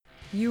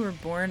You were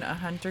born a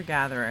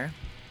hunter-gatherer.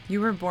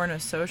 You were born a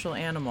social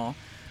animal,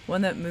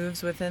 one that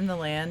moves within the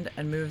land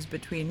and moves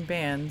between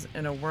bands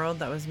in a world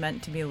that was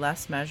meant to be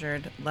less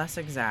measured, less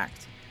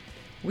exact.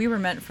 We were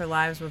meant for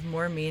lives with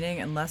more meaning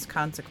and less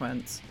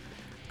consequence.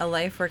 A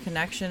life where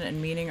connection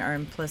and meaning are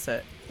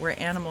implicit, where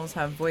animals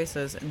have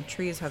voices and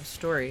trees have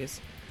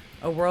stories.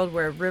 A world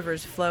where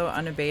rivers flow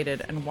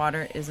unabated and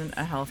water isn't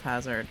a health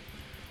hazard.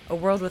 A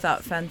world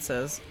without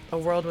fences, a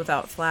world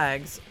without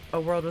flags,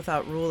 a world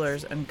without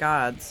rulers and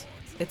gods.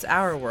 It's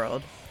our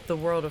world, the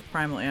world of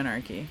primal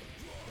anarchy.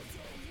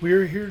 We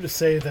are here to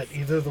say that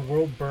either the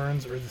world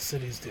burns or the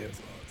cities do.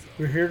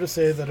 We're here to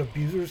say that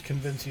abusers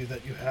convince you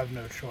that you have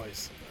no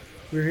choice.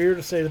 We're here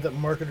to say that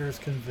marketers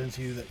convince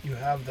you that you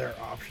have their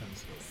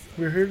options.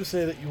 We're here to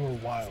say that you are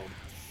wild,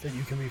 that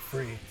you can be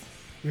free.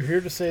 We're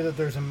here to say that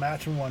there's a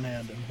match in one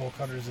end and bull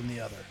cutters in the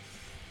other.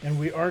 And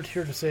we aren't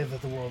here to say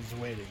that the world is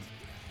waiting.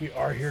 We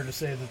are here to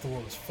say that the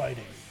world is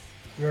fighting.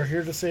 We are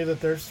here to say that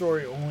their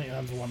story only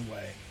ends one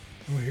way.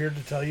 And we're here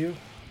to tell you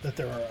that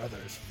there are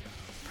others.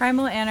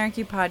 Primal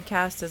Anarchy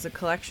Podcast is a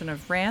collection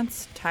of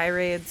rants,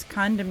 tirades,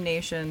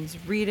 condemnations,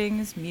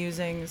 readings,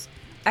 musings,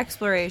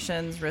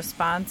 explorations,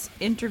 response,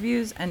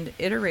 interviews, and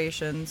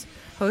iterations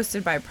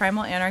hosted by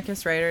Primal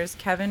Anarchist writers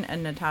Kevin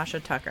and Natasha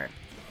Tucker.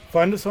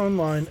 Find us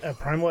online at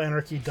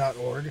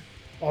primalanarchy.org,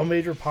 all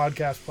major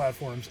podcast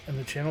platforms, and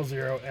the Channel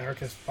Zero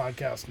Anarchist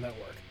Podcast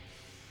Network.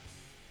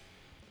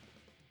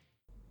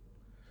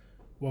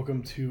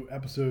 Welcome to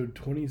episode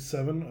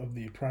 27 of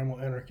the Primal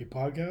Anarchy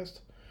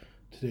Podcast.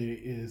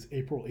 Today is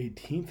April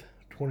 18th,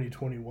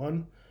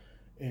 2021,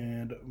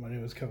 and my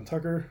name is Kevin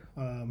Tucker.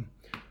 I'm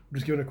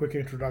just giving a quick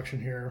introduction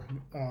here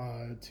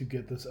to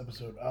get this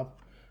episode up,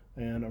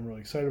 and I'm really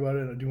excited about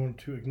it. I do want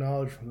to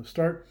acknowledge from the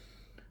start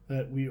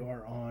that we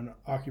are on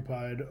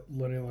occupied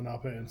Lenni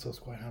Lenape and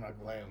Susquehannock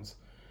lands.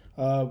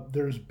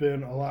 There's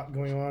been a lot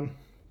going on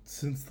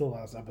since the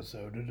last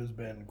episode. It has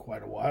been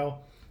quite a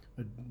while.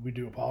 We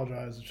do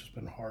apologize. It's just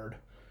been hard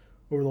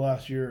over the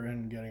last year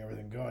and getting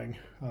everything going.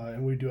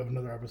 And we do have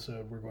another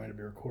episode we're going to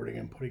be recording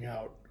and putting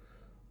out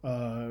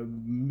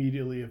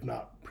immediately, if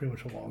not pretty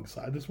much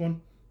alongside this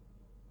one.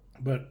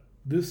 But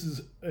this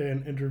is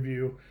an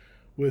interview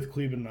with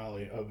Cleben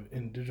Nolly of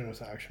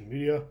Indigenous Action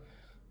Media.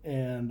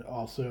 And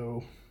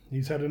also,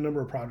 he's had a number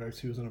of projects.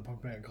 He was in a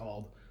punk band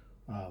called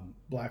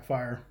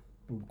Blackfire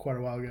quite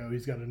a while ago.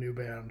 He's got a new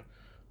band,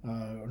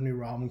 a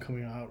new album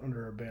coming out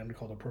under a band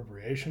called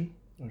Appropriation,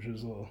 which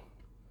is a little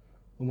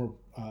more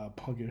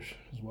punkish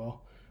as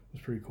well.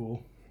 It's pretty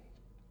cool.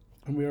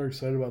 And we are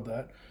excited about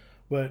that.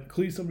 But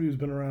Clee's somebody who's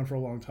been around for a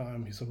long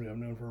time. He's somebody I've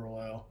known for a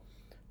while.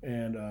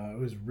 And I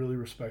always really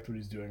respect what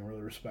he's doing,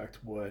 really respect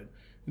what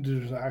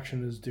Indigenous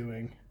Action is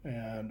doing,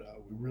 and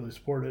we really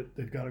support it.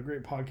 They've got a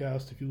great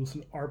podcast. If you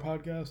listen to our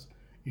podcast,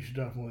 you should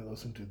definitely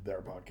listen to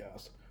their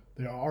podcast.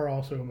 They are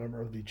also a member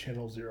of the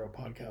Channel Zero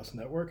Podcast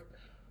Network.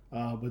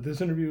 But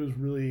this interview is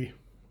really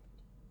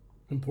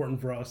important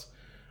for us,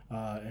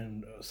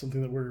 and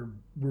something that we're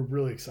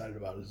really excited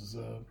about. This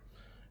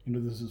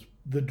is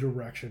the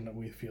direction that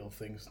we feel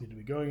things need to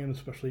be going in,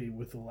 especially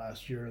with the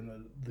last year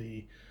and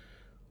the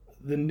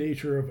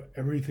nature of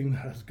everything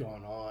that has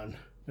gone on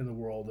in the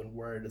world and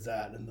where it is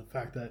at, and the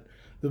fact that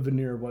the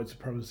veneer of white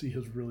supremacy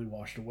has really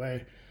washed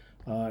away,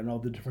 and all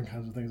the different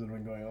kinds of things that have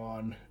been going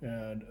on.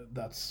 And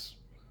that's,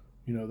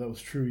 that was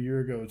true a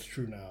year ago. It's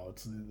true now.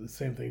 It's the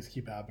same things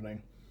keep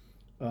happening,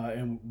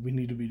 and we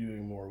need to be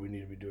doing more. We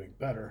need to be doing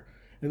better.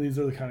 And these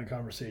are the kind of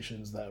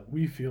conversations that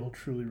we feel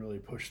truly, really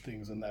push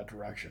things in that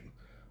direction.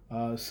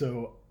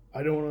 So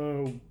I don't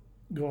want to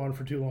go on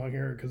for too long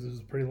here because this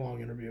is a pretty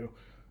long interview.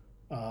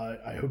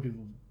 I hope you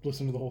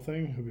listen to the whole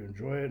thing. Hope you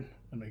enjoy it.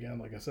 And again,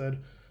 like I said,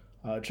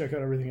 check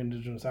out everything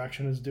Indigenous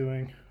Action is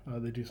doing.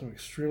 They do some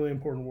extremely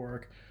important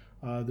work.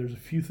 There's a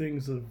few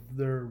things of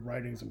their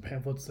writings and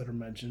pamphlets that are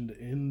mentioned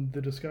in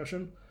the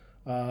discussion.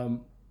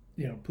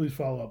 Please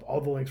follow up. All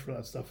the links for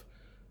that stuff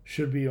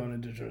should be on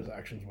Indigenous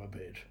Action's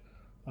webpage,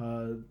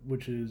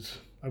 which is,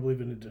 I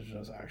believe, in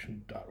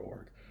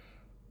indigenousaction.org.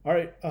 All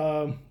right.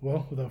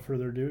 Well, without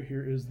further ado,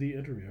 here is the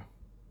interview.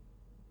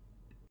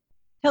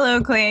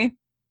 Hello, Clee.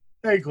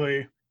 Hey,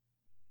 Clee.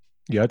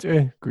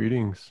 Yate,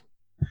 greetings.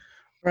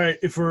 All right.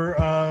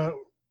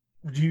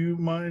 Do you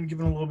mind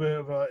giving a little bit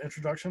of an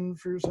introduction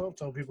for yourself?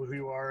 Tell people who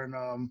you are and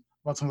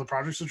about some of the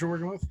projects that you're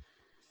working with.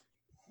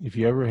 If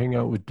you ever hang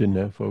out with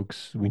Diné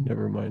folks, we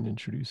never mind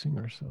introducing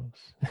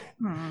ourselves.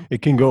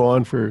 It can go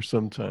on for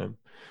some time.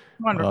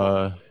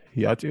 Wonderful.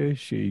 Yate,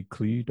 she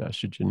Clee,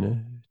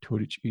 Dashajine,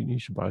 Torich Ini,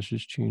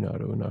 Shabashis,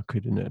 Chinado, and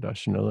Akidine,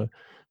 Dashanella,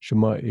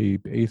 Shama A,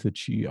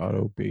 Baithachi,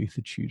 Auto,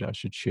 Baithachi,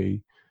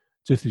 Dashache,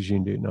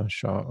 Tithajinde,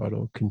 Nasha,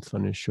 Auto,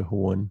 Kinthanish,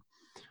 Shahuan.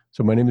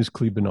 So my name is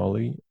Cleben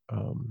Nolly.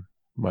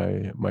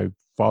 My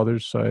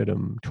father's side,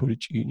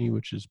 Torich Ini,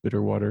 which is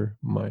Bitterwater.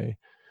 My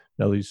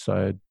Nelly's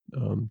side,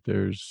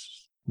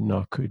 there's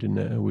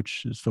Nakudine,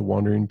 which is the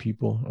wandering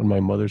people. On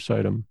my mother's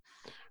side, I'm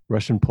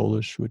Russian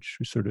Polish, which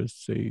we sort of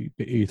say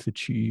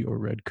Be'ethachi or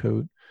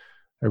Redcoat.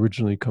 I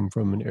originally come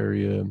from an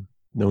area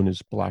known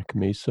as Black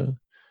Mesa,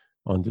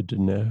 on the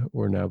Diné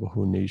or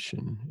Navajo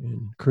Nation.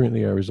 And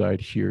currently I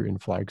reside here in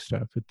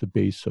Flagstaff at the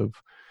base of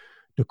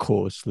the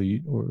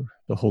Koaslit, or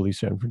the Holy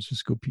San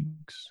Francisco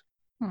Peaks.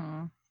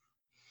 Hmm.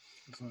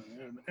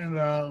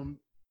 And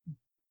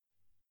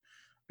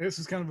this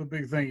is kind of a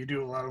big thing. You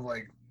do a lot of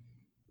like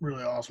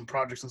really awesome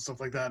projects and stuff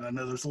like that. And I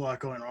know there's a lot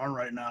going on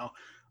right now.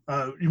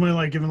 You might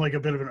like giving like a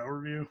bit of an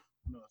overview.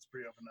 No, that's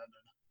pretty open-ended.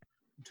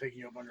 I'm taking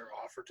you up on your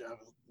offer to have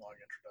a long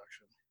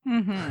introduction.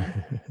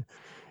 Mm-hmm.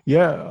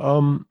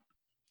 Yeah.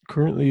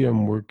 Currently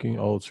I'm working,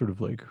 I'll sort of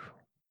like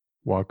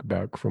walk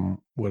back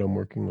from what I'm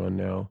working on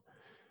now.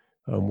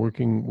 I'm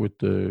working with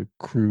the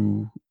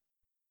crew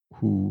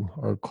who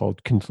are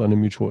called Kintlena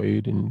Mutual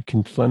Aid, and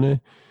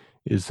Kintlena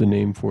is the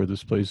name for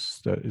this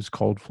place that is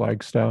called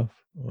Flagstaff,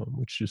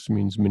 which just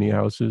means many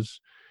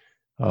houses.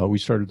 We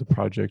started the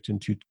project in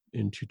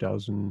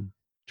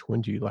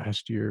 2020,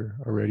 last year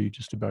already,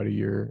 just about a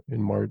year,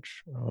 in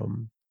March,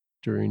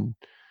 during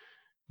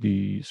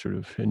the sort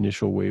of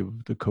initial wave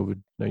of the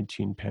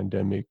COVID-19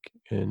 pandemic.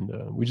 And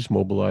we just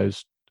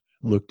mobilized,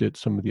 looked at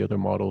some of the other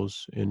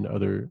models in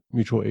other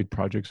mutual aid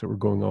projects that were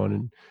going on,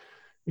 and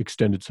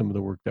extended some of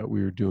the work that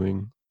we were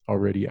doing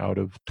already out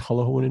of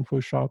Tullahoe Info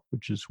Shop,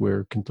 which is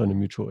where Kintlena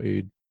Mutual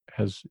Aid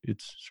has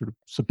its sort of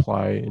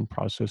supply and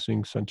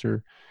processing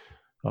center,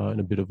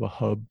 and a bit of a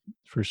hub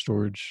for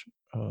storage.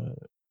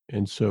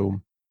 And so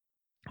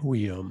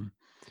we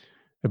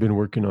have been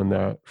working on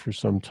that for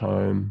some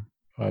time.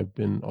 I've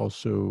been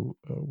also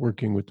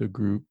working with a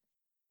group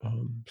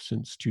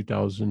since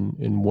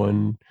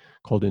 2001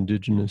 called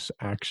Indigenous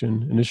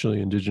Action,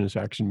 initially Indigenous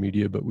Action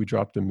Media, but we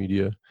dropped the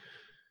media.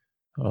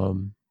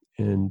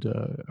 And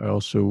I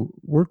also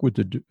work with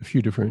a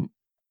few different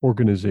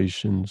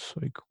organizations,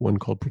 like one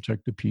called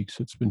Protect the Peaks,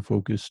 that's been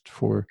focused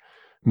for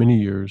many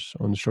years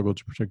on the struggle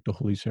to protect the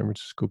Holy San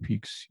Francisco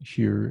Peaks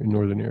here in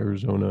northern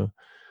Arizona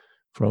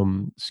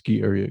from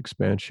ski area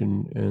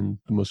expansion, and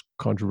the most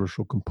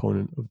controversial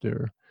component of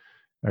their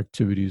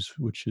activities,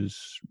 which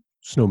is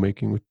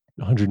snowmaking with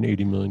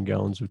 180 million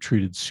gallons of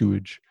treated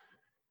sewage.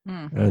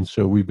 And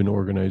so we've been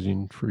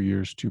organizing for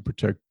years to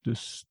protect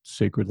this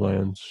sacred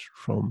lands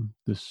from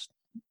this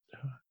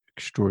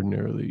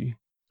extraordinarily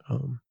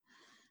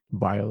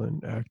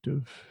violent act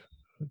of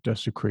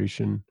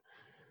desecration.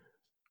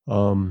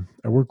 I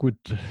work with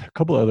a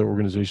couple of other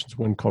organizations,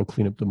 one called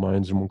Clean Up the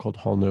Mines and one called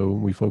Hall No,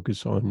 and we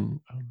focus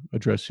on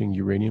addressing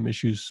uranium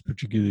issues,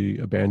 particularly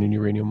abandoned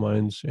uranium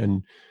mines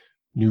and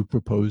new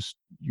proposed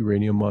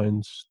uranium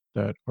mines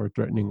that are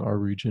threatening our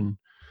region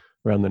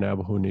around the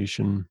Navajo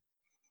Nation.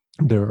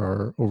 There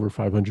are over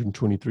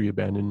 523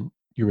 abandoned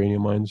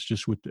uranium mines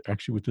just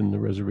actually within the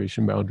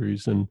reservation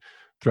boundaries, and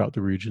throughout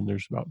the region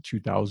there's about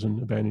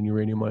 2,000 abandoned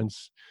uranium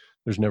mines.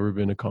 There's never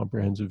been a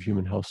comprehensive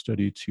human health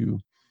study to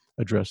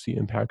address the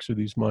impacts of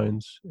these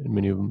mines, and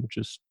many of them are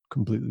just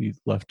completely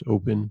left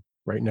open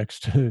right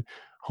next to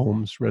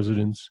homes,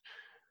 residents,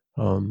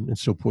 and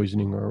still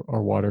poisoning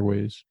our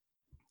waterways.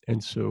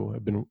 And so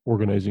I've been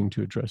organizing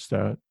to address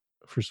that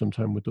for some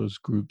time with those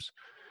groups.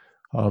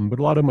 But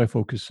a lot of my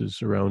focus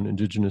is around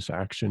Indigenous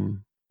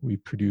action. We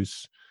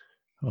produce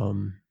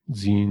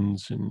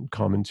zines and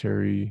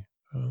commentary,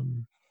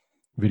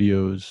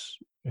 videos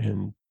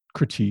and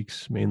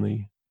critiques,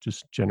 mainly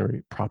just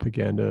generate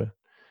propaganda,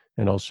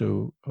 and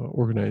also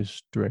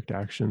organize direct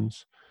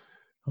actions,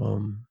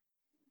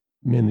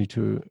 mainly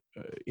to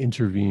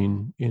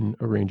intervene in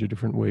a range of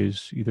different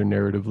ways, either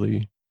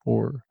narratively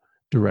or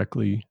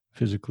directly,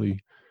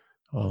 physically,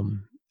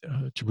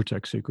 to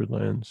protect sacred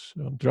lands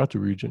throughout the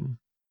region.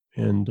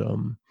 And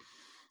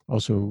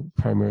also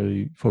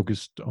primarily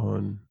focused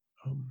on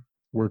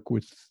work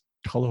with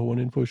Tullahoe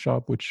Info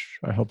Shop, which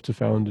I helped to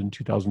found in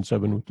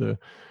 2007 with a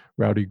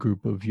rowdy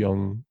group of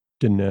young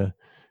Diné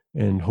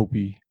and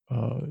Hopi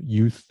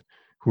youth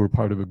who were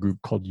part of a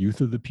group called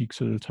Youth of the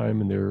Peaks at the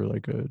time. And they were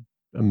like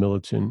a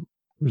militant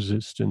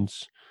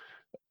resistance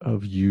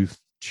of youth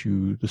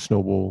to the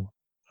snowball,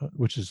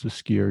 which is the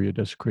ski area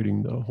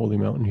desecrating the Holy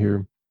Mountain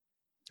here,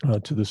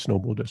 to the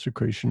snowball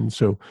desecration.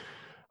 So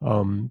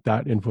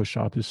that info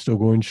shop is still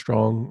going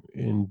strong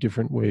in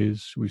different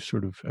ways. We've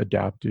sort of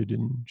adapted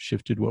and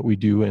shifted what we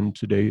do, and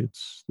today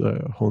it's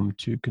the home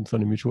to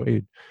Kintlena Mutual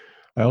Aid.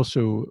 I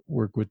also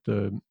work with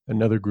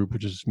another group,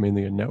 which is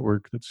mainly a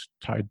network that's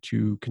tied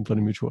to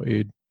Kintlena Mutual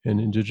Aid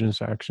and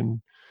Indigenous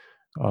Action,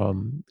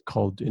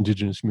 called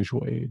Indigenous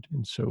Mutual Aid.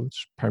 And so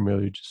it's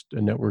primarily just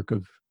a network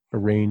of a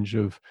range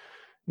of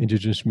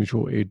Indigenous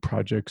Mutual Aid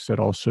projects that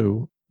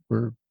also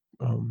were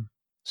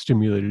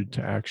stimulated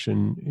to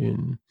action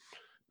in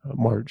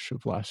March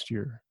of last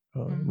year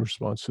in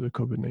response to the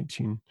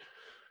COVID-19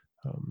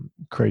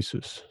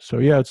 crisis. So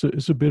yeah,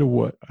 it's a bit of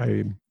what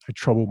I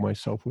trouble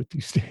myself with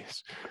these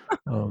days.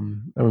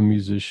 I'm a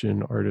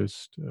musician,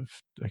 artist,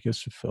 I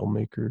guess a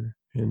filmmaker,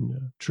 and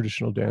a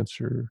traditional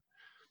dancer.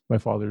 My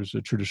father's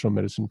a traditional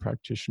medicine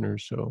practitioner,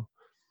 so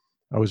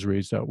I was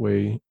raised that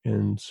way,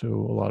 and so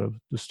a lot of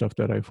the stuff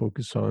that I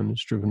focus on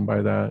is driven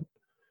by that.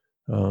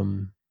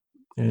 And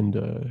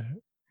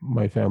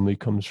my family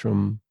comes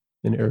from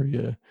an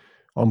area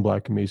on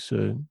Black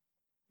Mesa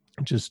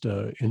just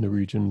in the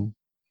region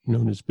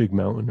known as Big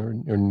Mountain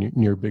or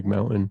near Big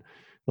Mountain.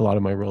 A lot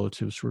of my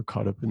relatives were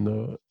caught up in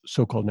the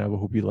so-called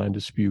Navajo land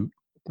dispute.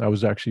 I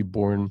was actually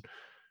born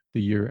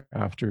the year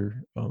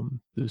after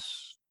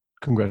this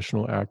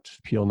congressional act,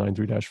 PL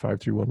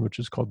 93-531, which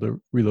is called the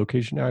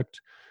Relocation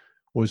Act,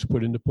 was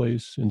put into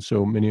place. And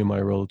so many of my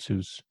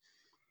relatives,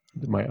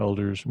 my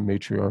elders,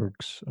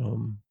 matriarchs,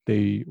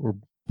 they were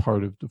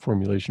part of the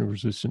formulation of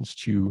resistance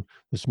to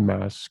this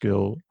mass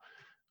scale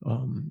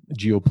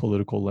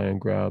geopolitical land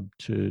grab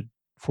to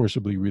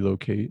forcibly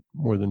relocate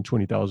more than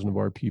 20,000 of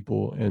our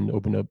people and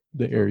open up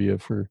the area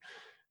for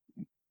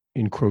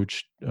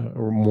encroached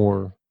or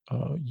more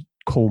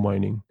coal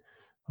mining.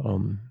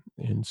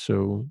 And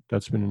so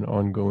that's been an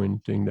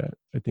ongoing thing that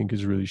I think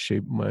has really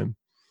shaped my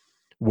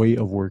way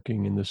of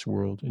working in this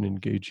world and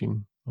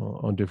engaging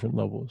on different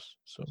levels.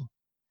 So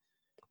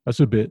that's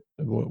a bit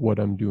of what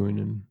I'm doing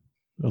and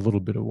a little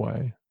bit of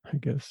why, I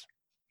guess.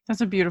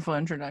 That's a beautiful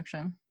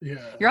introduction.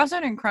 Yeah. You're also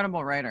an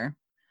incredible writer.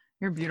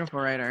 You're a beautiful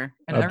writer.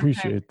 And I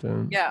appreciate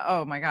that. Yeah.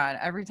 Oh my God.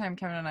 Every time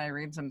Kevin and I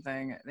read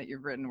something that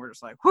you've written, we're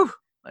just like, whew,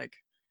 like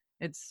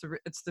it's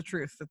the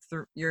truth.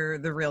 You're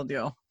the real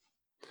deal.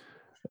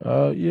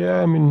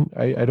 Yeah, I mean,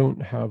 I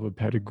don't have a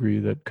pedigree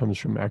that comes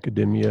from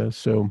academia,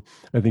 so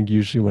I think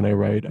usually when I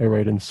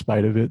write in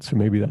spite of it. So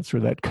maybe that's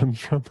where that comes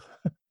from.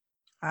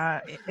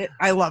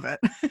 I love it.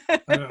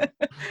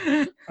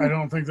 I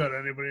don't think that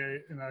anybody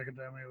in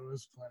academia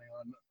was planning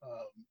on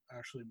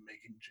actually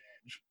making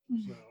change.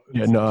 So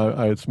yeah, no,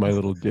 it's my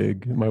little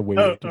dig, my way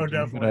of digging.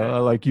 Definitely. But I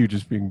like you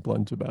just being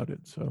blunt about it.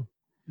 So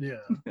yeah,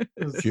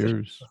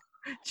 cheers.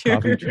 Cheers.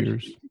 Coffee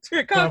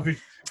cheers.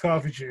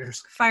 Coffee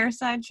cheers.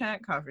 Fireside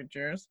chat, coffee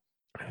cheers.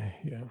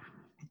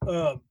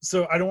 Yeah.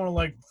 So I don't want to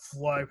like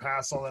fly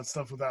past all that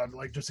stuff without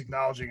like just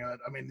acknowledging it.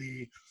 I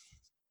mean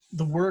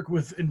the work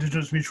with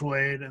Indigenous Mutual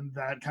Aid and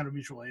that kind of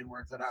mutual aid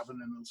work that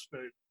happened in the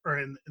space or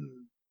in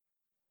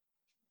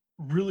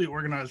really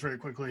organized very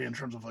quickly in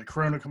terms of like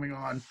Corona coming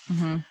on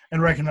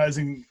and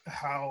recognizing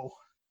how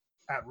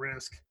at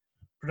risk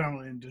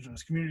predominantly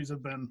Indigenous communities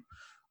have been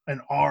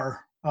and are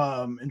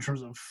in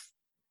terms of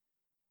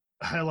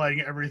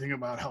highlighting everything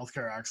about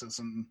healthcare access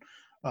and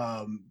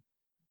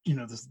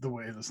the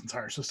way this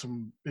entire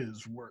system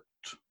is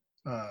worked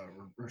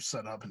or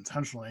set up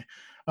intentionally,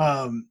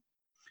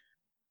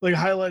 like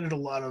highlighted a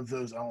lot of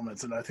those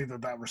elements, and I think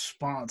that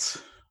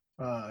response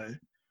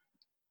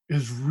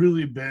has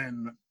really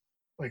been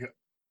like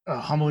a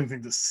humbling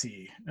thing to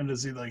see, and to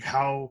see like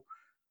how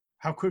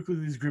quickly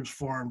these groups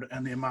formed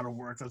and the amount of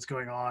work that's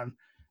going on,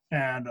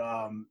 and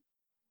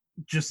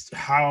just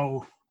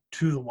how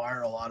to the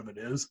wire a lot of it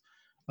is.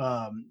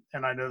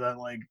 And I know that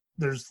like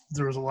there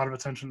was a lot of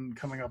attention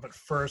coming up at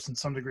first in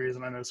some degrees,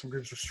 and I know some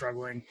groups are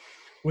struggling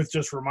with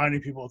just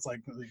reminding people it's like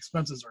the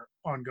expenses are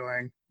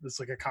ongoing. It's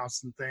like a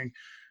constant thing,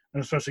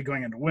 and especially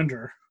going into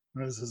winter,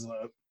 this is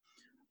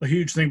a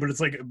huge thing. But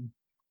it's like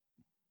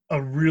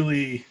a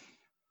really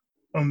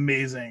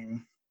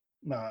amazing,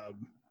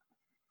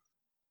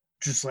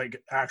 just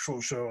like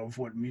actual show of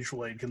what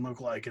mutual aid can look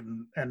like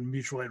and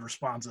mutual aid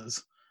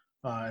responses.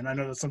 And I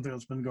know that's something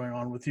that's been going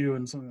on with you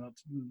and something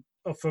that's been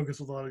a focus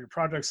with a lot of your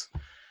projects.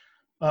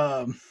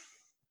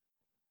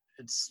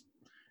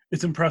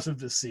 It's impressive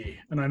to see,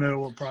 and I know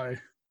we'll probably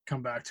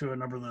come back to a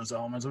number of those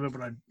elements of it,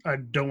 but I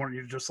don't want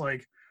you to just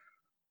like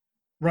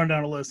run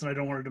down a list, and I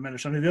don't want to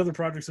diminish any of the other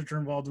projects that you're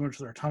involved in, which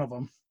there are a ton of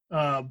them.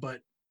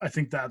 But I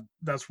think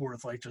that's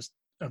worth like just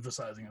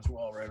emphasizing as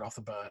well right off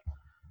the bat.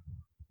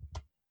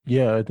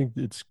 Yeah, I think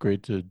it's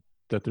great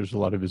that there's a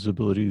lot of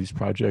visibility of these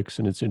projects,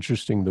 and it's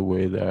interesting the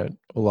way that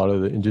a lot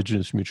of the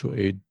Indigenous mutual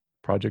aid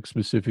projects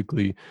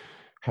specifically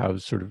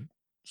have sort of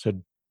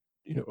said,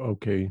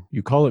 okay,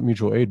 you call it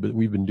mutual aid, but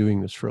we've been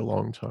doing this for a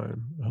long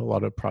time. A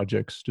lot of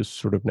projects just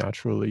sort of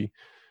naturally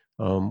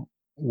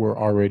were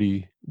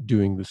already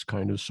doing this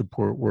kind of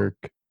support work.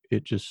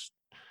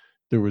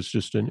 There was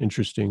just an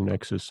interesting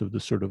nexus of the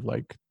sort of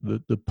like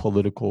the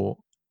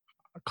political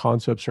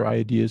concepts or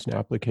ideas and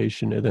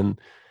application, and then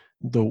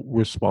the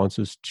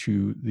responses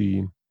to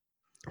the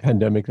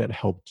pandemic that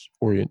helped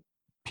orient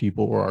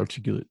people or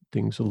articulate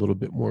things a little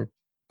bit more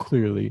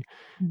clearly,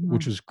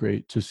 which is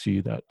great to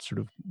see that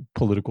sort of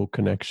political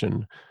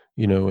connection,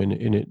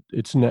 and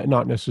it's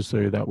not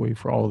necessarily that way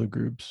for all the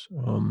groups.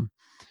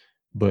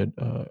 But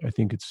I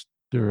think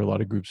there are a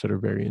lot of groups that are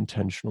very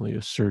intentionally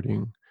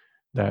asserting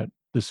that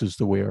this is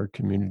the way our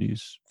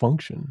communities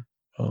function.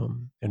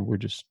 And we're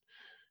just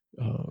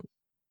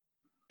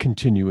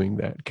continuing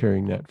that,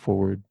 carrying that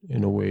forward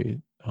in a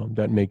way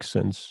that makes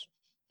sense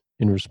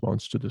in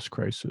response to this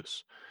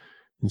crisis.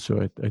 And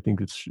so I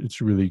think it's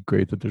really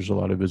great that there's a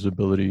lot of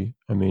visibility.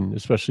 I mean,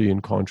 especially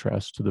in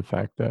contrast to the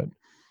fact that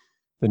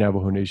the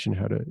Navajo Nation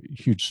had a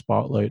huge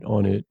spotlight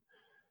on it,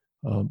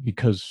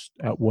 because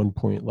at one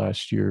point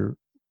last year,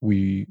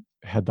 we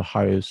had the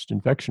highest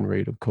infection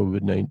rate of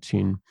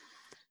COVID-19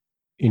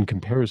 in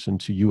comparison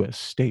to U.S.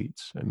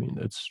 states. I mean,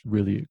 that's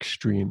really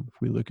extreme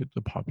if we look at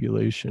the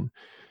population.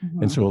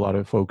 And so a lot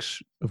of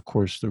folks, of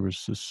course, there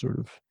was this sort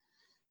of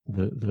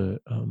the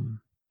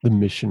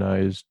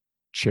missionized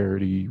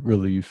charity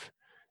relief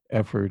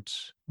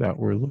efforts that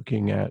were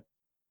looking at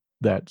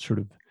that sort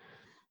of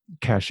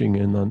cashing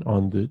in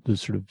on the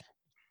sort of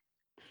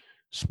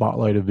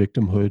spotlight of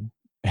victimhood,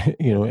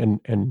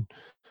 and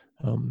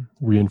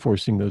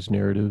reinforcing those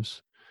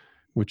narratives,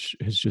 which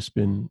has just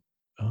been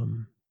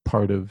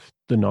part of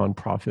the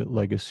nonprofit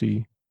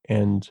legacy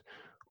and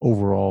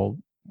overall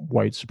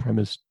white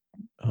supremacist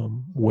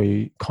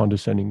way,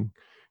 condescending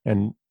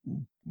and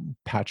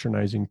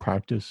patronizing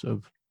practice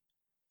of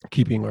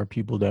keeping our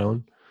people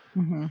down.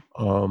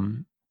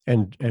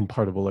 And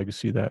part of a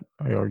legacy that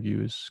I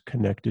argue is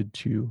connected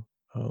to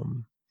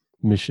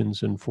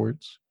missions and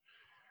forts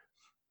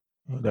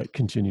that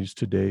continues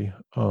today.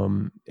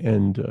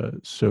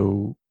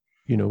 So,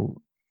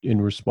 in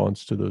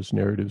response to those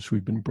narratives,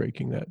 we've been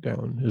breaking that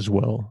down as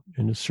well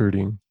and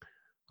asserting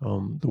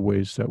the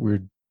ways that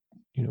we're,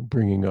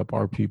 bringing up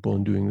our people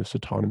and doing this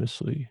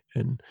autonomously,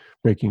 and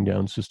breaking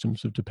down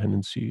systems of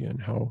dependency, and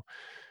how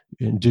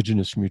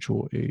Indigenous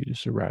mutual aid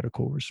is a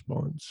radical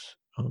response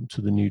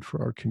to the need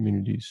for our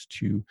communities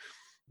to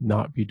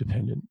not be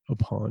dependent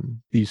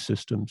upon these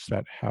systems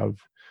that have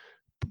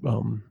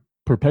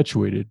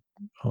perpetuated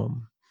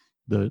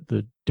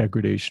the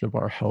degradation of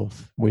our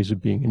health, ways of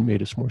being, and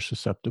made us more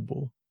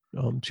susceptible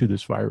to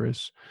this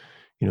virus.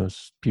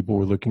 People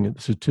were looking at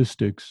the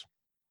statistics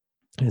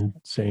and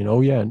saying, oh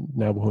yeah,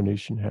 Navajo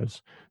Nation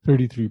has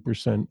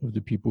 33% of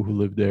the people who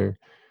live there,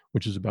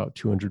 which is about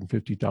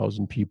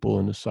 250,000 people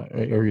in an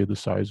area the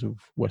size of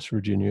West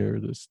Virginia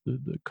or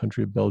the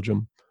country of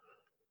Belgium,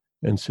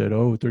 and said,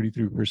 oh,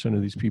 33%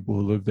 of these people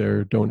who live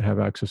there don't have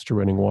access to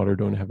running water,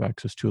 don't have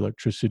access to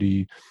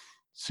electricity.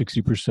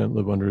 60%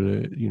 live under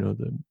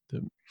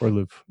or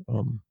live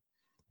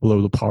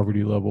below the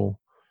poverty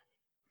level,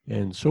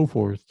 and so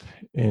forth.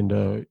 And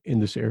in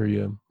this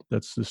area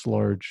that's this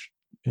large,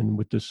 and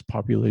with this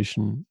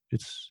population,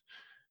 it's,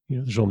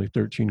 there's only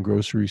 13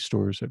 grocery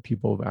stores that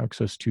people have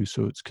access to,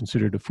 so it's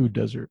considered a food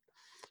desert.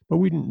 But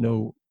we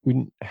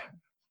didn't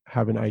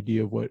have an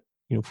idea of what,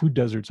 food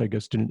deserts, I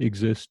guess, didn't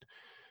exist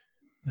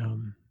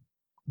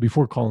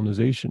before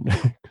colonization,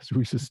 because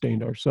we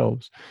sustained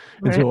ourselves.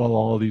 Right. And so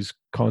all these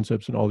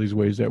concepts and all these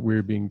ways that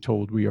we're being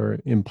told we are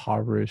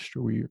impoverished,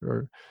 or we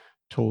are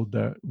told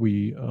that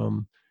we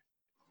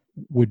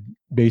would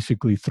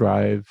basically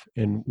thrive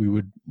and we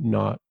would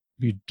not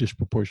be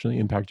disproportionately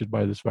impacted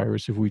by this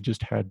virus if we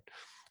just had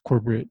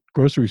corporate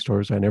grocery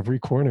stores on every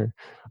corner,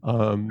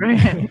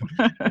 right.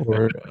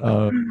 or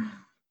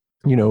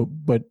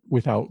but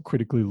without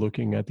critically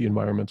looking at the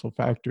environmental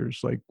factors.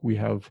 Like we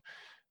have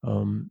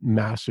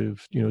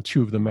massive,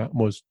 two of the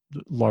most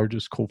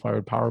largest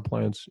coal-fired power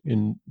plants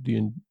in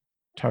the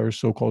entire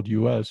so-called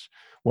U.S.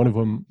 One of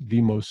them,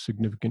 the most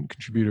significant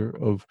contributor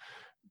of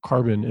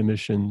carbon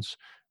emissions,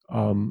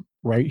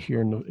 right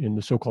here in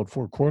the so-called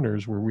Four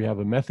Corners, where we have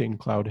a methane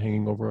cloud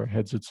hanging over our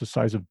heads. It's the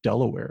size of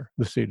Delaware,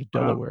 the state of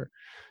Delaware.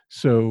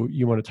 So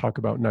you want to talk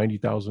about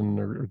 90,000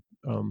 or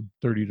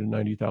 30 to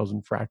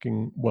 90,000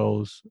 fracking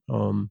wells.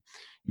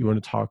 You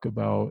want to talk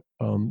about,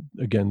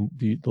 again,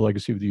 the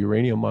legacy of the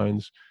uranium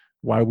mines,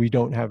 why we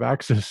don't have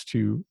access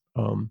to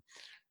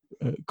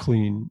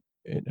clean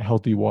and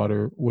healthy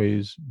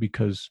waterways,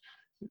 because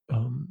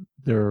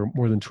there are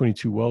more than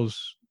 22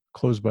 wells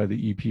closed by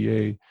the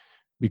EPA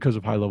because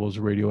of high levels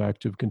of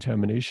radioactive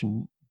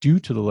contamination due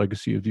to the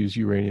legacy of these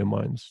uranium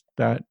mines.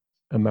 That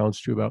amounts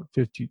to about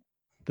the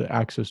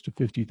access to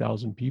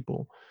 50,000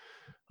 people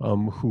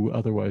who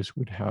otherwise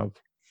would have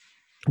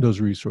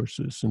those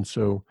resources. And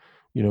so,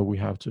 we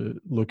have to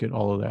look at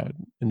all of that,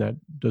 and that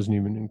doesn't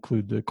even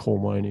include the coal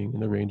mining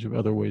and the range of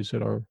other ways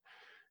that our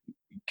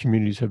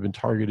communities have been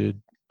targeted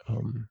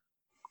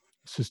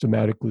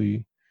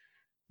systematically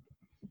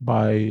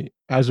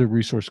as a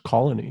resource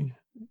colony.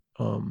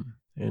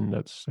 And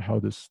that's how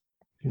this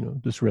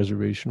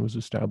reservation was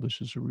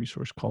established as a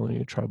resource colony.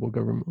 A tribal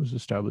government was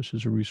established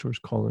as a resource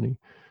colony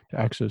to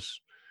access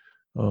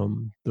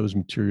those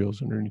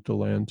materials underneath the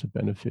land to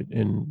benefit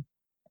and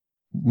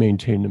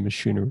maintain the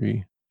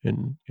machinery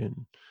in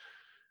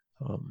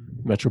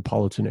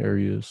metropolitan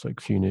areas like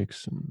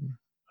Phoenix,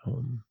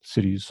 and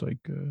cities like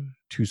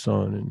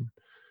Tucson and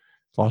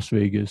Las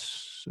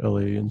Vegas,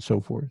 LA, and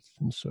so forth.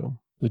 And so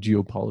the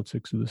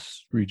geopolitics of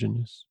this region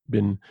has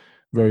been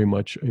very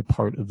much a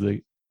part of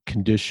the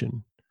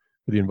condition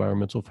for the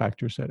environmental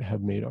factors that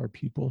have made our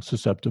people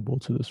susceptible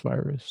to this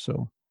virus.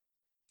 So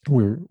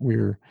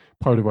we're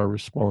part of our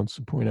response.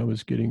 The point I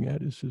was getting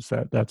at is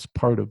that that's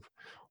part of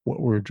what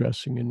we're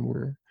addressing and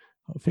we're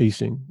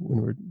facing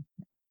when we're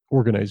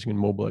organizing and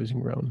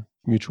mobilizing around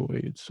mutual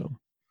aid. So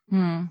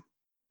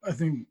I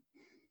think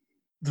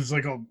there's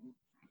like a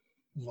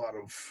lot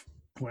of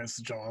points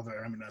to jump out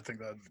there. I mean, I think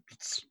that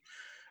it's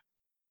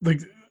like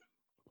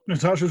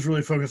Natasha's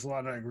really focused a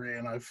lot, and I agree,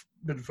 and I've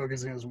been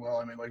focusing as well.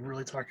 I mean, like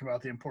really talking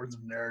about the importance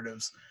of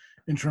narratives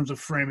in terms of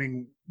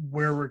framing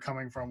where we're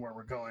coming from, where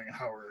we're going, and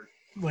how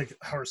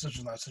we're such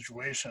in that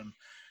situation.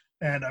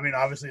 And I mean,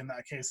 obviously in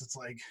that case, it's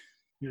like,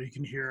 you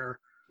can hear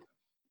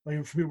like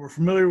if people are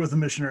familiar with the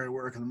missionary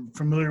work and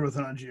familiar with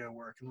an NGO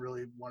work, and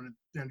really wanted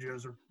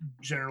NGOs are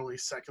generally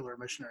secular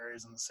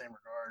missionaries in the same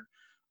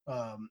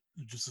regard,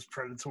 just as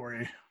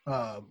predatory.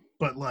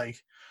 But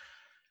like,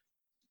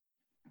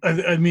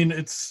 I mean,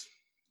 it's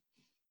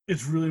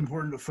really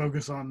important to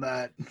focus on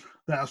that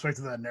aspect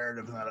of that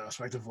narrative and that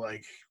aspect of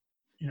like,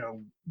 you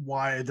know,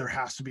 why there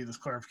has to be this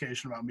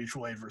clarification about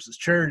mutual aid versus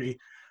charity,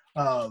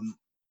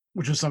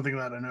 which is something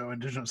that I know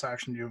Indigenous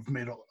Action you've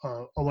made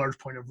a large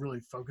point of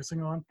really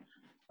focusing on.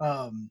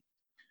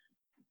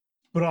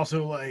 But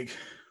also like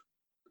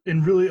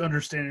in really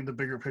understanding the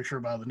bigger picture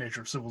about the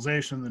nature of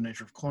civilization, the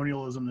nature of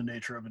colonialism, the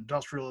nature of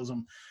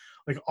industrialism,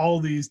 like all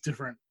these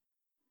different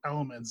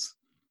elements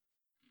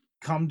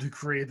come to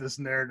create this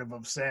narrative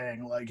of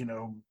saying like, you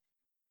know,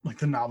 like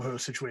the Navajo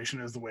situation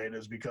is the way it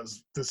is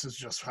because this is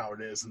just how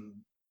it is, and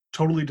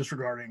totally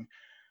disregarding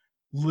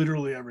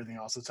literally everything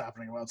else that's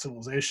happening about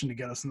civilization to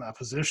get us in that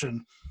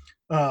position.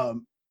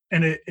 And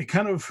it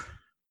kind of,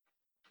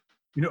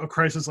 you know, a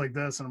crisis like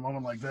this and a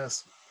moment like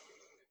this,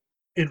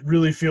 it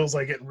really feels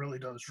like it really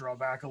does draw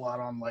back a lot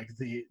on like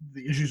the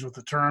issues with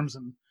the terms.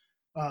 And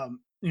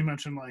you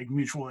mentioned like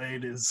mutual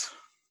aid is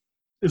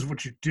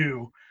what you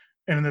do,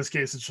 and in this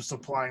case it's just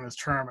applying this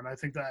term. And I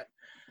think that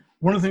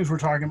one of the things we're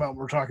talking about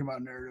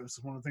narratives,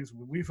 one of the things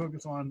we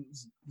focus on,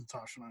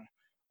 Natasha and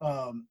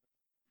I,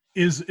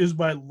 is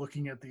by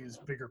looking at these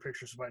bigger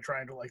pictures, by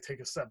trying to like take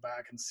a step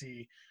back and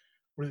see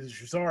where these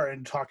issues are,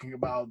 and talking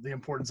about the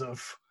importance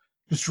of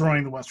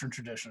destroying the Western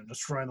tradition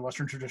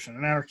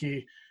and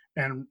anarchy,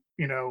 and,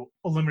 you know,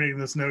 eliminating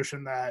this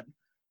notion that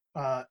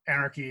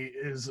anarchy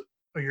is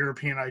a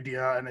European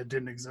idea and it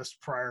didn't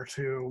exist prior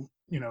to,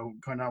 you know,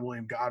 going down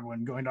William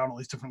Godwin, going down all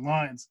these different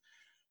lines.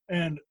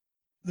 And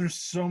there's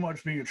so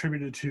much being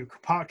attributed to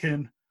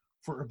Kropotkin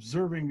for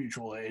observing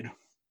mutual aid,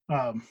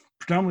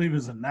 predominantly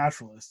as a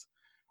naturalist,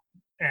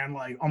 and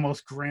like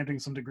almost granting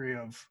some degree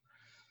of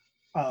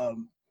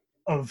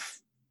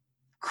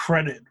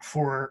credit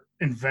for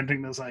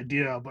inventing this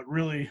idea. But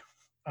really,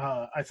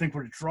 I think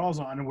what it draws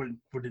on, and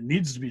what it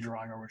needs to be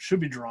drawing, or what it should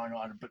be drawing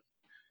on, but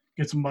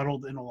gets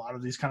muddled in a lot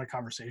of these kind of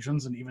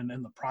conversations and even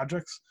in the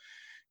projects,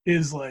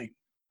 is like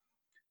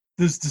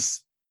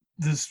this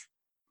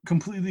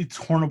completely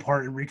torn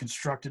apart and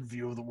reconstructed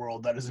view of the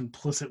world that is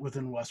implicit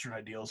within Western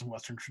ideals and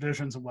Western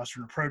traditions and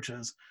Western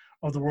approaches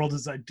of the world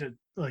as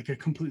like a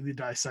completely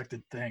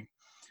dissected thing.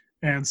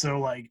 And so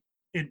like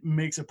it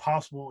makes it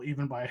possible,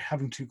 even by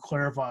having to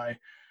clarify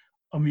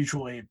a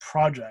mutual aid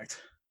project,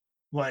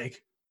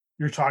 like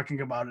you're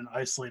talking about an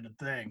isolated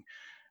thing.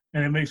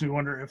 And it makes me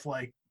wonder if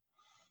like,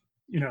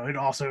 you know, it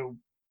also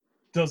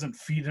doesn't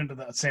feed into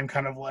that same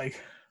kind of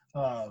like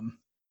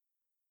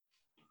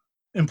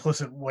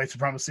implicit white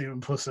supremacy,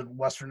 implicit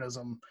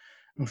Westernism,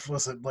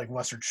 implicit like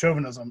Western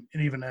chauvinism,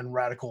 and even in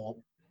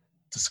radical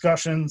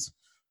discussions,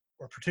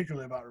 or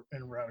particularly about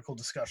in radical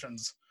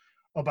discussions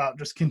about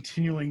just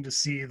continuing to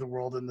see the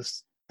world in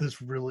this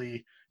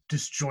really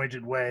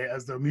disjointed way,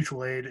 as though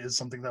mutual aid is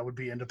something that would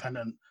be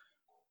independent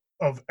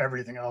of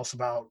everything else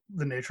about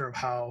the nature of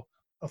how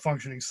a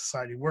functioning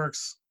society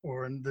works,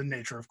 or in the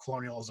nature of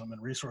colonialism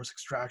and resource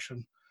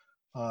extraction,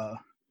 and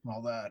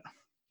all that.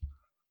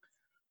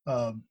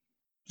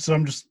 So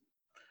I'm just,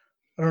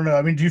 I don't know.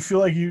 I mean, do you feel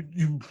like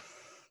you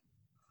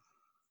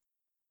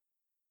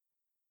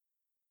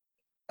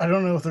I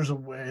don't know if there's a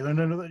way, and I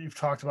know that you've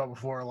talked about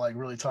before, like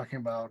really talking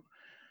about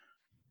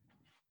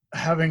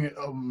having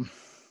an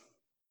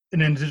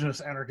indigenous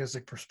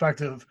anarchistic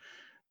perspective,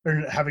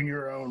 or having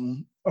your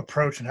own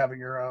approach and having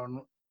your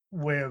own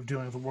way of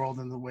doing the world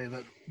in the way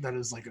that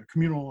is like a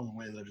communal, in the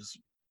way that is,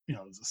 you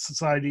know, as a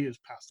society is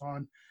passed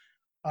on.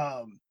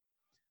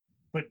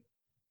 But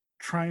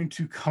trying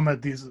to come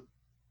at these,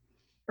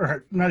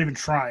 or not even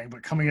trying,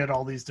 but coming at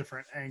all these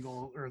different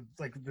angles, or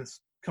like this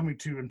coming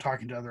to and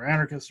talking to other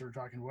anarchists or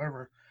talking to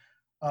whoever,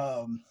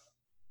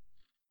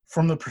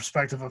 from the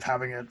perspective of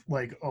having it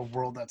like a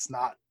world that's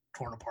not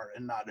torn apart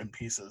and not in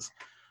pieces.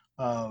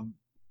 I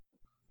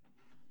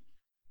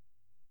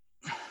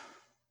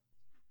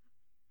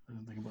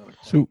didn't think about it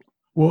quite. So,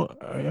 well,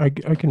 I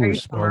can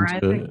respond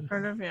to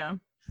sort of, yeah.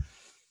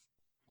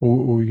 What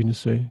were you going to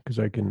say? Because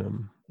I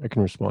can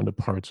respond to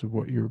parts of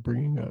what you were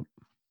bringing up.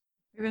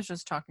 Maybe it's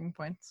just talking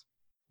points.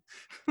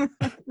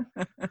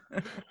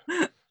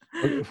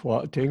 Okay,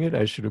 well, dang it!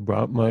 I should have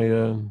brought my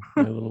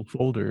my little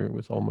folder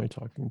with all my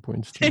talking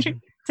points. Take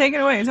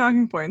it away,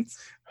 talking points.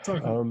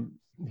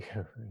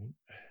 Yeah,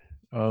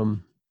 right.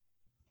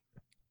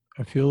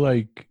 I feel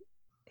like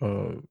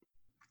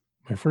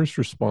my first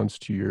response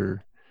to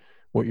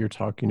what you're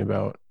talking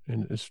about,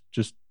 and it's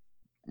just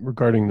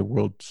regarding the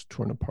world's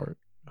torn apart.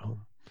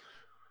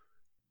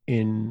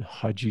 In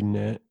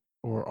Hajinet,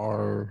 or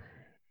our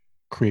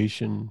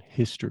creation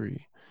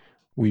history,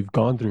 we've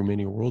gone through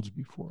many worlds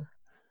before.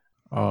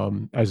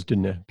 As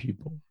Diné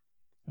people,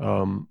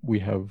 we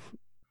have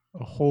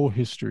a whole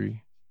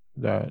history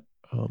that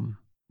you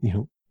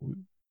know, we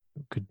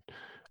could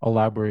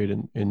elaborate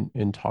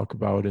and talk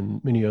about,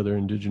 and many other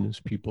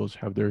indigenous peoples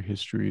have their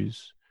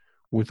histories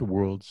with the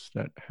worlds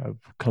that have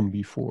come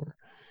before,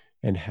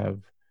 and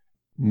have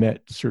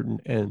met certain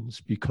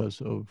ends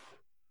because of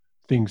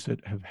things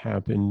that have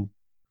happened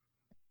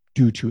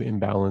due to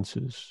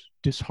imbalances,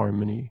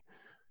 disharmony,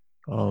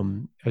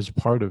 as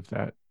part of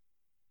that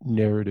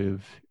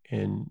narrative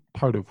and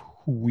part of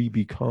who we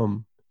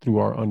become through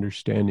our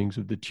understandings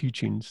of the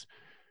teachings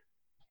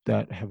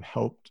that have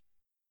helped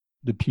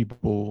the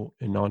people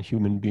and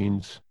non-human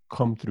beings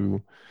come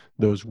through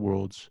those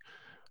worlds.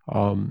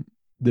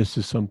 This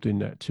is something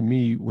that, to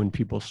me, when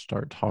people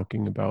start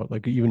talking about,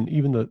 like even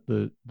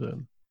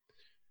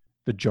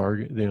the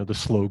jargon, the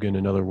slogan,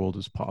 "Another world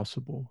is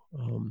possible,"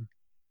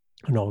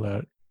 and all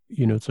that,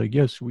 it's like,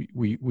 yes,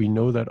 we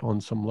know that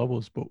on some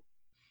levels, but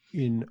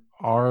in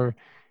our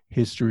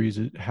histories,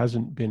 it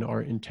hasn't been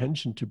our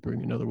intention to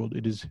bring another world.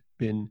 It has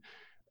been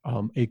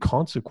a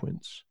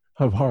consequence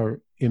of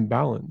our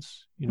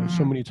imbalance.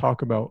 So many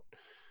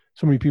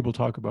people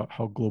talk about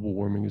how global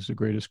warming is the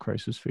greatest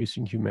crisis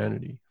facing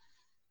humanity.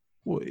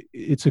 Well,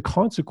 it's a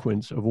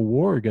consequence of a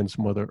war against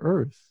Mother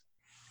Earth.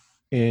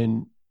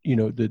 And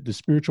the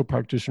spiritual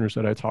practitioners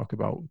that I talk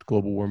about with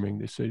global warming,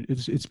 they say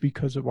it's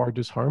because of our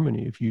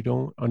disharmony. If you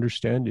don't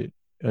understand it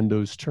in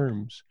those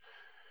terms,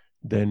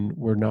 then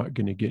we're not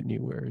going to get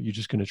anywhere. You're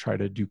just going to try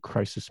to do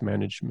crisis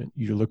management.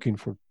 You're looking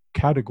for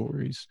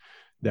categories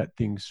that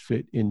things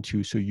fit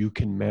into so you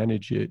can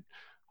manage it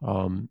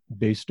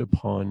based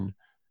upon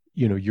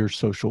your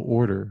social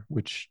order,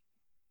 which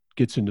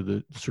gets into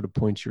the sort of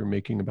points you're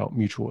making about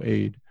mutual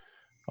aid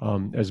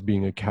as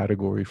being a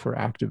category for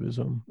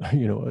activism,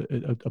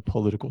 a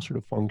political sort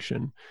of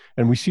function.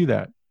 And we see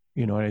that,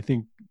 and I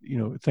think,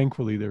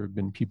 thankfully there have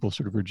been people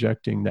sort of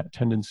rejecting that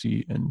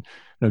tendency. And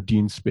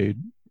Dean Spade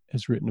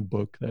has written a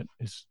book that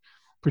is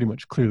pretty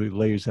much clearly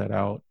lays that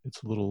out.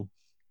 It's a little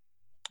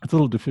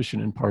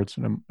deficient in parts,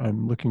 and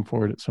I'm looking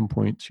forward at some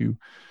point to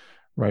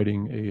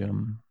writing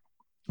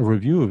a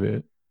review of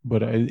it.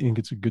 But I think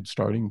it's a good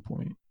starting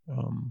point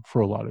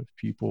for a lot of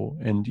people,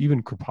 and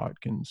even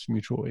Kropotkin's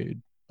Mutual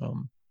Aid.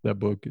 That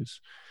book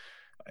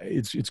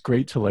it's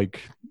great to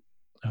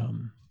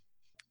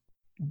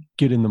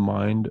get in the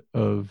mind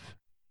of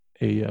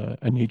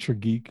a nature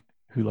geek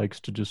who likes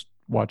to just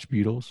watch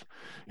beetles,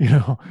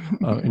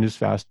 and is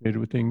fascinated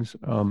with things,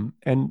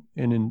 and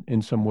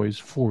in some ways,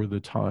 for the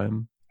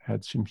time,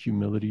 had some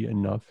humility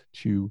enough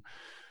to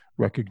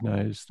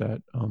recognize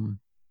that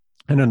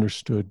and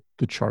understood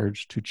the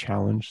charge to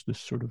challenge this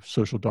sort of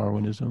social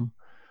Darwinism.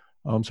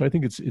 So I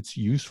think it's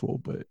useful,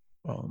 but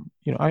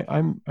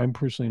I'm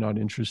personally not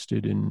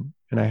interested in,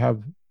 and I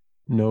have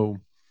no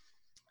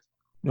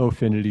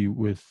affinity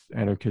with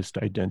anarchist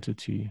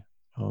identity,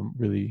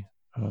 really,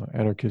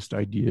 anarchist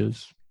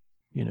ideas,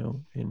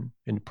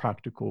 in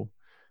practical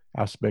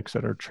aspects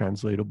that are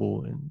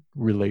translatable and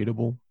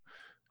relatable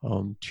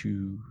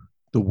to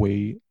the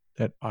way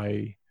that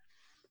I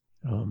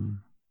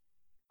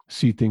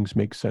see things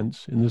make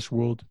sense in this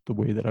world, the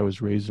way that I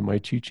was raised in my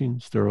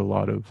teachings. There are a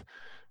lot of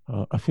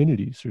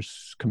affinities,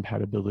 there's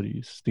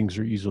compatibilities, things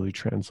are easily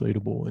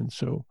translatable. And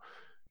so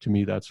to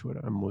me, that's what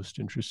I'm most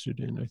interested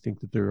in. I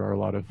think that there are a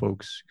lot of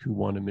folks who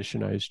want to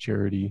missionize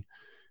charity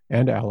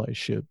and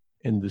allyship,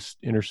 and this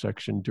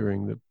intersection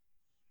during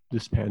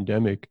this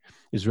pandemic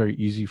is very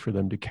easy for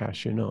them to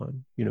cash in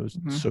on,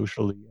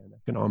 socially and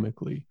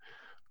economically.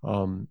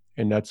 And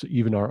that's,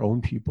 even our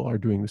own people are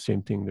doing the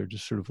same thing. They're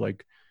just sort of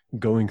like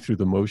going through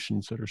the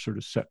motions that are sort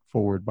of set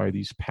forward by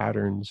these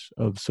patterns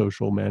of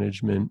social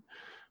management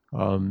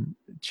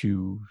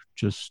to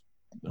just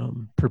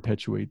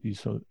perpetuate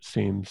these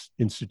same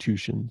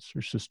institutions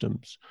or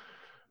systems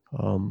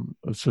of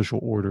social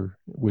order,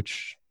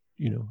 which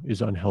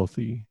is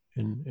unhealthy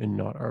and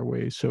not our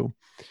way. So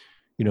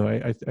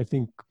I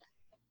think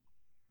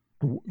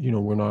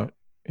we're not,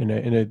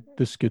 and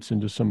this gets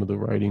into some of the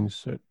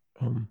writings that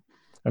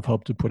I've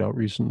helped to put out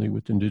recently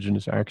with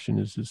Indigenous Action,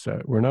 is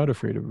that we're not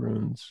afraid of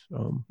ruins.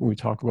 When we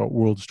talk about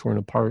worlds torn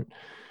apart,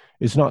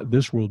 it's not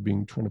this world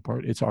being torn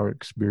apart, it's our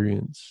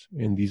experience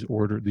in these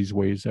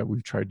ways that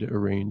we've tried to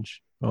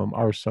arrange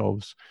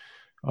ourselves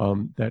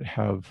that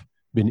have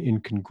been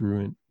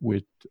incongruent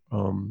with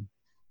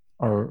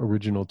our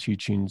original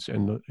teachings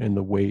and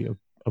the way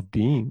of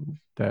being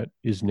that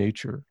is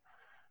nature,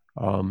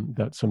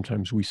 that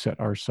sometimes we set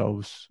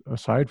ourselves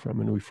aside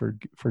from and we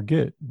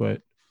forget.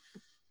 But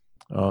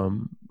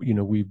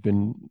we've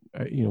been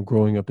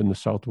growing up in the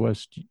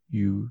Southwest,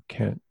 you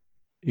can't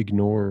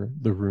ignore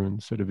the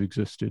ruins that have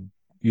existed,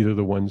 either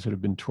the ones that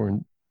have been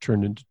turned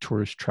into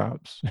tourist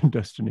traps and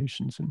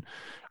destinations, and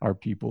our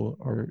people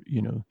are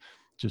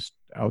just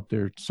out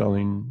there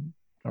selling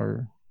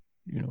our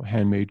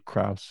handmade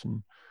crafts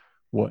and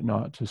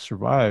whatnot to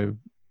survive.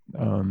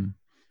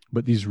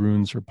 But these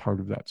ruins are part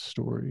of that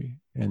story,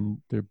 and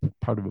they're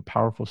part of a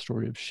powerful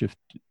story of shift,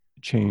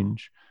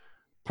 change,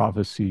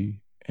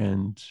 prophecy,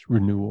 and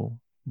renewal.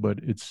 But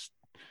it's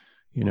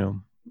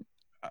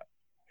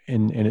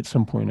and at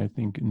some point, I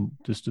think in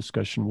this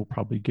discussion, we'll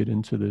probably get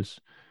into this.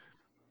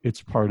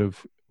 It's part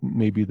of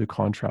maybe the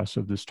contrast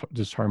of this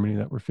disharmony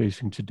that we're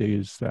facing today,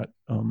 is that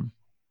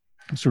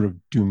sort of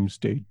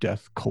doomsday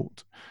death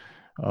cult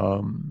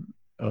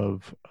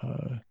of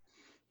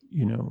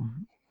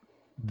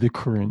the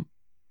current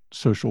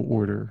social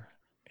order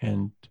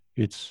and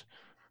its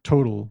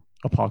total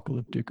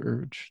apocalyptic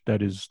urge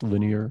that is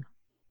linear.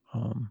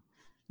 Um,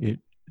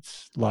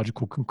 its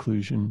logical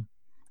conclusion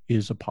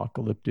is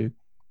apocalyptic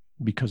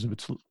because of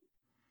its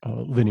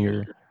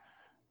linear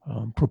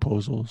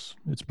proposals,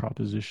 its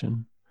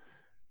proposition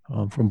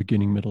from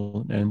beginning,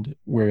 middle, and end.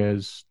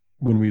 Whereas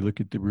when we look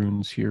at the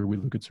runes here, we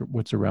look at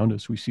what's around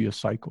us, we see a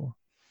cycle.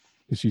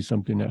 We see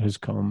something that has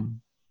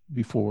come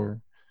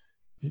before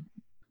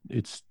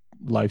its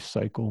life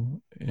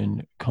cycle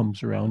and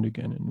comes around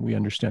again. And we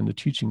understand the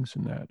teachings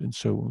in that. And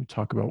so when we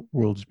talk about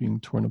worlds being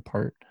torn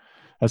apart,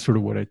 that's sort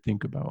of what I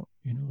think about.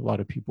 You know, a lot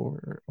of people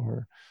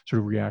are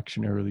sort of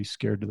reactionarily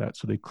scared to that.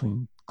 So they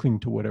cling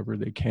to whatever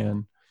they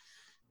can.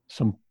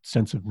 Some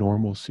sense of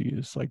normalcy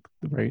is like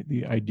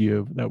the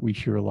idea that we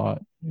hear a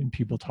lot in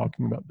people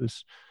talking about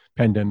this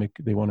pandemic.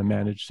 They want to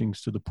manage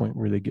things to the point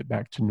where they get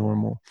back to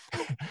normal.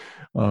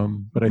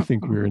 But I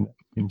think we're in the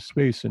same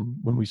space. And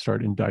when we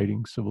start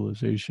indicting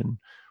civilization,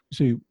 we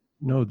say,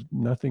 no,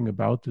 nothing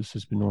about this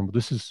has been normal.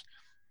 This is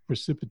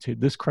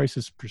precipitated. This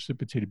crisis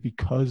precipitated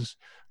because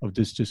of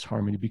this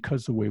disharmony,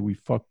 because the way we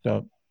fucked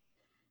up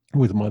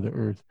with Mother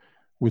Earth,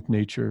 with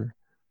nature,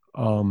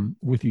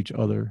 with each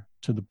other,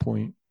 to the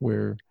point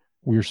where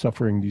we're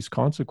suffering these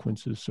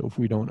consequences. So if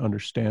we don't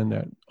understand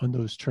that on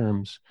those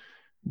terms,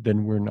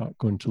 then we're not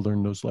going to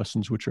learn those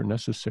lessons which are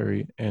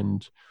necessary.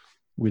 And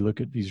we look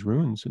at these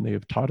runes and they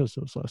have taught us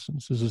those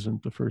lessons. This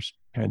isn't the first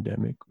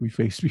pandemic we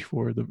faced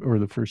before, or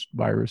the first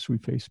virus we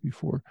faced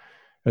before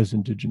as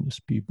Indigenous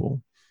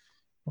people.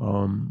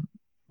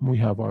 We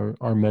have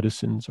our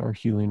medicines, our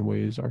healing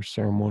ways, our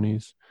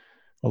ceremonies.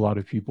 A lot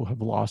of people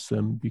have lost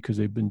them because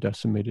they've been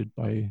decimated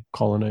by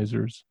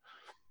colonizers.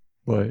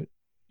 But,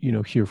 you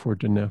know, here for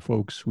Diné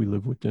folks, we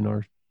live within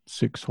our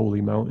 6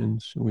 holy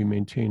mountains, and we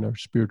maintain our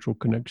spiritual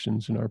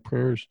connections and our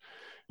prayers.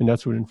 And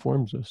that's what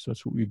informs us.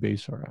 That's what we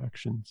base our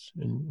actions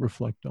and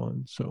reflect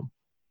on. So,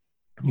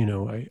 you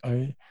know,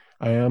 I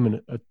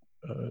am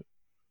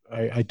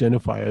I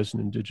identify as an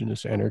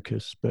Indigenous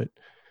anarchist, but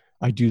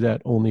I do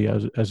that only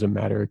as a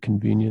matter of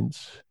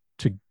convenience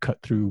to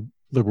cut through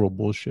liberal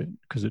bullshit,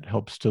 because it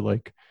helps to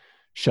like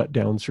shut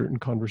down certain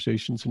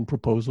conversations and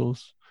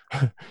proposals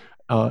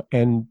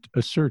and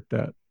assert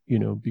that, you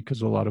know,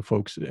 because a lot of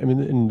folks, I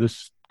mean, and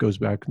this goes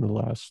back in the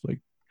last like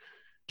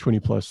 20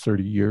 plus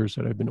 30 years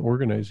that I've been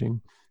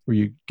organizing, where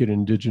you get an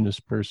Indigenous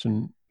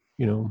person,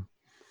 you know,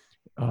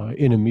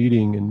 in a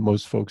meeting, and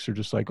most folks are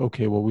just like,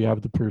 okay, well, we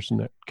have the person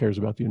that cares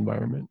about the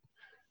environment.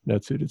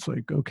 That's it. It's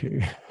like,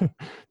 okay,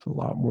 it's a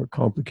lot more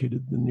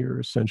complicated than your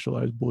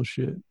essentialized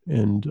bullshit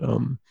and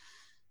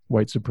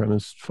white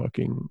supremacist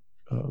fucking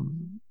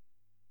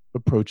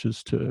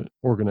approaches to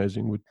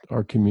organizing with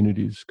our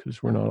communities,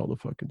 because we're not all the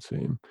fucking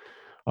same.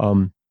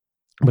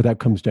 But that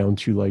comes down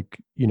to like,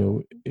 you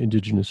know,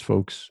 Indigenous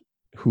folks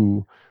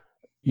who,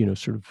 you know,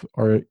 sort of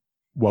are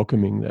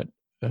welcoming that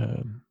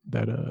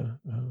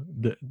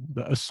the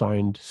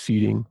assigned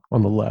seating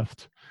on the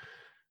left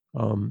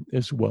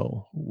as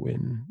well,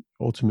 when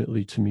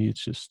ultimately to me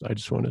it's just, I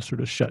just want to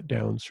sort of shut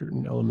down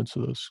certain elements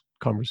of those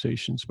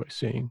conversations by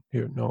saying,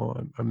 here, no,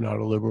 I'm not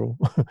a liberal.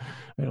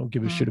 I don't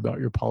give a shit about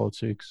your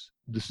politics.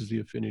 This is the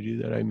affinity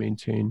that I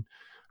maintain.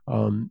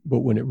 But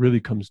when it really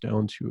comes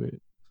down to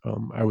it,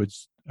 I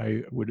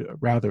would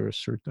rather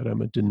assert that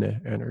I'm a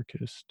Diné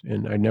anarchist,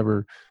 and I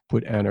never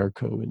put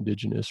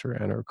anarcho-indigenous or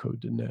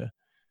anarcho-Diné,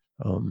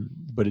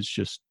 but it's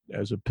just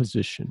as a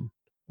position.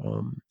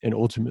 And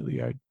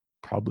ultimately, I'd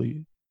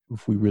probably,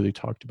 if we really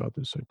talked about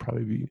this, I'd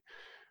probably be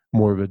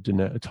more of a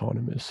Diné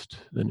autonomist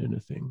than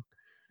anything.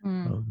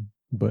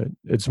 But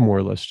it's more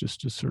or less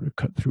just to sort of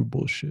cut through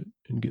bullshit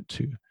and get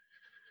to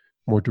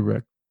more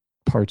direct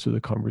parts of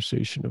the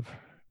conversation of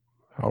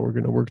how we're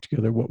going to work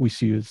together, what we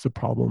see as the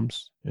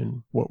problems,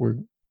 and what we're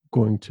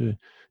going to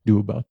do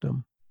about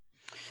them.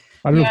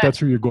 I don't know if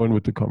that's where you're going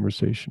with the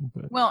conversation,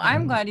 but well,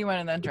 I'm glad you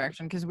went in that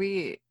direction, because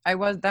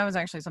that was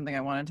actually something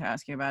I wanted to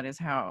ask you about, is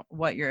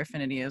what your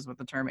affinity is with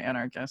the term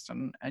anarchist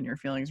and your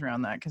feelings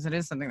around that, because it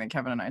is something that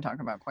Kevin and I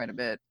talk about quite a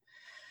bit.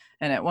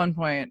 And at one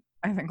point,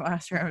 I think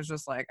last year, I was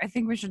just like, I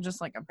think we should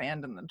just like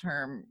abandon the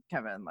term,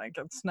 Kevin. Like,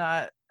 it's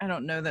not, I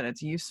don't know that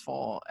it's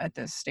useful at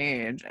this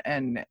stage.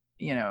 And,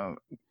 you know,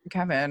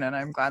 Kevin, and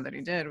I'm glad that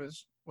he did,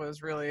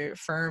 was really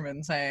firm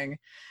in saying,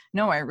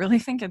 no, I really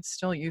think it's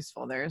still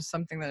useful. There's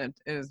something that it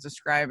is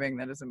describing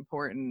that is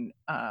important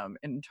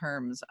in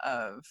terms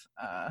of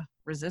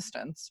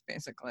resistance,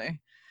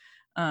 basically.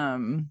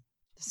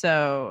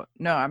 So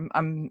no,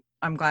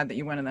 I'm glad that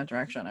you went in that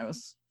direction. I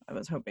was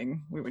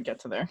hoping we would get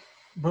to there.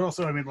 But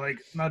also, I mean, like,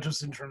 not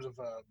just in terms of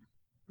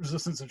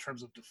resistance, in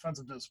terms of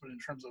defensiveness, but in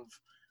terms of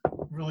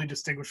really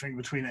distinguishing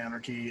between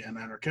anarchy and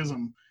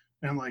anarchism,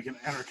 and like an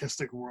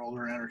anarchistic world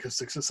or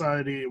anarchistic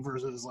society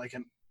versus like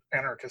an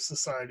anarchist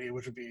society,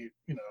 which would be,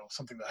 you know,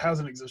 something that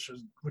hasn't existed,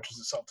 which is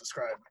a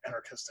self-described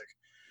anarchistic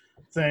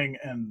thing.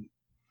 And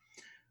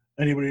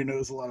anybody who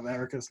knows a lot of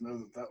anarchists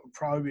knows that would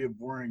probably be a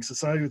boring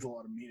society with a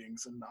lot of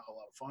meetings and not a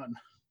lot of fun.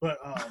 but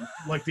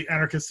like the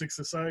anarchistic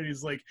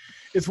societies, like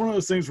it's one of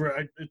those things where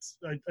I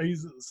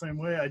use it the same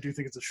way. I do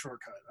think it's a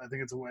shortcut. I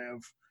think it's a way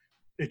of,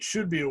 it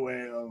should be a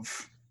way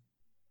of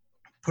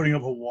putting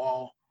up a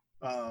wall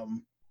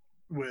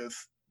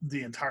with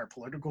the entire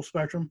political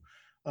spectrum.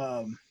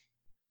 I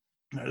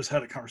just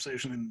had a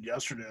conversation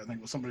yesterday, I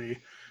think, with somebody who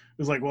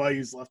was like, well, I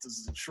use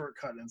leftists as a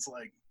shortcut. And it's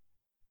like,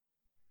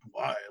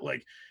 why?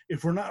 Like,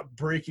 if we're not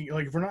breaking,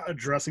 like, if we're not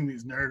addressing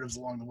these narratives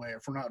along the way,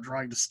 if we're not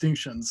drawing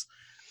distinctions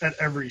at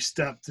every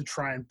step to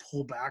try and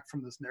pull back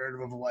from this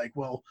narrative of like,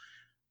 well,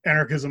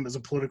 anarchism is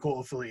a political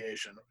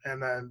affiliation.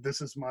 And then this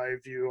is my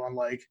view on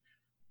like,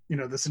 you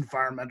know, this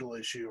environmental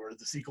issue or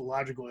this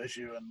ecological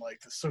issue and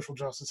like the social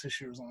justice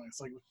issue or something.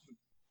 It's like,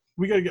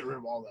 we got to get rid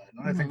of all that.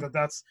 And I think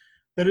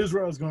that is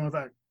where I was going with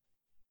that.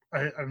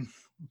 I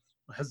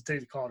hesitate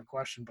to call it a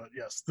question, but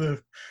yes,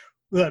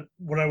 that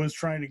what I was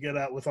trying to get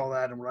at with all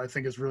that, and what I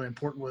think is really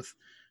important with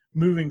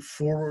moving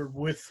forward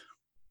with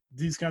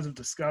these kinds of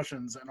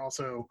discussions, and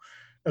also,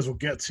 as we'll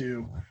get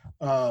to,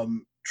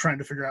 trying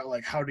to figure out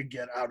like how to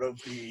get out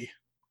of the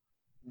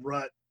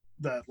rut,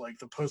 that like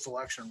the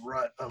post-election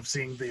rut of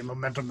seeing the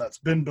momentum that's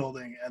been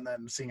building and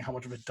then seeing how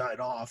much of it died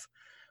off,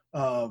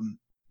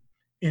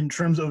 in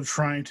terms of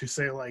trying to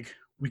say like,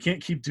 we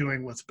can't keep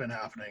doing what's been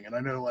happening. And I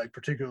know like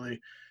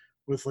particularly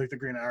with like the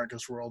green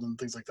anarchist world and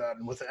things like that,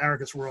 and with the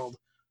anarchist world,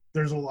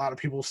 there's a lot of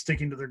people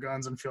sticking to their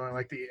guns and feeling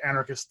like the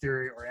anarchist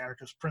theory or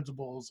anarchist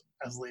principles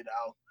as laid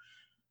out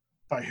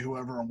by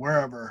whoever and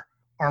wherever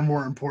are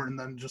more important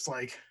than just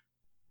like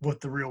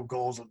what the real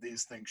goals of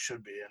these things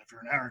should be. And if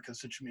you're an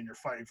anarchist, it should mean you're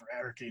fighting for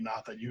anarchy,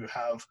 not that you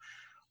have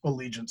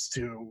allegiance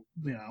to,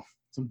 you know,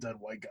 some dead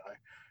white guy,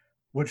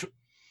 which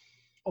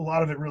a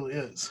lot of it really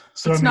is.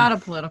 So it's not a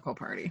political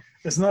party.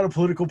 It's not a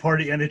political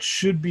party, and it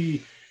should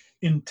be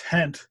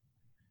intent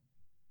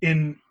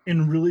in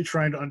really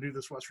trying to undo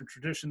this Western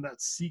tradition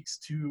that seeks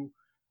to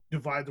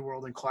divide the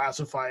world and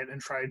classify it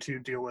and try to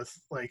deal with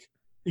like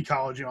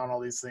ecology on all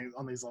these things,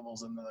 on these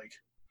levels, and like,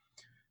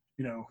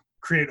 you know,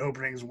 create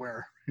openings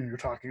where, you know, you're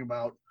talking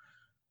about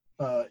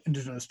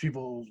indigenous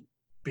people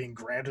being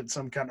granted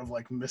some kind of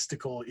like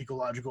mystical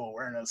ecological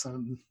awareness.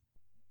 And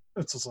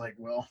it's just like,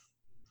 well,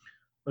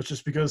 that's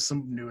just because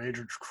some new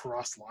ager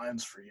crossed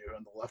lines for you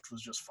and the left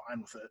was just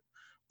fine with it,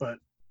 but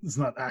it's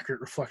not accurate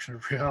reflection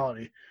of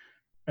reality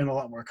and a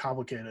lot more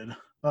complicated.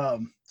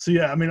 So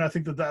yeah, I mean, I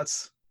think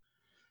that's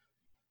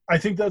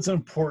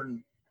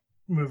important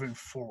moving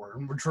forward.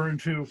 And we're trying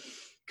to,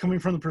 coming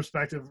from the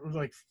perspective of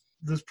like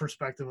this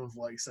perspective of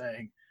like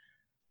saying,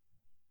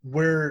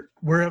 where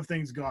have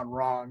things gone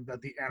wrong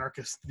that the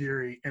anarchist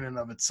theory in and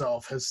of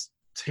itself has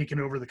taken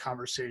over the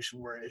conversation,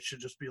 where it should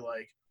just be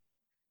like,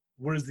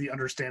 what is the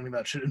understanding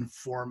that should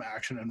inform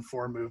action,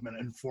 inform movement,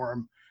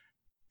 inform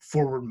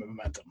forward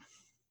momentum?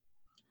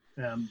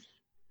 And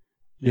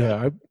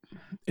yeah,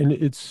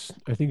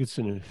 I think it's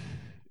an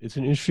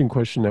interesting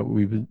question that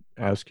we've been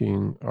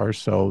asking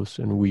ourselves,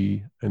 and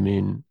I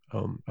mean,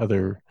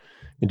 other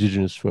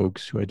indigenous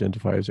folks who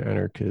identify as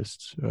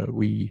anarchists.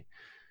 A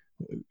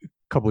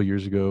couple of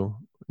years ago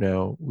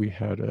now, we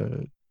had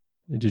a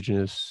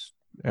indigenous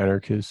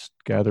anarchist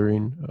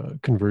gathering,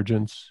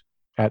 Convergence,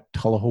 at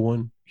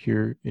Tullahowan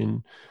here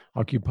in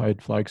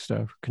occupied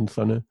Flagstaff,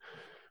 Kunthana.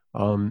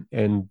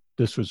 And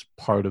this was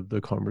part of the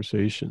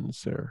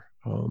conversations there,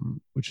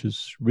 which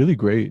is really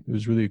great. It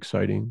was really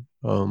exciting.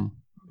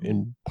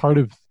 And part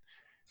of,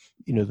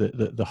 you know,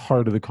 the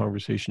heart of the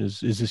conversation is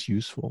this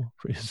useful?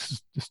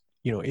 Is this,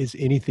 you know, is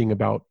anything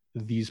about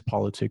these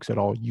politics at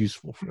all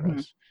useful for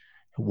us?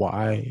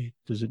 Why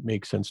does it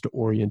make sense to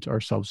orient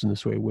ourselves in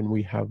this way when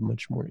we have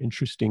much more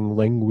interesting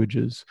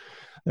languages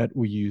that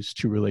we use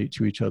to relate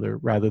to each other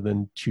rather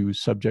than to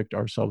subject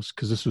ourselves?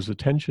 Because this was a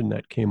tension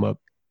that came up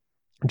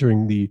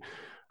during the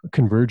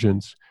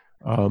Convergence,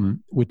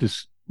 with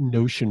this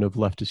notion of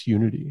leftist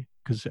unity.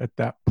 Because at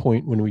that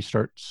point, when we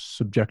start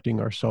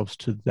subjecting ourselves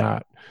to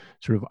that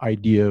sort of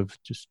idea of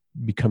just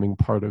becoming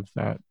part of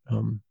that,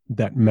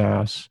 that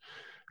mass,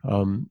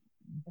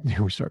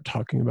 we start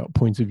talking about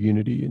points of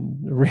unity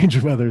and a range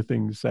of other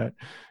things that,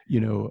 you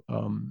know,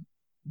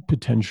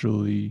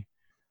 potentially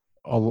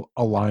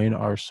align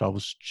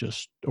ourselves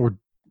or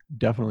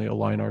definitely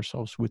align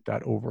ourselves with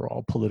that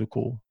overall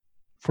political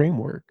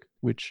framework,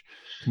 which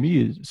to me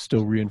is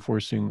still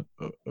reinforcing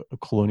a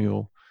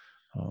colonial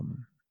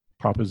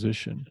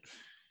proposition.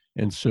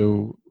 And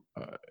so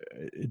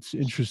it's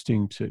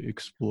interesting to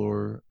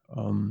explore,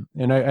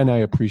 and I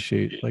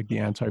appreciate like the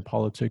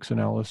anti-politics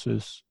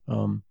analysis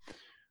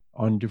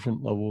on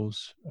different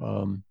levels,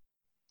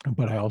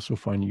 but I also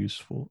find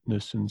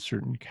usefulness in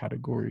certain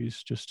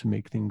categories just to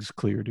make things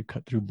clear, to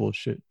cut through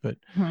bullshit. But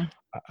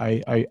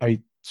I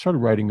started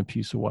writing a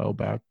piece a while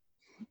back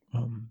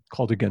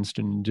called Against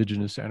an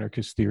Indigenous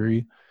Anarchist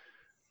Theory,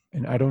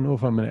 and I don't know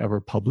if I'm going to ever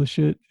publish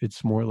it.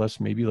 It's more or less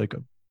maybe like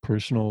a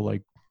personal,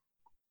 like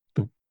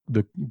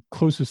the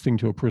closest thing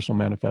to a personal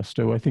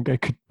manifesto I think I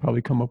could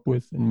probably come up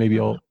with, and maybe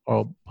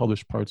I'll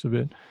publish parts of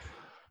it.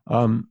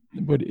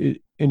 But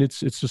it's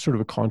just sort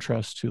of a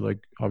contrast to like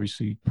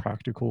obviously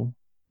practical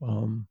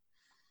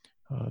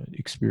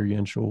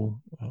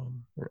experiential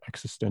or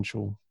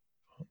existential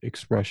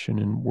expression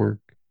and work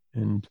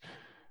and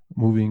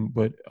moving.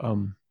 But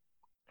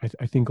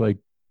I think like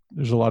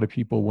there's a lot of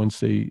people, once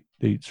they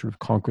sort of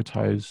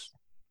concretize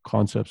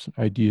concepts and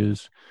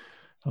ideas,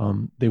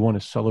 they want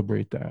to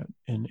celebrate that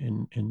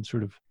and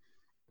sort of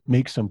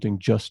make something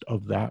just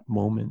of that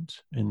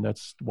moment. And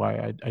that's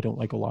why I don't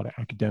like a lot of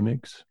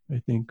academics.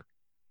 I think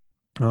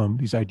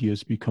these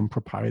ideas become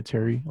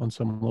proprietary on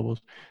some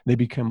levels. They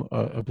become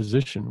a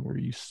position where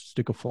you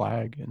stick a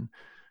flag, and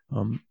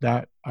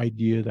that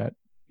idea, that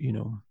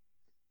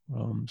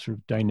sort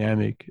of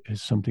dynamic,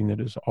 is something that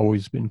has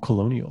always been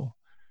colonial.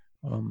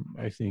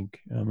 I think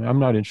I'm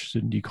not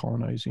interested in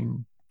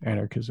decolonizing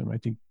anarchism. I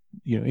think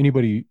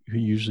anybody who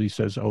usually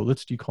says, "Oh,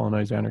 let's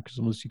decolonize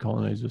anarchism, let's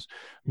decolonize this,"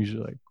 I'm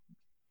usually like,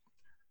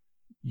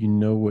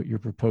 what you're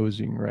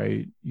proposing,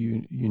 right?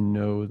 You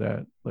know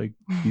that like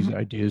these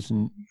ideas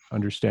and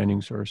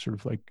understandings are sort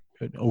of like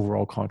an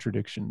overall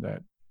contradiction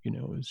that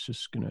is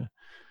just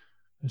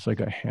it's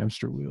like a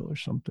hamster wheel or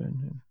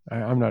something.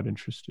 And I'm not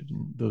interested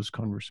in those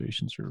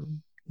conversations or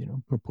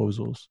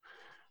proposals.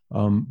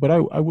 But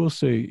I will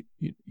say,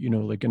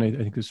 like, and I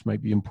think this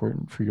might be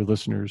important for your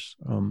listeners,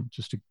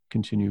 just to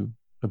continue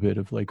a bit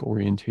of like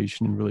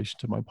orientation in relation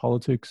to my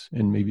politics,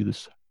 and maybe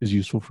this is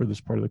useful for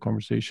this part of the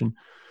conversation.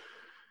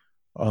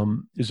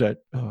 Is that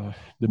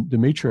the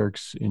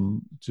matriarchs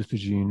in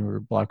Zithagene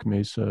or Black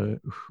Mesa,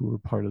 who are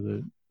part of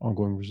the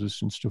ongoing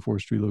resistance to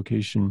forced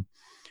relocation,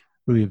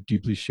 really have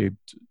deeply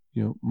shaped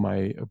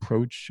my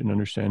approach and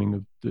understanding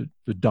of the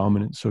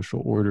dominant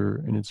social order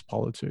and its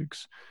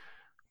politics.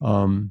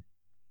 I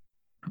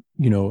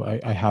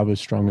have a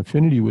strong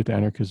affinity with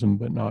anarchism,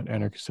 but not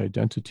anarchist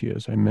identity,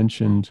 as I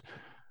mentioned,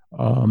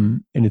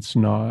 and it's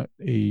not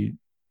a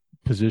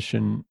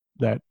position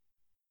that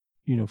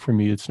for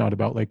me, it's not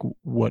about like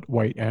what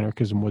white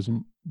anarchism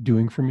wasn't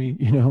doing for me.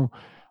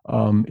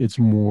 It's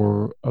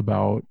more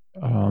about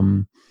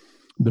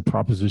the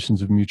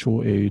propositions of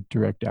mutual aid,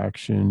 direct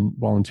action,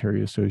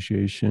 voluntary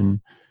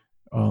association,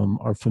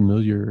 are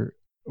familiar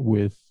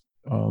with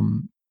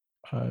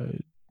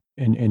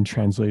and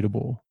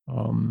translatable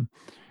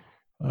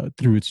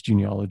through its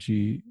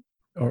genealogy.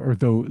 Or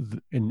though,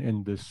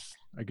 and this,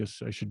 I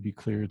guess I should be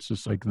clear, it's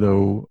just like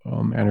though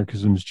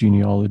anarchism's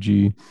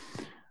genealogy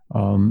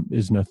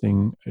is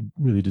nothing I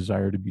really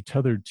desire to be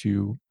tethered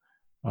to.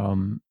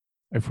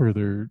 I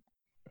further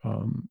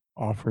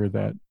offer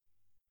that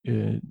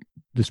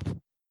this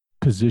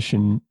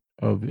position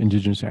of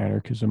indigenous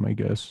anarchism, I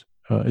guess,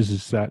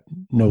 is that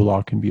no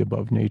law can be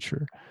above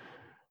nature.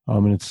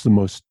 And it's the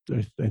most,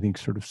 I think,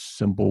 sort of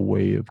simple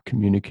way of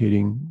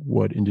communicating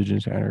what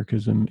indigenous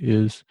anarchism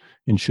is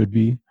and should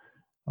be.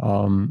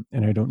 And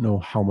I don't know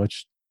how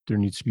much there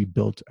needs to be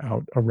built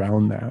out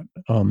around that,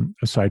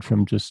 aside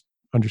from just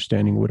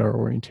understanding what our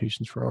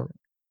orientations for our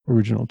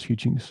original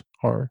teachings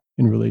are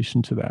in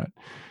relation to that,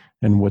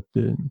 and what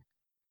the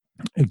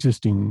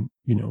existing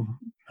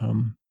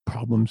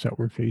problems that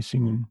we're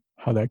facing, and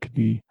how that could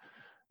be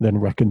then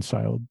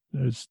reconciled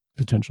as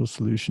potential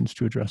solutions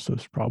to address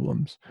those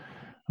problems.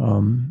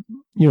 And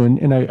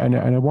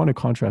I want to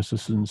contrast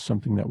this in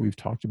something that we've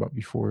talked about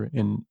before,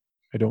 and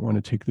I don't want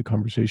to take the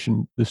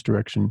conversation this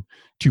direction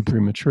too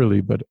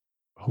prematurely, but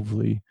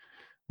hopefully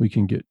we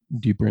can get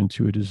deeper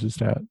into it. Is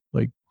that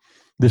like,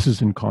 this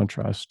is in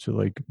contrast to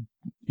like,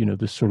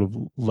 this sort of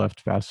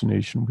left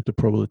fascination with the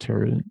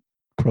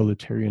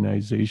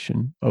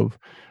proletarianization of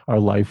our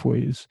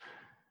lifeways.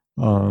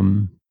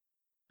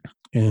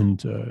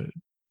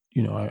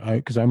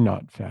 Because I'm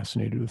not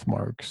fascinated with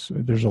Marx.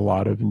 There's a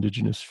lot of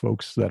indigenous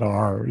folks that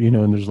are,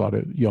 and there's a lot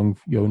of young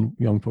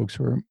folks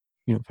who are,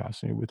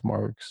 fascinated with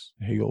Marx,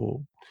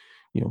 Hegel,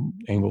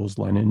 Engels,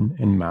 Lenin,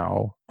 and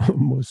Mao,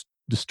 most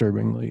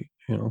disturbingly,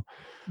 and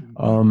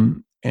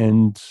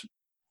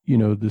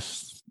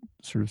this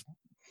sort of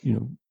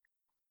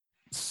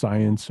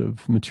science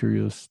of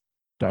materialist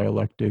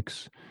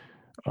dialectics,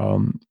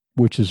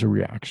 which is a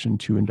reaction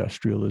to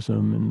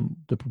industrialism and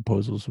the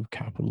proposals of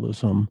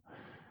capitalism.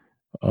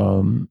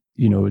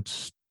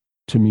 It's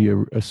to me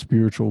a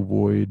spiritual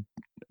void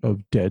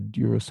of dead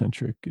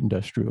Eurocentric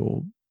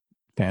industrial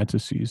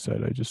fantasies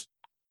that I just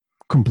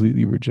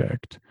completely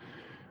reject,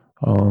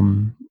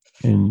 and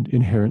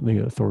inherently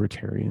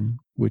authoritarian,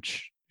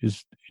 which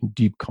is in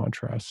deep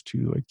contrast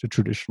to like the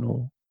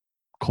traditional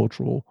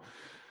cultural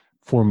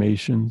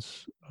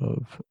formations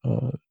of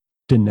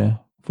Diné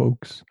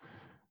folks.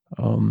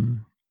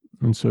 And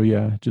so,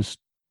 yeah, just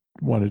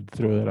wanted to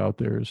throw that out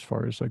there as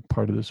far as like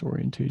part of this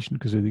orientation,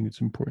 because I think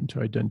it's important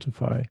to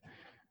identify,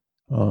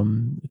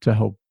 to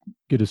help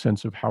get a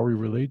sense of how we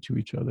relate to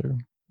each other,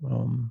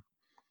 and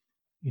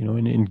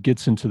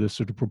gets into this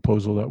sort of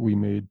proposal that we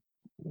made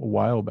a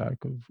while back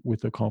of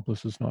with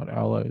accomplices, not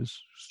allies,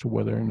 as to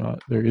whether or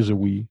not there is a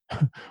we,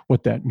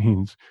 what that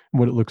means, and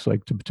what it looks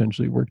like to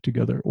potentially work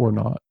together or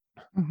not.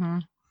 Mm-hmm.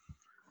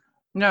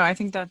 No, I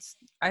think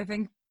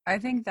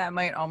that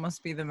might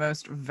almost be the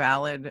most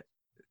valid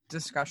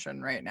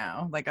discussion right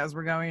now. Like, as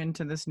we're going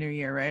into this new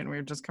year, right? And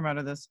we've just come out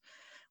of this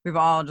we've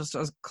all just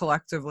as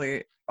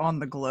collectively on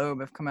the globe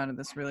have come out of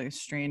this really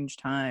strange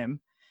time.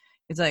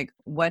 It's like,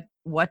 what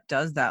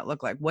does that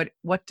look like?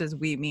 What does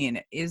we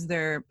mean? Is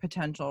there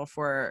potential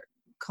for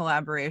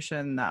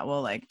collaboration that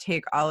will like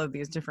take all of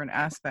these different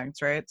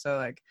aspects, right? So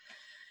like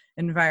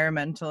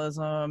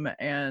environmentalism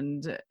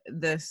and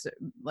this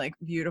like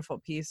beautiful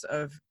piece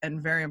of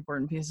and very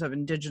important piece of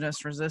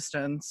indigenous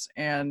resistance,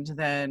 and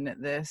then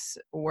this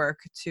work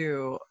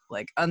to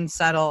like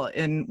unsettle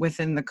in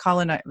within the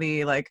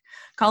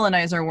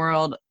colonizer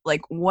world.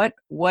 Like what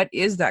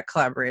is that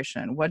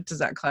collaboration? What does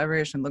that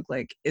collaboration look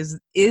like? Is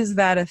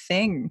that a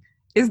thing?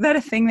 Is that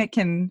a thing that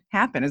can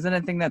happen? Is that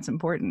a thing that's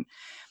important?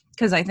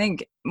 Because I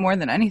think more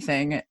than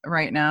anything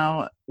right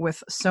now,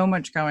 with so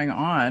much going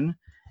on,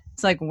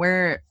 it's like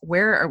where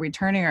are we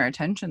turning our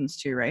attentions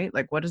to, right?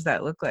 Like what does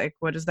that look like?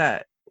 What is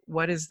the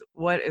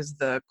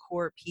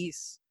core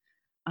piece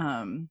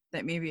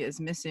that maybe is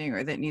missing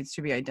or that needs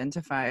to be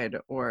identified,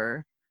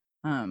 or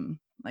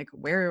like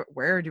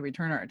where do we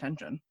turn our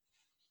attention?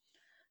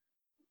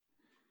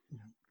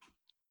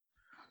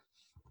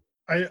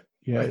 Okay,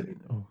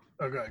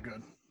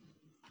 good.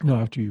 No,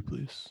 after you,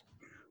 please.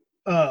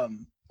 I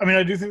mean,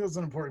 I do think that's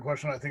an important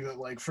question. I think that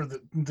like for the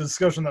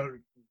discussion that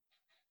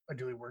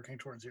ideally working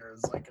towards here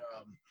is like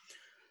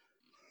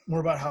more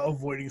about how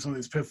avoiding some of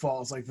these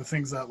pitfalls, like the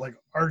things that like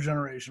our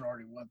generation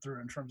already went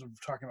through in terms of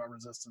talking about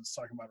resistance,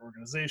 talking about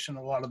organization,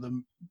 a lot of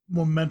the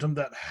momentum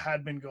that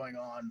had been going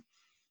on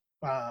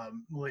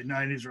late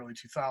 90s, early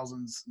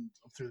 2000s, and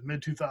up through the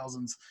mid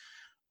 2000s.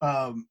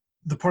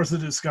 The parts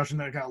of the discussion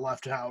that got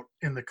left out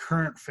in the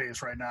current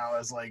phase right now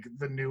as like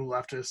the new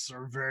leftists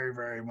are very,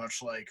 very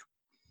much like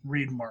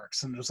read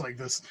Marx and just like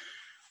this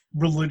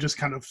religious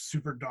kind of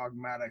super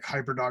dogmatic,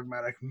 hyper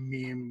dogmatic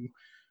meme,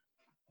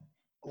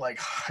 like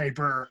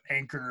hyper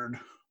anchored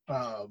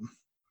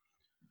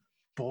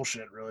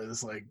bullshit, really.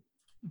 This like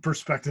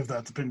perspective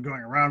that's been going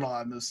around a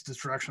lot, and this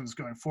direction is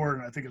going forward.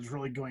 And I think it's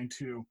really going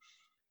to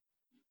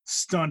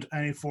stunt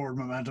any forward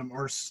momentum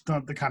or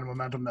stunt the kind of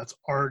momentum that's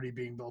already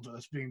being built, or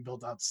that's being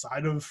built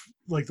outside of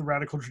like the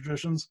radical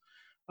traditions.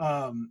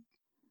 And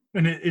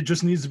it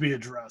just needs to be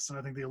addressed. And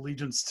I think the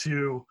allegiance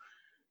to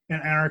an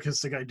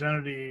anarchistic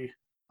identity,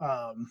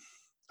 I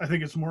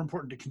think it's more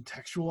important to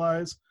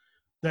contextualize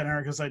that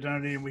anarchist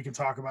identity, and we can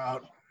talk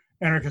about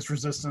anarchist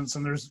resistance.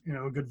 And there's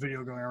a good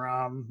video going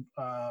around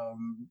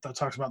that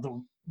talks about the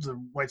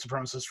white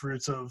supremacist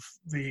roots of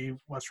the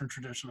Western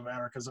tradition of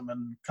anarchism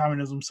and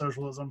communism,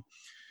 socialism,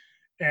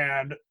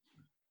 and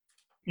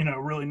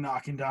really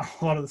knocking down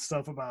a lot of the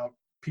stuff about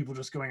people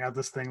just going at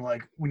this thing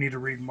like we need to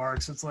read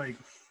Marx. It's like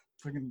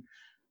freaking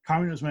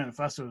Communist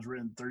Manifesto was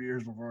written 30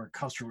 years before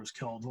Custer was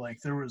killed. Like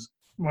there was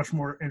much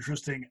more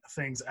interesting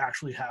things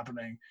actually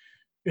happening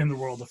in the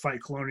world to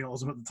fight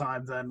colonialism at the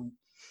time than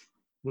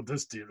what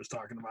this dude was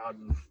talking about,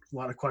 and a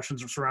lot of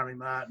questions are surrounding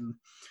that,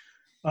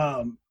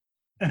 and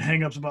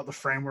hang-ups about the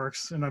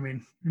frameworks. And I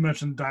mean, you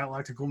mentioned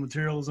dialectical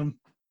materialism.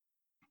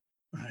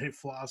 I hate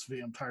philosophy.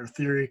 I'm tired of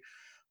theory.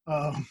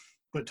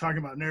 But talking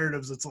about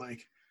narratives, it's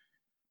like,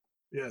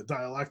 yeah,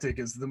 dialectic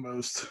is the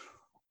most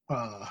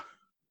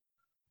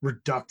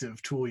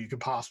reductive tool you could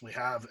possibly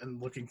have,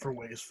 and looking for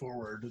ways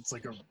forward. It's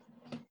like a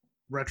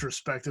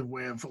retrospective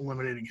way of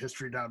eliminating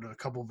history down to a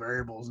couple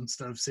variables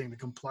instead of seeing the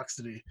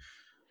complexity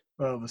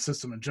of a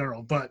system in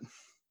general. But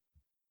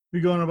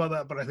we go on about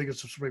that, but I think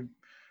it's just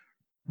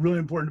really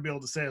important to be able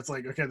to say it's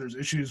like, okay, there's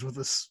issues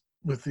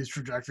with these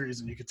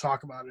trajectories, and you could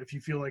talk about it. If you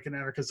feel like an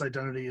anarchist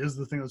identity is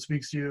the thing that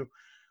speaks to you,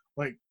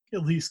 like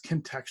at least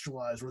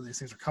contextualize where these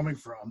things are coming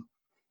from,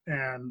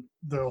 and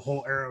the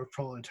whole era of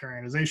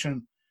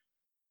proletarianization.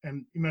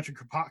 And you mentioned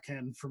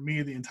Kropotkin. For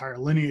me, the entire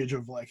lineage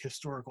of like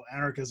historical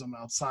anarchism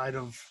outside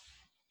of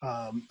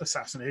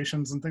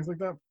assassinations and things like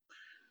that,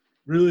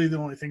 really the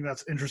only thing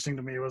that's interesting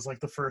to me was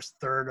like the first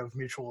third of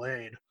Mutual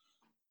Aid.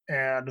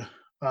 And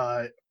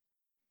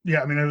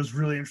yeah, I mean, it was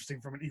really interesting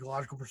from an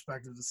ecological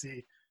perspective to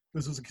see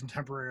this was a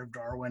contemporary of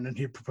Darwin, and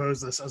he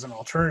proposed this as an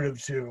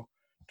alternative to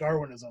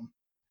Darwinism.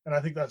 And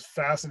I think that's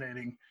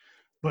fascinating.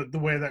 But the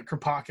way that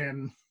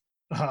Kropotkin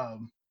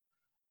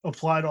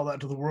applied all that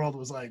to the world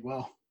was like,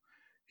 well,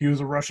 he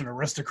was a Russian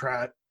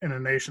aristocrat in a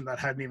nation that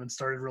hadn't even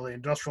started really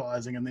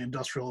industrializing, and the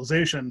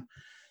industrialization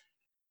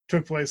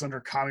took place under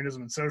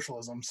communism and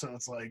socialism. So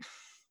it's like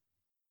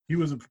he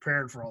wasn't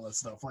prepared for all that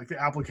stuff. Like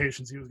the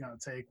applications he was going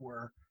to take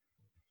were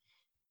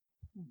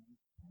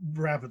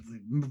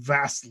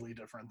vastly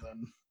different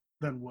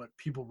than what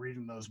people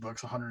reading those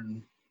books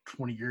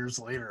 120 years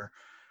later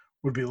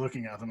would be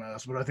looking at them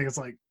as. But I think it's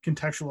like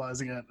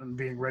contextualizing it and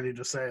being ready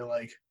to say,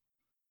 like,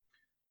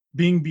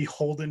 being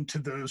beholden to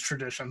those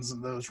traditions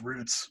and those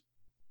roots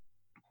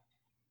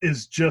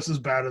is just as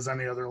bad as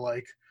any other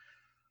like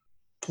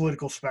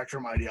political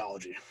spectrum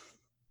ideology.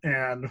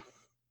 And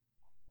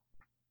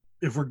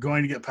if we're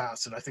going to get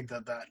past it, I think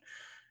that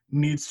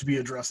needs to be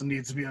addressed and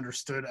needs to be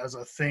understood as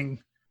a thing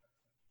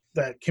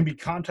that can be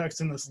context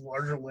in this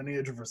larger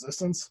lineage of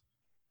resistance,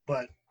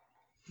 but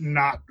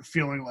not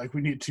feeling like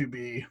we need to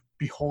be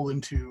beholden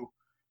to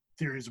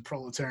theories of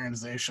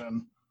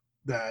proletarianization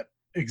that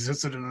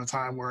existed in a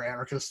time where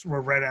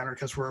red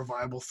anarchists were a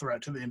viable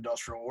threat to the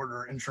industrial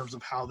order in terms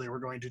of how they were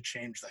going to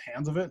change the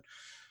hands of it.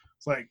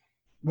 It's like,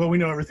 well, we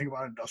know everything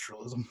about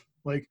industrialism.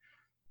 Like,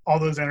 all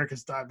those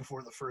anarchists died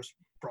before the first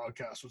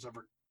broadcast was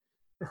ever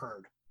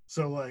heard.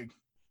 So, like,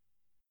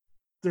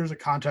 there's a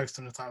context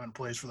and a time and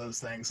place for those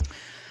things.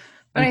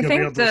 But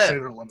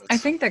I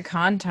think the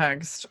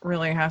context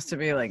really has to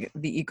be like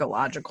the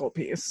ecological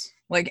piece.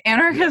 Like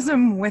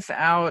anarchism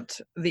without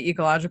the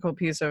ecological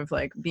piece of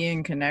like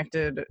being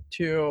connected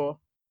to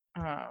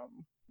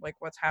like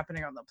what's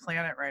happening on the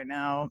planet right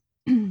now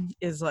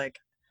is like,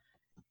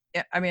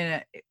 I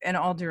mean, in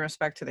all due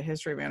respect to the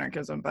history of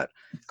anarchism, but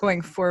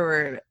going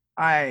forward,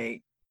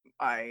 it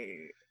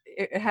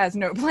has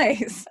no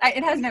place.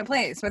 It has no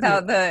place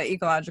without the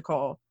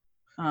ecological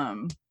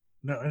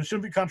no, and it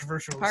shouldn't be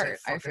controversial part,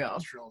 I feel.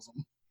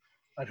 Industrialism.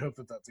 I'd hope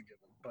that that's a given,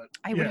 but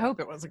I would hope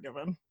it was a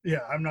given. Yeah,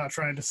 I'm not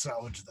trying to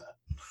salvage that.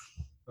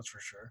 That's for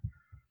sure.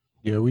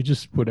 Yeah, we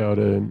just put out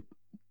an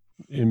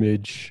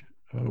image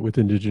with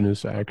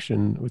Indigenous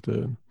Action with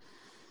a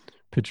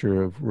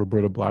picture of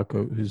Roberta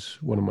Blackout, who's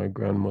one of my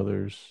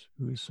grandmothers,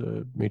 who's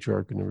a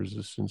matriarch in the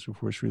resistance of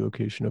forced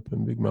relocation up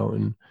in Big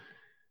Mountain.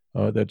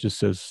 That just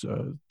says,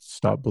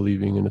 stop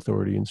believing in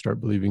authority and start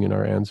believing in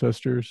our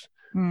ancestors.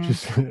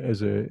 Just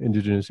as an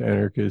Indigenous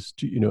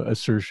anarchist,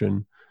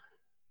 assertion,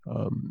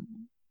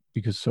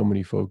 because so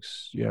many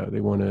folks, they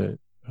want to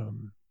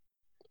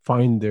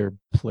find their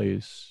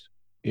place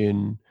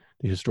in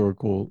the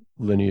historical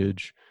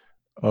lineage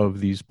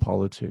of these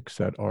politics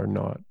that are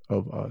not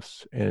of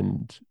us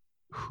and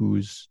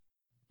whose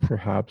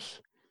perhaps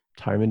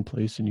time and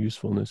place and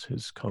usefulness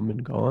has come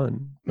and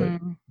gone, but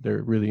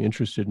they're really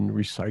interested in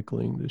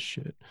recycling this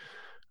shit.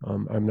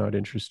 I'm not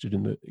interested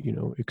in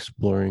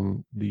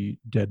exploring the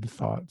dead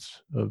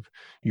thoughts of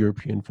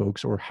European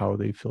folks or how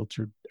they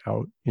filtered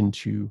out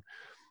into,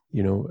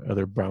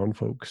 other brown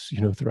folks,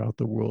 throughout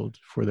the world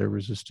for their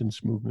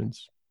resistance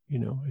movements.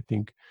 I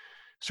think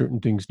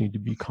certain things need to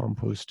be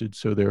composted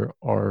so there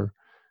are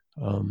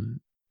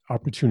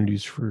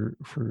opportunities for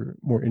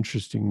more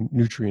interesting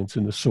nutrients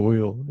in the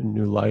soil and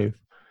new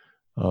life.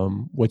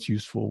 What's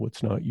useful,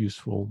 what's not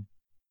useful,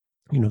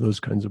 those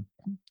kinds of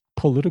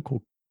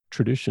political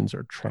traditions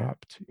are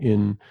trapped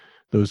in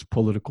those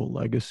political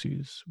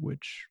legacies,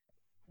 which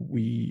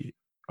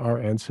our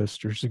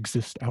ancestors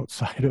exist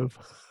outside of.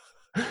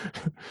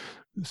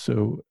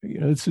 So,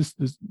 it's just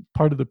this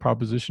part of the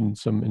proposition,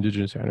 some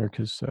Indigenous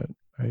anarchists that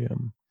I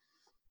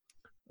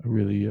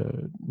really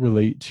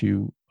relate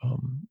to,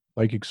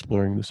 like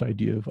exploring this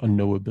idea of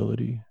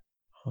unknowability,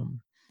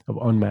 of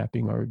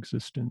unmapping our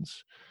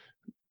existence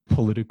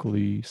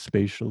politically,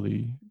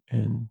 spatially,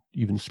 and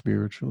even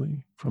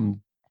spiritually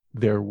from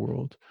their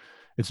world.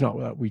 It's not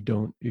that we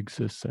don't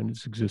exist, and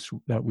it's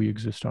that we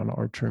exist on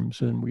our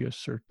terms, and we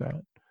assert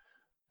that.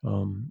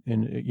 And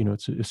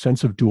it's a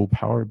sense of dual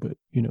power, but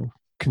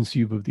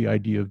conceive of the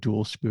idea of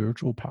dual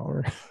spiritual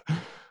power.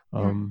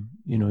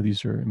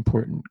 These are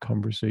important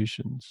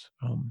conversations.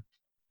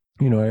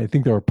 I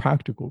think there are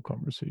practical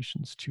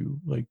conversations too,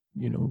 like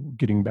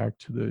getting back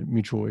to the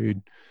mutual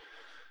aid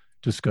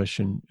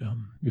discussion.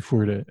 If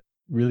we're to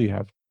really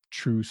have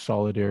true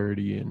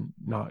solidarity and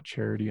not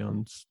charity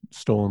on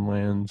stolen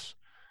lands,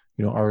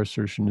 our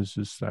assertion is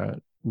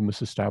that we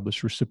must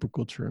establish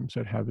reciprocal terms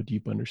that have a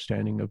deep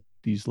understanding of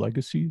these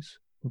legacies.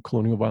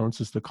 Colonial violence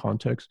is the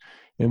context,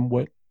 and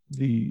what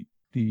the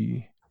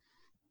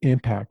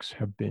impacts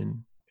have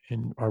been,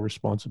 and our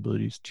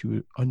responsibilities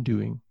to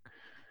undoing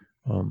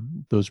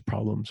those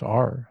problems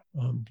are.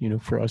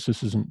 For us,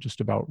 this isn't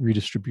just about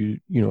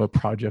a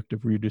project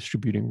of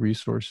redistributing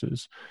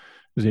resources,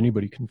 because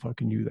anybody can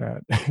fucking do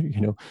that.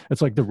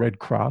 It's like the Red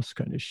Cross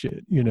kind of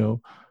shit,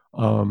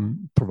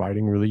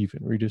 providing relief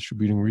and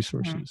redistributing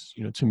resources.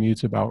 To me,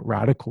 it's about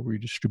radical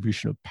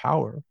redistribution of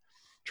power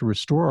to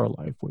restore our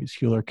lifeways,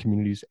 heal our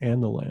communities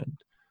and the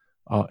land.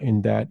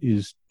 And that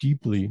is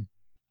deeply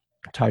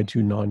tied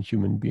to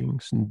non-human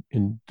beings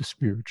in the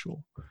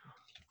spiritual.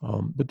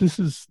 But this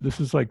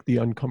is like the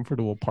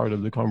uncomfortable part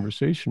of the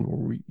conversation,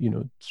 where we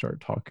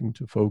start talking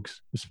to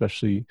folks,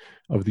 especially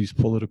of these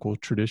political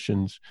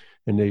traditions,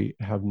 and they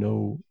have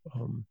no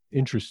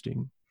interest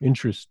in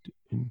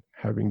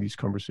having these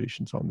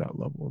conversations on that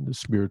level, in the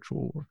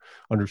spiritual, or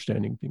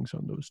understanding things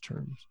on those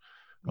terms.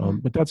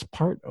 But that's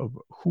part of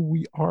who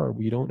we are.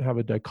 We don't have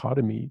a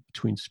dichotomy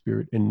between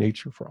spirit and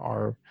nature for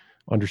our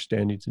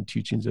understandings and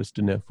teachings as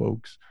Diné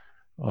folks.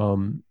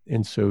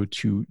 And so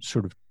to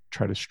sort of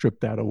try to strip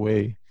that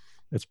away,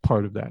 that's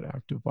part of that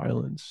act of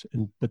violence.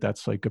 But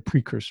that's like a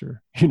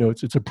precursor,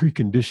 it's a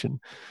precondition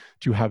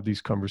to have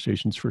these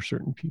conversations for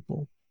certain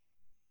people.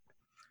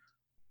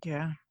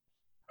 Yeah.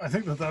 I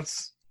think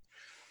that's,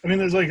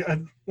 there's like,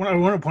 what I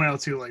want to point out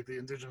too, like the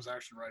Indigenous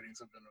Action writings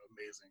have been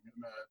amazing,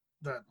 and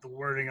that the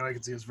wording I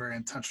can see is very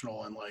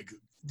intentional, and like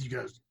you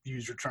guys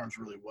use your terms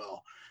really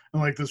well.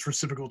 And like this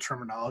reciprocal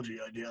terminology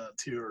idea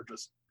too, or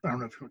just, I don't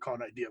know if you would call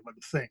it an idea, but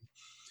a thing,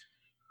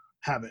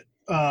 habit.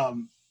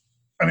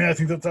 I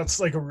think that's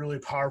like a really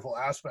powerful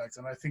aspect.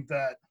 And I think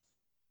that,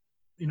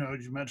 you know,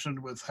 you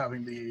mentioned with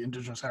having the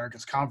Indigenous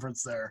Anarchist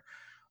Conference there.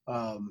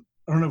 I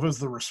don't know if it was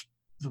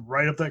the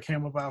write-up that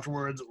came up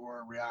afterwards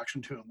or a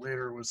reaction to it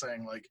later was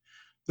saying, like,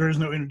 there is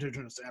no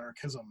indigenous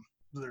anarchism.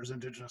 There's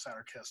indigenous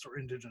anarchists or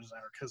indigenous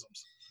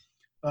anarchisms.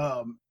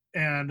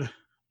 And,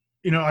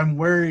 you know, I'm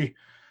wary,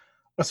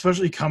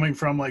 especially coming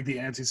from, like, the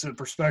anti-Cid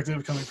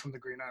perspective, coming from the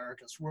green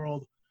anarchist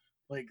world,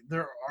 like,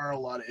 there are a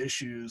lot of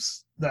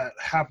issues that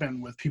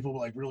happen with people,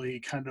 like,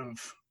 really kind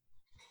of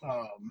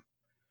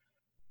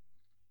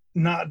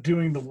not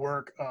doing the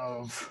work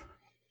of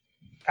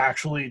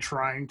actually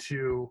trying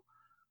to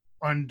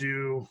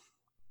undo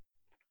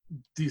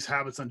these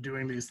habits,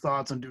 undoing these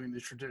thoughts, undoing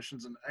these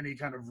traditions in any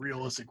kind of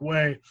realistic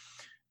way.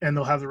 And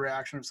they'll have the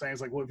reaction of saying,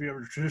 it's like, well, if you have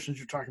your traditions,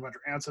 you're talking about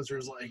your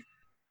ancestors, like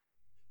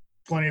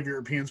plenty of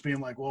Europeans being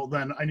like, well,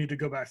 then I need to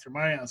go back through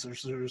my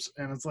ancestors.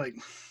 And it's like,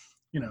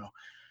 you know,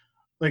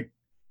 like,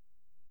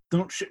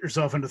 don't shit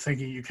yourself into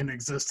thinking you can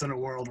exist in a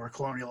world where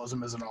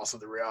colonialism isn't also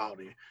the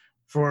reality.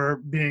 For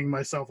being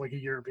myself, like a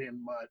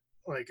European mutt,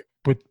 like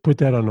Put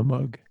that on a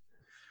mug.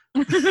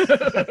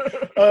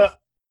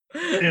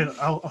 Yeah,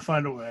 I'll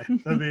find a way.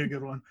 That'd be a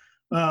good one.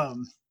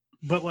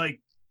 But like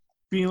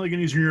being like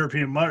an Eastern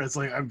European mutt, it's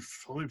like I'm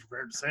fully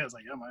prepared to say it's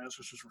like, yeah, my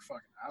ancestors were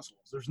fucking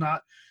assholes. There's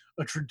not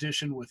a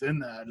tradition within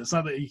that. It's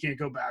not that you can't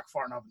go back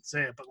far enough and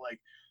say it, but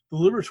like the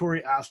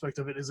liberatory aspect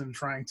of it isn't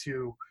trying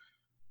to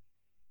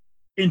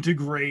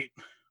integrate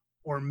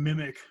or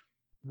mimic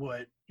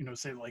what, you know,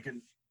 say like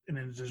an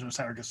indigenous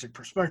anarchistic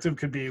perspective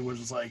could be, which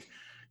is like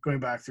going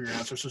back through your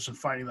ancestors and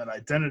finding that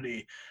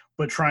identity,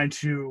 but trying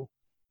to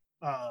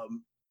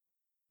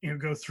you know,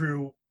 go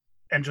through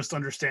and just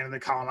understanding the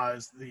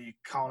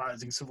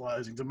colonizing,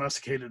 civilizing,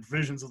 domesticated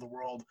visions of the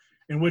world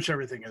in which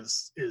everything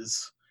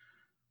is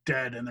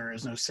dead and there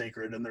is no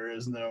sacred and there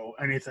is no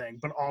anything,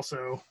 but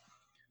also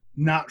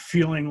not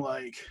feeling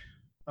like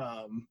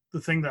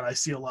the thing that I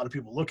see a lot of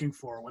people looking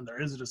for when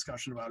there is a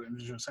discussion about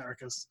indigenous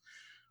anarchists.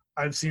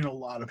 I've seen a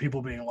lot of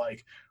people being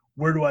like,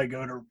 where do I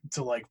go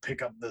to like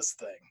pick up this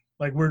thing?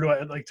 Like, where do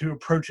I like to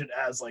approach it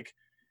as like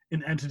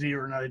an entity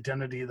or an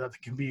identity that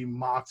can be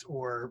mocked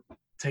or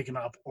taken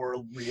up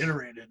or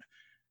reiterated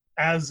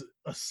as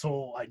a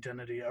soul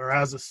identity or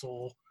as a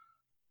soul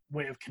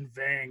way of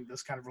conveying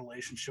this kind of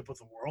relationship with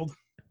the world.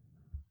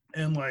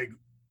 And like,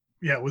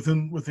 yeah,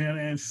 within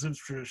anti-Cid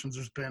traditions,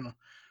 there's been,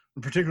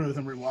 particularly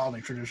within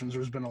rewilding traditions,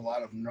 there's been a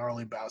lot of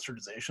gnarly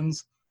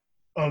bastardizations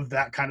of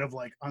that kind of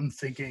like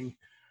unthinking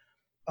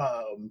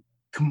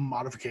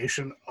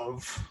commodification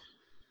of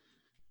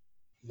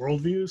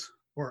worldviews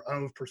or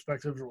of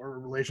perspectives or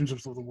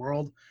relationships with the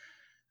world.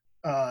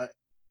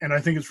 And I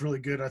think it's really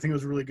good. I think it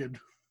was really good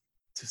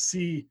to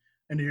see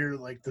and to hear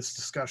like this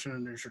discussion,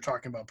 and as you're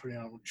talking about putting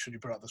out, should you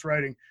put out this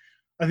writing?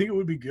 I think it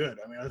would be good.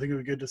 I mean, I think it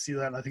would be good to see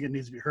that, and I think it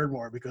needs to be heard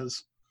more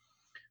because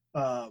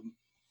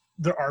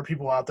there are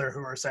people out there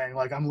who are saying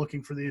like, I'm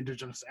looking for the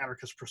indigenous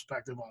anarchist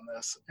perspective on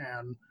this.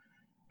 And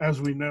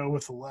as we know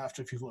with the left,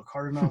 if you look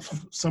hard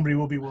enough, somebody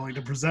will be willing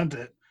to present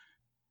it.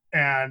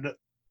 And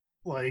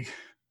like,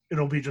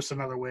 it'll be just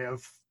another way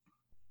of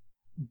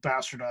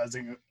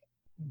bastardizing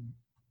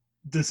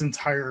this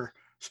entire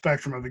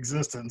spectrum of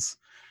existence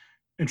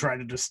and trying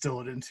to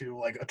distill it into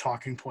like a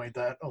talking point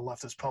that a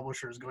leftist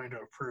publisher is going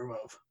to approve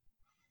of,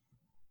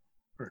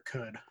 or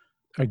could.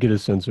 I get a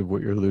sense of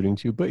what you're alluding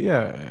to, but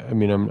yeah, I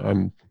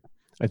mean,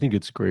 I think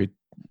it's great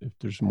if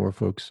there's more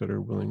folks that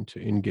are willing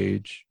to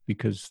engage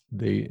because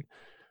they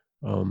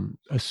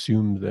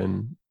assume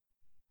then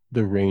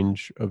the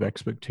range of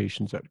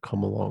expectations that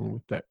come along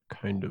with that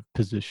kind of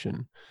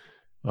position.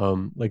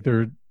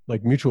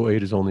 Like mutual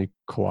aid is only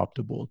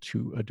co-optable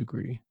to a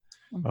degree.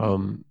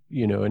 Mm-hmm.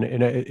 You know, and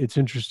it's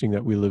interesting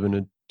that we live in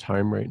a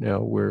time right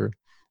now where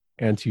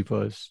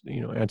Antifa's,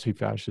 you know,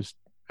 anti-fascist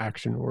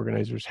action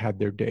organizers had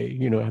their day,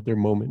 you know, had their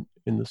moment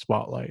in the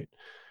spotlight.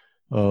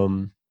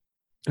 And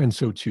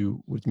so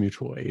too with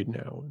mutual aid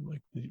now, and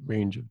like the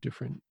range of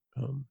different,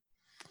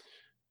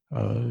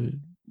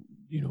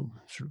 you know,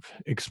 sort of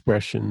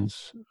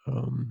expressions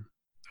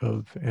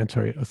of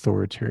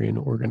anti-authoritarian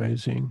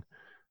organizing.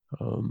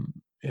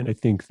 And I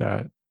think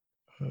that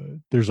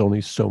there's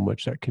only so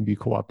much that can be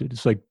co-opted.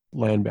 It's like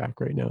land back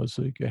right now is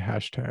like a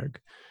hashtag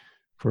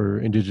for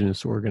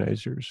indigenous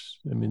organizers.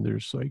 I mean,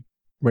 there's like,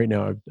 right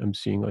now I'm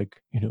seeing like,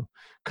 you know,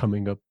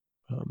 coming up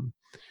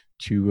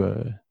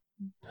to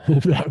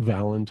that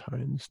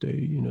Valentine's Day,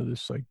 you know,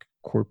 this like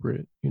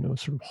corporate, you know,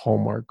 sort of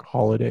Hallmark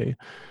holiday.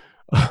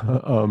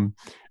 I'm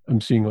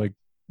seeing like,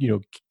 you know,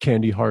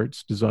 candy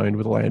hearts designed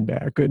with land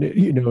back, and it,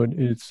 you know, and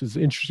it's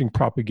interesting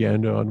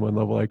propaganda on one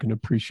level. I can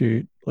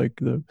appreciate like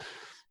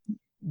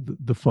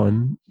the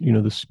fun, you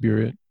know, the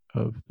spirit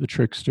of the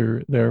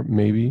trickster there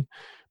maybe,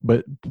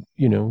 but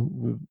you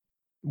know,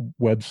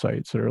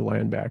 websites that are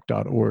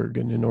landback.org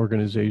and an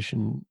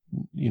organization,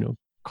 you know,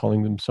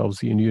 calling themselves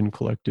the Indian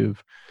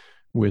Collective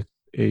with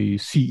a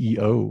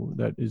CEO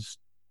that is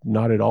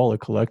not at all a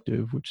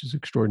collective, which is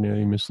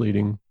extraordinarily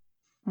misleading.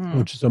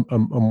 Which is a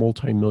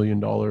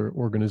multi-million-dollar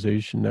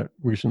organization that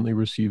recently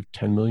received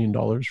 $10 million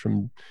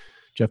from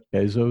Jeff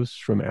Bezos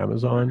from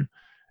Amazon.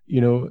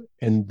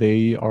 and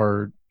they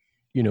are,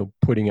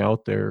 putting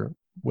out there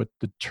what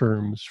the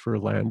terms for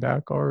land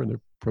back are in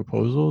their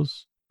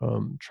proposals,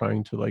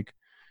 trying to like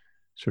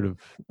sort of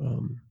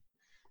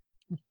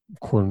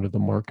corner the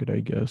market, I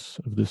guess,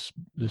 of this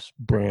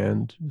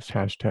brand, this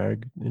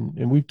hashtag.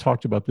 And we've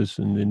talked about this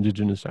in the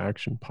Indigenous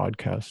Action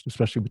podcast,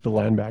 especially with the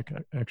land back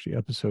actually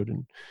episode,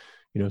 and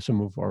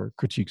some of our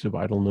critiques of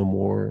Idle No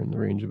More and the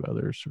range of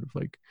other sort of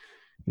like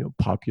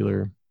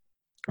popular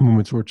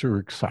movements, which are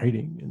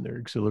exciting and they're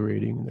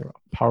exhilarating and they're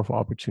powerful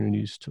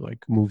opportunities to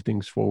like move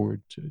things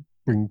forward, to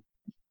bring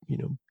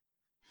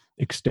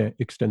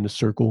extend the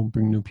circle,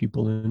 bring new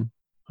people in,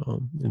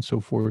 and so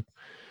forth.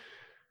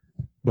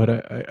 But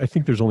I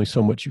think there's only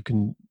so much you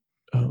can,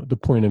 the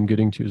point I'm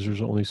getting to is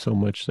there's only so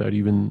much that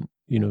even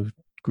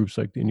groups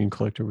like the Indian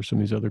Collective or some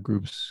of these other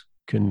groups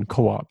can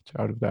co-opt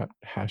out of that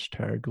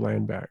hashtag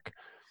land back,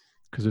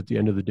 because at the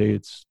end of the day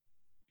it's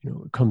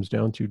it comes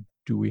down to,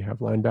 do we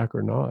have land back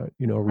or not?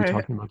 Are we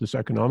talking about this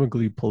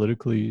economically,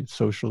 politically,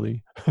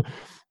 socially?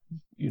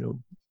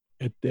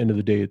 At the end of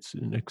the day, it's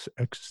an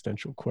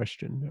existential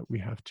question that we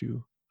have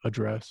to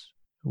address.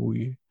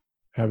 We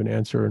have an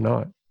answer or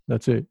not.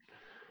 That's it.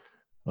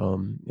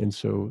 And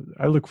so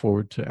I look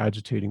forward to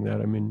agitating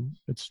that. I mean,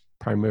 it's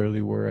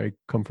primarily where I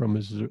come from,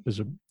 is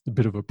a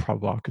bit of a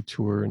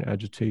provocateur, and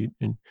agitate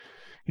and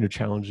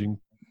challenging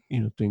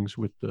things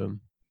with the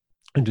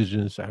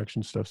Indigenous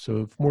action stuff.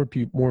 So if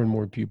more and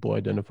more people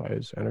identify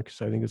as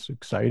anarchists, I think it's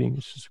exciting.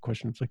 It's just a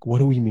question of like, what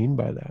do we mean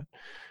by that?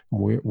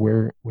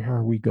 Where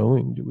are we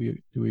going? Do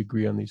we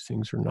agree on these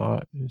things or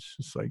not? It's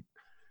just like,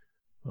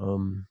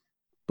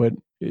 but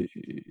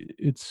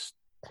it's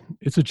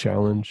a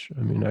challenge.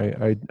 I mean,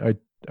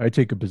 I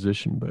take a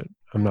position, but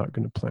I'm not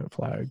going to plant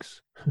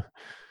flags.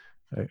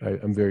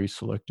 I'm very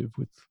selective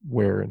with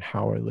where and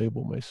how I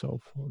label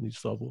myself on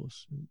these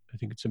levels. I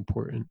think it's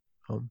important.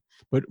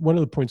 But one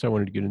of the points I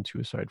wanted to get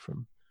into, aside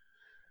from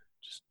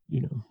just,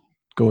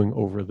 going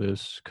over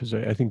this, because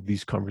I think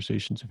these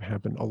conversations have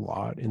happened a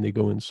lot and they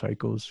go in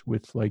cycles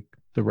with like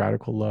the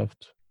radical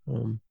left,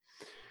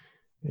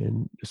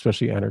 and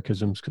especially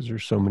anarchisms, because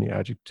there's so many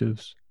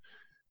adjectives.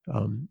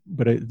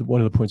 But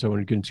one of the points I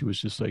wanted to get into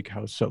was just like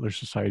how settler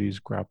society is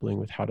grappling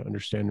with how to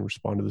understand and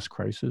respond to this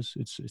crisis.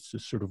 It's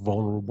this sort of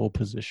vulnerable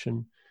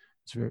position.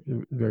 It's very,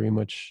 very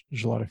much,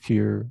 there's a lot of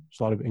fear, there's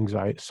a lot of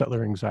anxiety,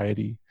 settler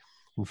anxiety,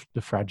 and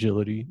the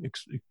fragility,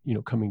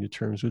 coming to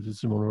terms with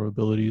its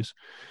vulnerabilities,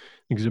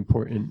 I think is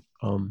important.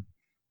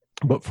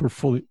 But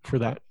for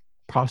that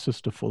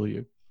process to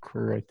fully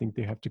occur, I think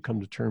they have to come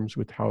to terms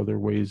with how their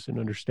ways and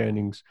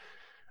understandings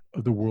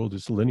of the world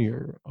is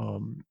linear,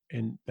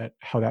 and that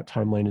how that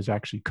timeline is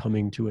actually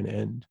coming to an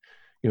end.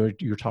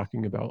 You're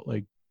talking about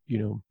like,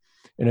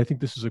 and I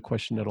think this is a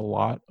question that a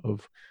lot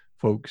of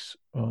folks,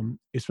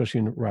 especially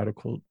in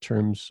radical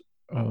terms,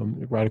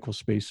 radical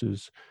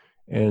spaces,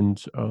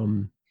 and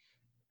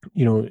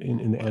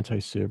in the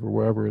anti-civ or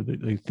wherever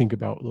they think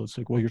about, it's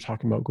like, well, you're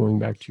talking about going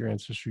back to your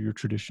ancestry, your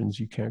traditions,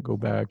 you can't go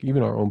back.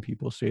 Even our own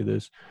people say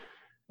this.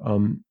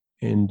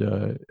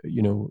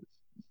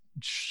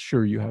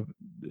 Sure, you have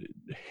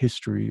a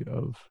history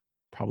of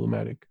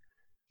problematic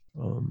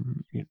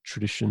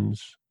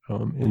traditions,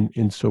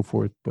 and so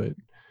forth, but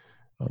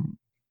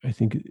I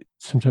think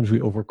sometimes we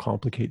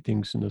overcomplicate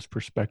things in those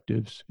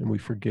perspectives, and we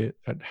forget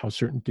at how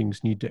certain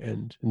things need to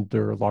end, and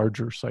there are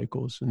larger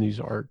cycles in these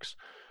arcs.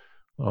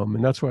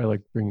 And that's why I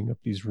like bringing up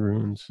these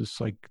runes.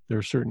 It's like there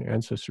are certain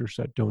ancestors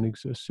that don't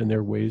exist, and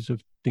their ways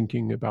of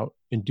thinking about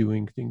and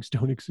doing things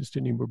don't exist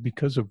anymore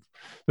because of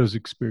those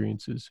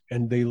experiences.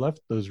 And they left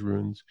those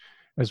runes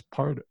as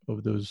part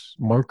of those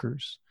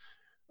markers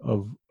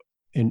of,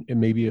 and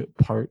maybe a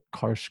part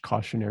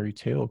cautionary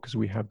tale, because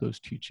we have those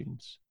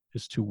teachings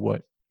as to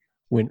what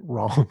went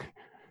wrong,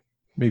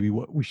 maybe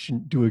what we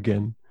shouldn't do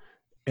again,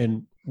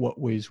 and what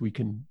ways we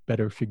can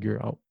better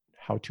figure out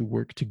how to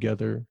work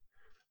together,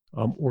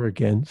 or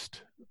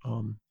against,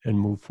 and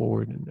move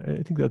forward. And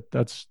I think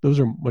those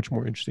are much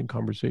more interesting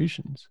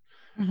conversations,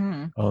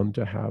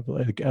 to have.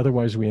 Like,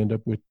 otherwise we end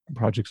up with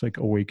projects like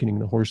Awakening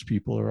the Horse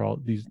People, or all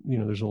these,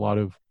 there's a lot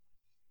of,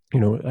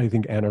 I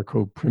think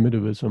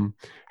anarcho-primitivism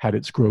had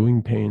its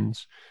growing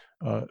pains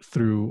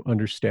through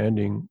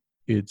understanding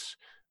its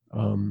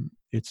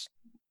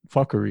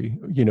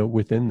fuckery,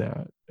 within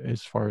that,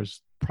 as far as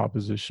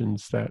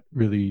propositions that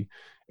really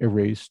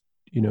erased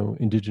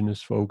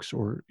indigenous folks,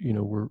 or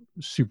were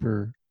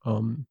super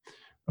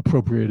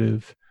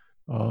appropriative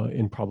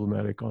and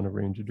problematic on a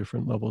range of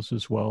different levels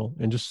as well,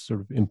 and just sort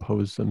of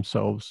impose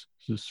themselves,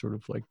 just sort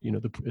of like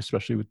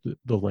especially with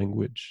the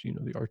language,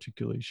 the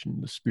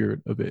articulation, the spirit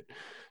of it,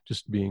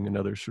 just being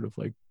another sort of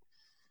like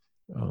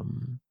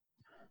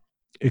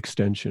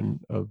extension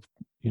of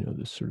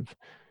this sort of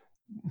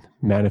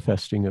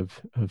manifesting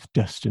of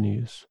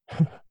destinies.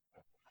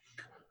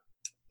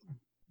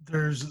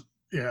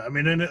 I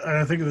mean, and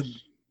I think that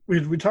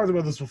we talked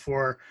about this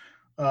before,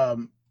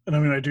 and I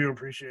mean, I do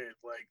appreciate,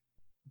 like,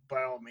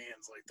 by all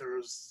means, like,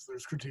 there's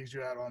critiques you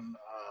had on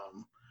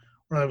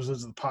one of the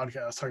episodes of the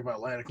podcast talking about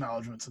land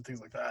acknowledgements and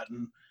things like that,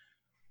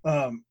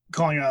 and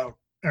calling out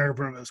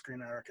anarcho-primitivists,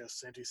 green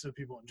anarchists, anti-civ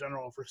people in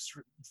general for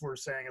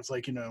saying it's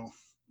like, you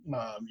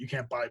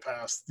can't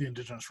bypass the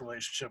indigenous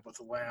relationship with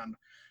the land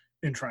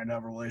in trying to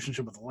have a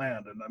relationship with the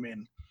land. And I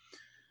mean,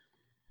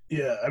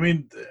 yeah, I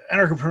mean,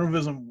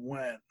 anarcho-primitivism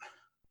went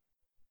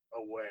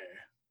away,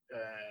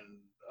 and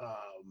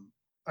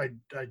I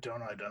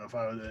don't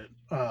identify with it.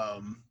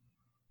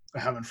 I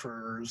haven't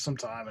for some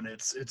time, and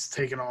it's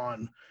taken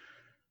on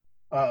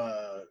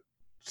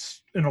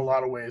in a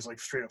lot of ways like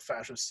straight up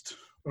fascist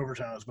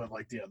overtones, but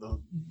like, yeah, the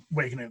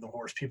awakening of the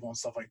horse people and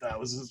stuff like that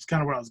it's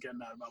kind of what I was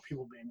getting at, about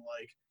people being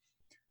like,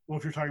 well,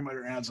 if you're talking about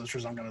your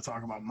ancestors, I'm going to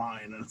talk about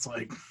mine. And it's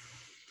like,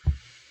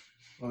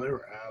 well, they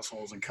were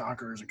assholes and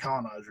conquerors and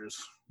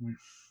colonizers.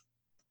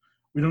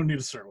 We don't need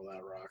to circle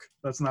that rock.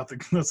 That's not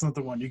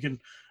the one. You can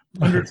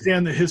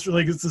understand the history.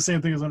 Like, it's the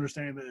same thing as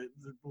understanding the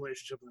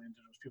relationship with the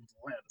indigenous people to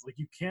the land. It's like,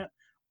 you can't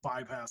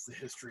bypass the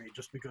history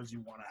just because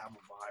you want to have a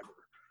vibe or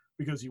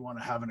because you want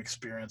to have an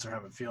experience or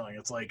have a feeling.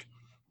 It's like,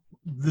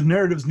 the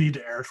narratives need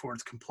to err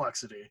towards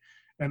complexity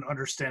and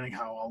understanding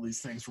how all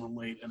these things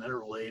relate and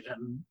interrelate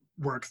and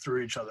work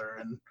through each other.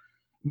 And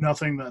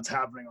nothing that's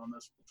happening on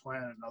this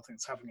planet, nothing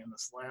that's happening in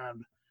this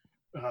land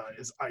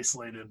is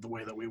isolated the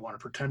way that we want to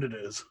pretend it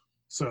is.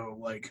 So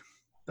like,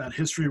 that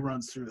history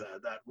runs through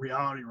that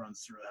reality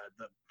runs through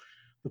that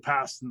the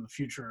past and the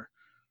future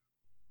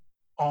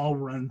all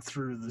run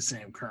through the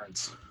same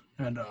currents.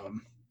 And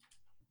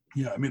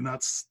yeah, I mean,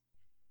 that's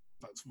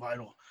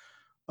vital.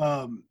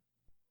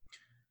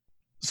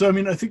 So I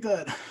mean, I think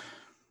that,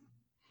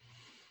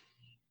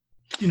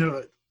 go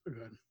ahead.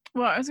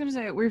 Well, I was going to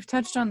say, we've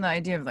touched on the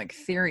idea of like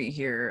theory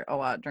here a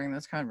lot during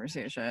this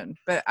conversation,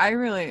 but I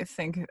really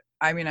see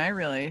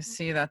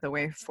that the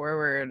way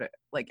forward,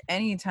 like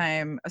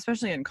anytime,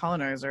 especially in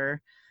coming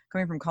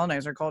from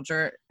colonizer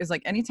culture, is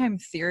like anytime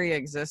theory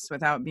exists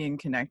without being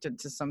connected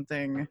to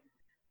something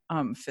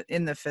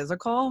in the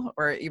physical,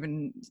 or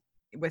even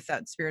with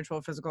that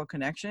spiritual physical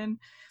connection,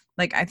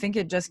 like I think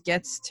it just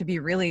gets to be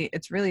really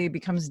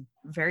becomes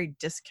very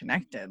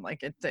disconnected.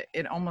 Like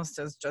it almost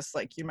is just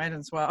like, you might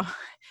as well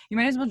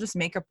just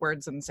make up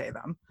words and say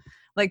them.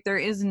 Like, there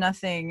is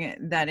nothing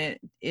that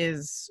it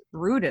is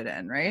rooted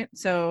in, right?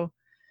 So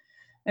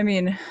I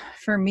mean,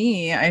 for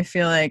me, I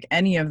feel like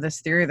any of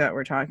this theory that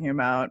we're talking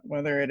about,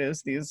 whether it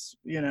is these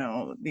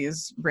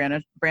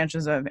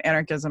branches of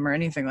anarchism or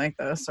anything like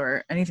this,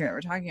 or anything that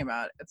we're talking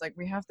about, it's like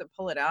we have to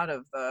pull it out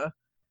of the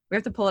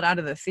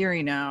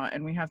theory now,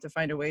 and we have to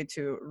find a way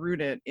to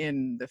root it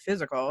in the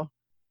physical,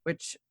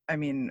 which, I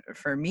mean,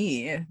 for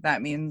me,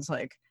 that means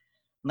like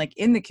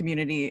in the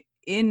community,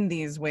 in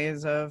these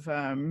ways of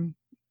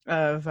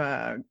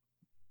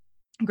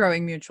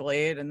growing mutual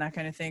aid and that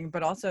kind of thing,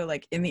 but also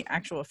like in the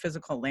actual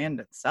physical land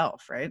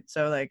itself, right?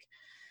 So like,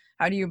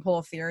 how do you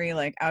pull theory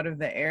like out of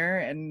the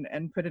air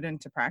and put it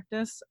into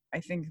practice? I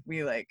think we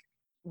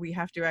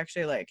have to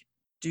actually like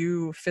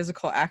do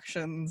physical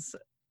actions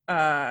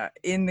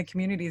in the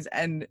communities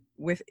and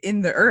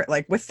within the earth,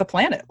 like with the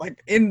planet,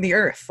 like in the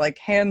earth, like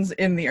hands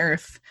in the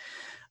earth.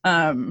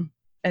 And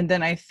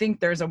then I think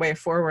there's a way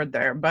forward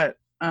there, but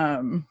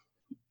you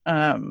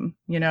know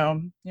what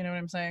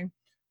I'm saying?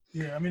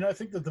 Yeah, I mean, I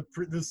think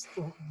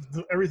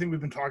that everything we've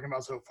been talking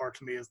about so far,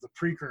 to me, is the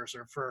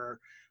precursor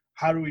for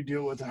how do we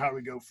deal with and how do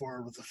we go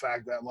forward with the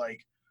fact that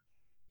like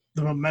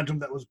the momentum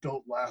that was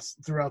built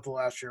throughout the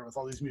last year with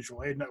all these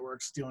mutual aid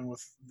networks dealing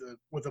with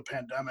the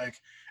pandemic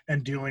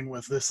and dealing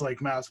with this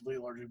like massively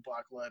largely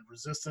Black-led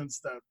resistance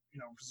that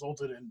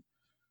resulted in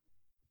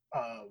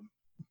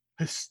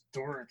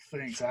historic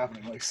things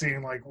happening. Like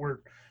seeing like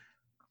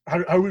how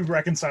do we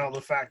reconcile the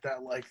fact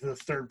that like the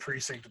 3rd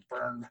precinct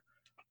burned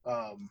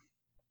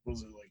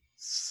was it like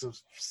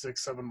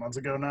 6-7 months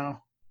ago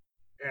now,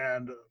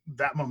 and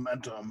that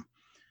momentum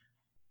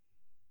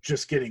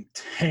just getting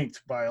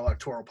tanked by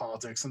electoral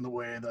politics and the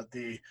way that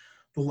the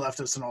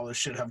leftists and all this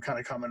shit have kind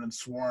of come in and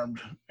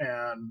swarmed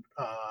and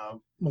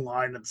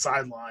maligned and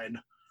sidelined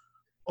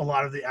a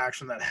lot of the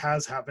action that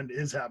has happened,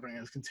 is happening,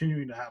 is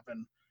continuing to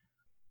happen,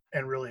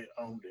 and really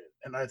owned it.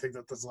 And I think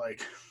that that's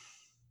like,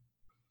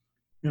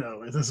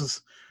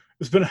 it's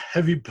been a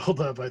heavy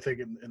buildup, I think,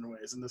 in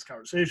ways in this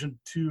conversation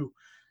to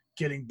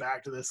getting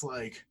back to this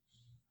like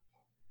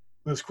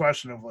this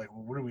question of like,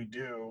 well, what do we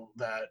do,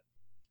 that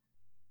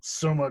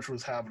so much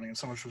was happening and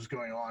so much was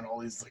going on, all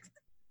these like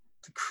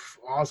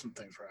awesome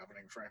things were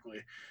happening,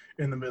 frankly,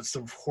 in the midst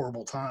of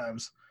horrible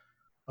times,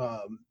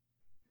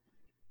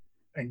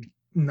 and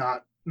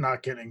not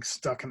getting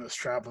stuck in this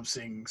trap of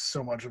seeing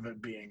so much of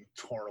it being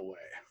torn away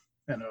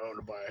and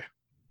owned by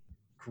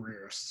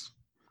careerists.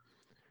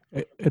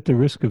 At the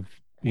risk of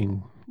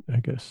being, I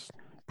guess,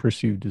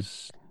 perceived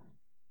as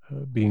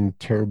being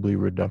terribly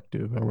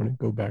reductive, I want to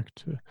go back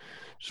to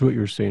just what you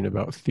were saying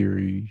about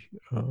theory,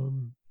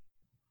 and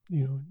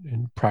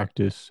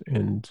practice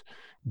and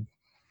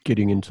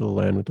getting into the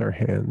land with our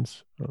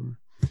hands.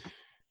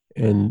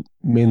 And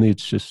mainly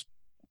it's just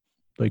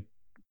like,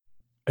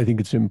 I think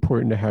it's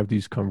important to have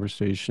these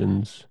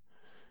conversations,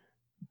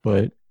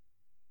 but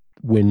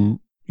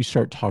when you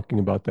start talking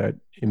about that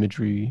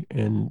imagery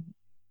and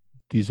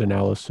these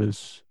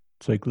analysis,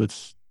 it's like,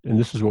 let's and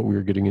this is what we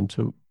were getting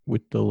into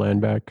with the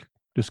land back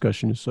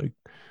discussion, is like,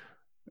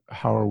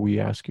 how are we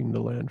asking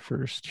the land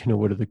first?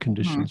 What are the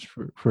conditions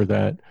for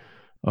that?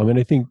 And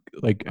I think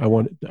like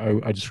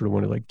I just sort of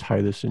want to like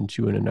tie this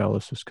into an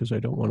analysis, because I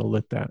don't want to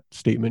let that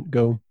statement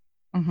go.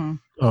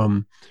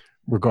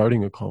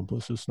 Regarding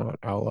accomplices, not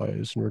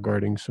allies, and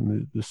regarding some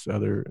of these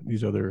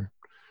other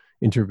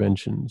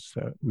interventions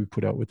that we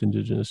put out with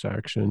Indigenous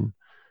Action,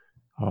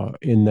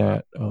 in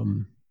that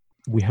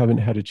we haven't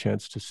had a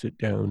chance to sit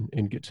down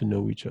and get to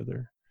know each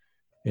other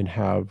and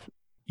have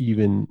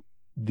even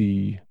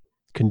the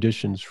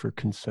conditions for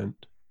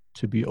consent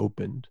to be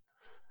opened.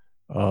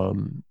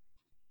 And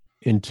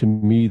to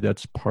me,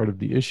 that's part of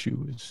the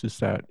issue. It's just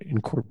that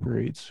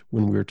incorporates,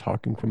 when we're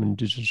talking from an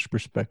Indigenous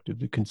perspective,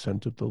 the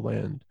consent of the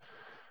land.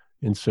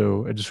 And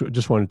so I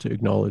just wanted to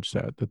acknowledge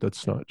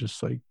that's not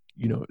just like,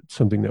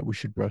 something that we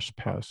should brush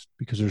past,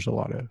 because there's a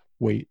lot of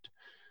weight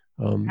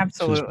to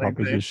these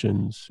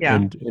propositions. Yeah,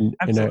 and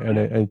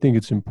I think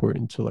it's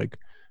important to like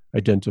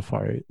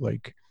identify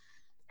like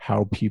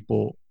how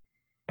people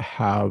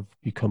have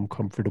become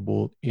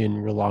comfortable in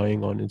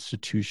relying on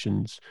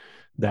institutions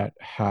that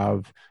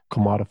have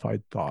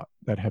commodified thought,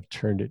 that have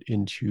turned it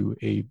into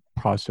a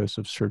process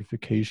of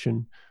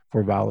certification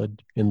for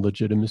valid and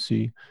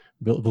legitimacy,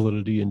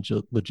 validity and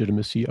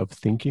legitimacy of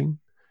thinking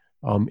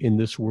in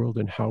this world,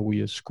 and how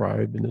we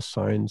ascribe and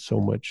assign so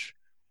much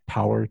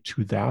power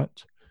to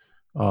that.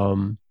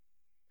 And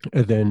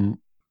then,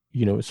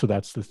 so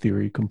that's the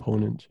theory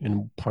component,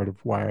 and part of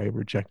why I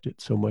reject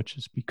it so much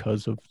is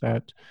because of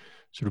that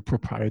sort of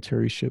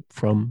proprietaryship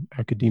from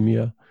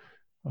academia,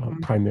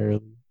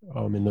 primarily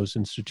in those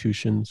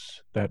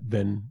institutions that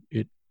then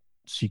it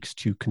seeks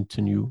to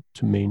continue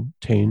to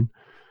maintain.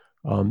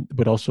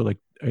 But also, like,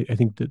 I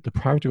think that the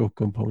practical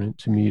component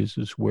to me is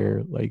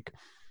where like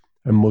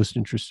I'm most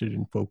interested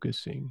in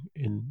focusing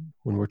in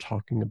when we're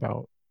talking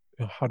about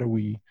how do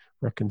we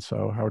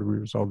reconcile, how do we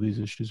resolve these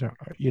issues?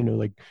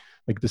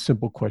 Like the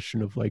simple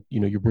question of like,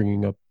 you're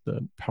bringing up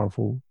the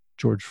powerful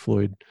George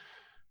Floyd,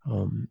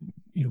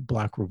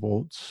 Black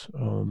revolts,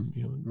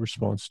 in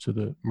response to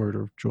the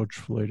murder of George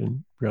Floyd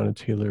and Breonna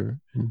Taylor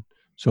and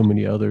so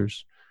many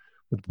others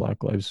with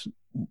Black Lives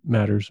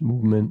Matters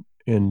movement.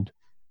 And,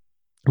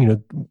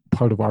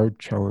 part of our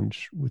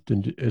challenge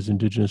as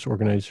Indigenous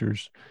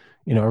organizers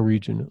in our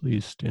region, at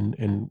least,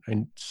 and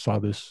I saw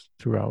this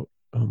throughout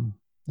the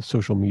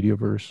social media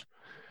verse,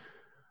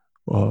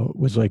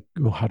 was like,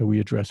 well, how do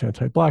we address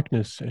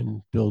anti-Blackness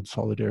and build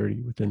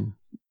solidarity within,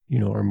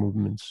 our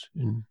movements,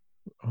 and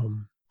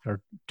to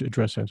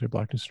address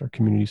anti-Blackness in our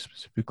community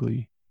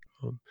specifically,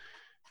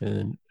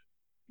 and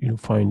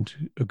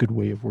find a good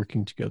way of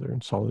working together in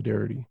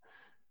solidarity,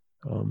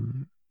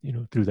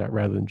 through that,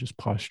 rather than just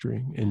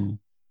posturing. And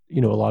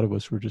a lot of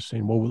us were just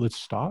saying, well, let's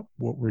stop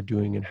what we're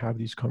doing and have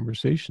these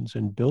conversations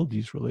and build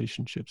these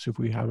relationships, if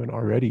we haven't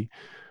already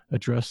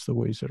addressed the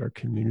ways that our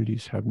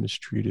communities have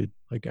mistreated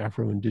like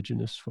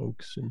Afro-Indigenous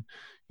folks, and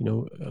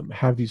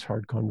have these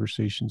hard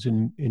conversations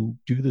and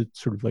do the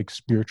sort of like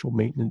spiritual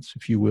maintenance,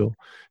 if you will,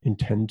 and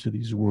tend to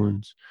these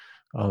wounds,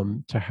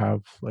 to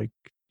have like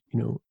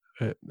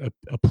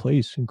a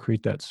place and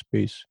create that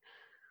space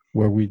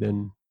where we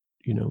then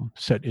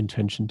set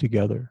intention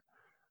together.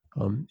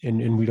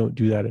 And we don't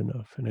do that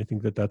enough. And I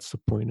think that that's the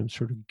point I'm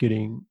sort of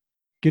getting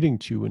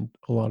to in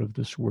a lot of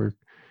this work,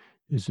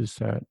 is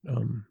that,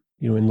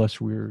 unless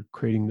we're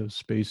creating those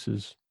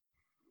spaces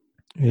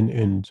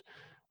and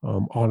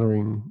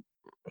honoring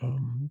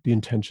the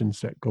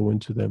intentions that go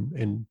into them,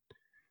 and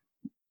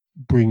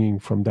bringing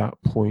from that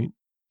point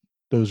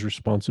those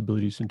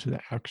responsibilities into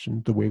the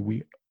action, the way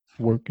we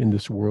work in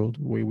this world,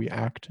 the way we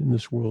act in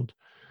this world,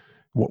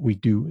 what we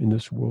do in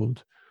this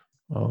world,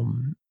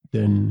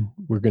 then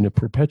we're going to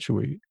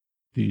perpetuate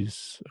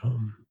these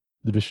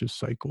the vicious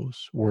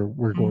cycles, where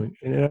we're going.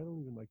 And I don't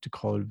even like to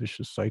call it a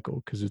vicious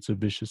cycle, because it's a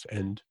vicious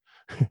end.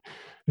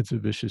 It's a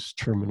vicious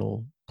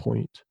terminal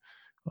point.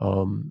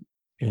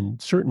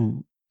 And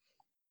certain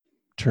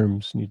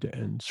terms need to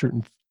end.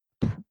 Certain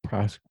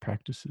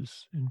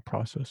practices and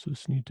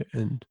processes need to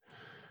end.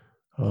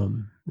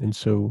 And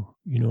so,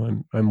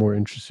 I'm more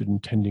interested in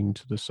tending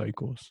to the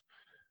cycles,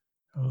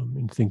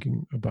 and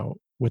thinking about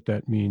what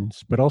that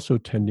means, but also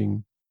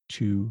tending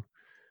to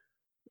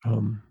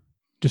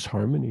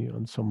disharmony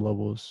on some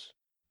levels,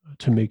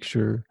 to make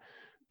sure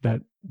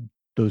that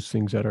those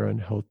things that are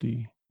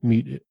unhealthy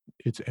meet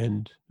its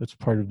end. That's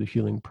part of the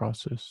healing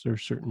process. There are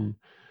certain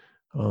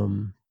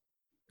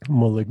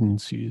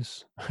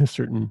malignancies,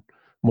 certain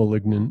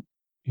malignant,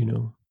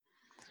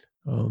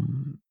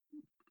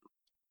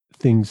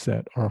 things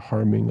that are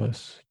harming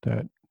us,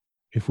 that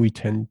if we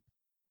tend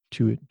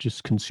to it,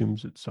 just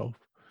consumes itself.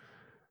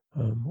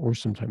 Or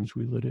sometimes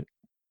we let it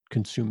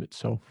consume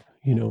itself,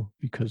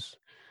 because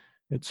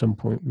at some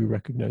point we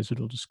recognize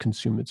it'll just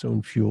consume its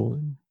own fuel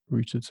and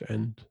reach its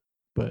end.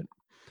 But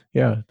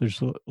yeah,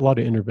 there's a lot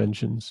of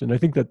interventions, and I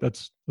think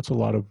that's a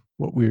lot of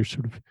what we're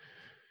sort of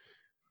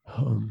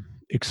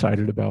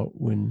excited about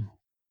when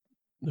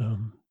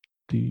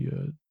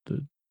the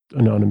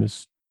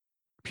anonymous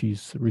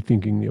piece,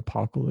 Rethinking the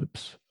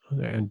Apocalypse,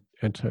 the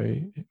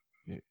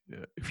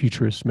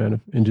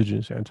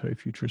Indigenous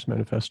Anti-Futurist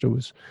Manifesto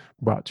was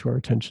brought to our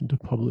attention to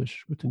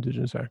publish with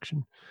Indigenous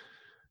Action,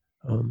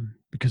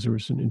 because there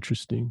was an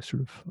interesting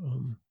sort of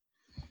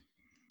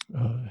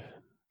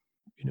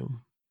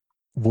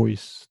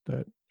voice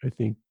that I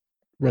think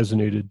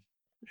resonated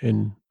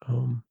and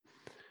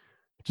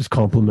just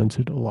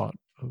complemented a lot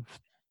of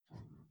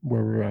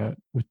where we're at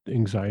with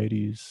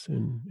anxieties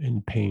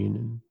and pain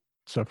and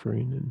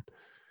suffering,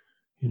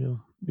 and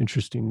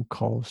interesting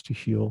calls to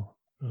heal,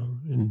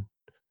 and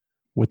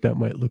what that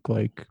might look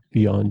like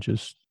beyond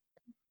just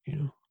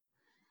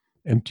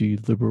empty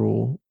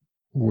liberal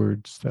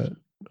words that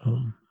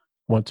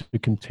want to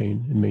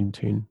contain and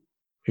maintain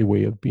a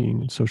way of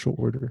being in social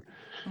order.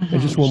 Mm-hmm.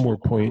 And just one more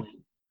point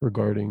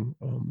regarding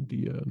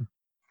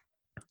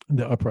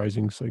the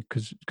uprisings, like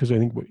because I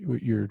think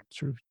what you're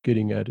sort of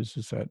getting at is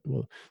that,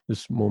 well,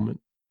 this moment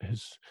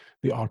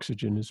the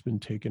oxygen has been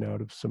taken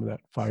out of some of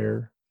that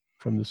fire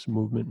from this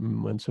movement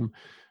momentum.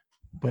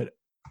 But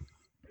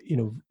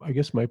I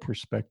guess my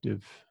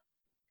perspective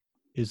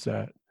is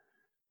that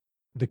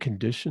the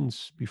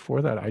conditions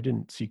before that I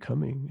didn't see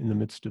coming in the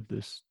midst of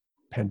this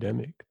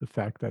pandemic. The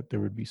fact that there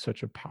would be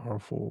such a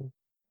powerful,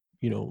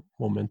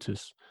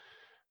 momentous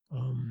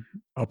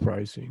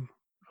uprising,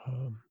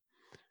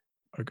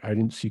 I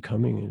didn't see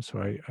coming, and so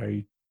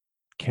I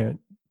can't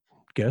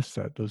guess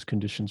that those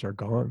conditions are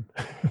gone.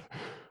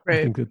 Right.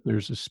 I think that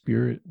there's a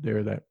spirit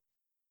there that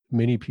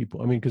many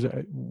people, because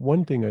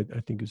one thing I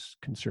think is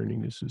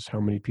concerning is how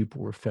many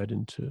people were fed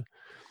into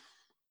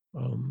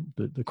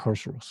the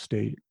carceral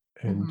state,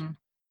 and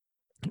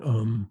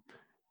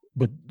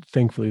but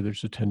thankfully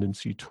there's a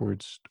tendency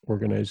towards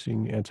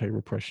organizing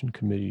anti-repression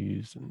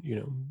committees and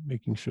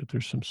making sure that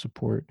there's some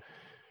support,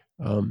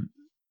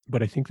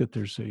 but I think that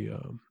there's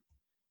an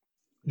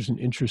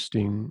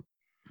interesting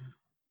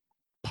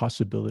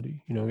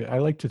possibility. I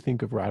like to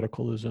think of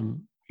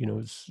radicalism,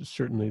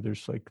 certainly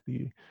there's like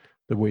the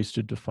ways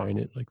to define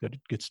it, like that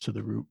it gets to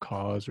the root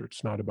cause, or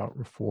it's not about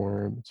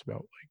reform, it's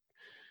about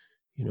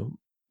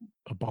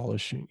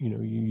abolishing, you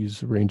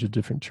use a range of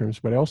different terms.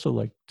 But I also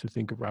like to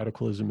think of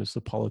radicalism as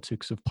the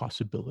politics of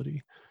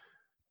possibility.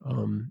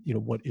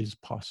 What is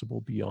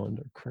possible beyond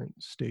our current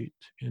state.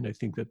 And I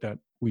think that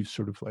we've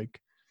sort of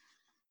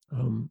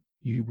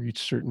you reach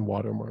certain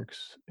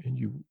watermarks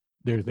and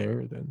they're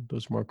there, then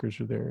those markers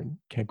are there and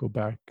can't go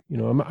back.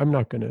 I'm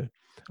not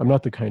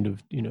the kind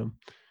of,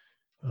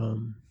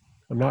 I'm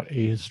not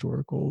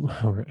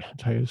ahistorical or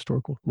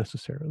anti-historical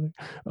necessarily.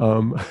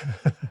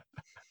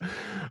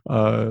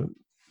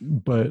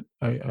 But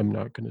I'm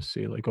not going to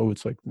say like, oh,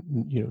 it's like,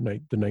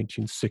 the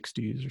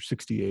 1960s or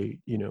 68,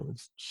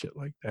 it's shit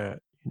like that.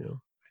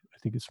 I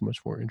think it's much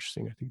more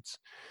interesting. I think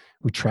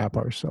we trap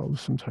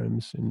ourselves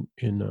sometimes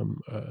in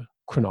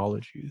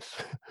chronologies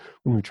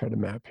when we try to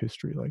map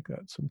history like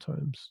that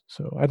sometimes.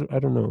 So I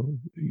don't know,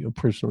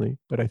 personally,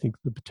 but I think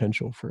the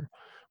potential for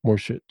more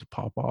shit to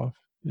pop off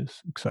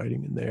is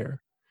exciting in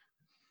there.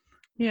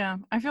 Yeah,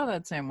 I feel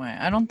that same way.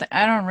 I don't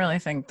really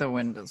think the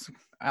wind is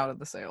out of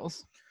the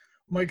sails.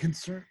 My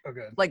concern,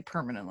 okay, like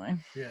permanently.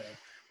 Yeah,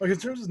 my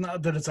concern is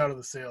not that it's out of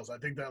the sails. I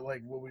think that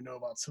like what we know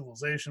about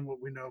civilization,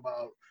 what we know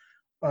about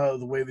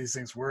the way these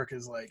things work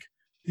is like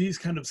these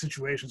kind of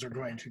situations are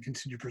going to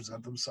continue to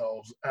present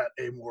themselves at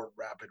a more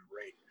rapid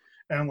rate,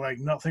 and like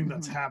nothing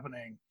that's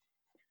happening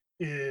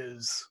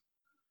is,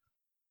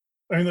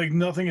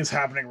 nothing is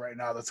happening right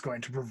now that's going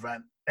to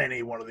prevent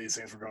any one of these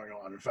things from going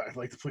on. In fact,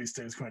 like the police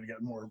state is going to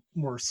get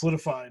more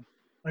solidified.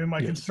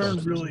 My concern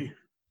really,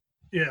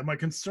 my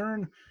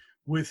concern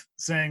with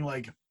saying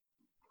like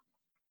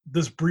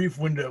this brief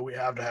window we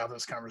have to have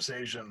this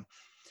conversation,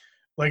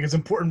 like it's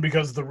important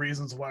because the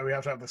reasons why we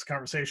have to have this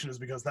conversation is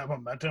because that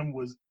momentum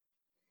was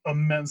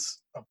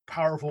immense,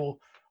 powerful,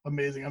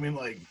 amazing.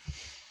 Like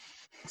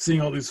seeing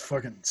all these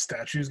fucking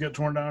statues get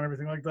torn down and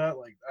everything like that,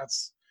 like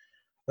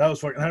that was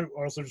fucking. I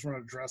also just want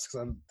to address,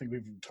 because I don't think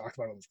we've talked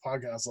about it on this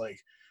podcast, like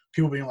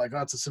people being like,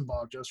 oh, it's a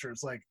symbolic gesture.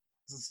 It's like,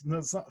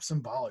 it's not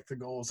symbolic. The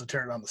goal is to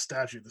tear down the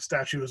statue. The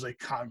statue is a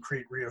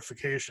concrete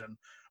reification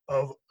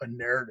of a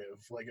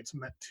narrative. Like it's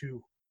meant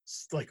to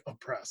like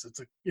oppress.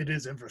 It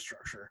is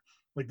infrastructure.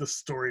 Like the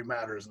story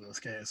matters in this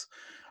case.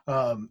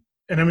 And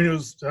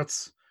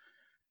that's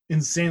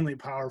insanely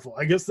powerful.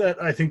 I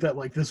think that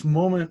like this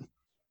moment,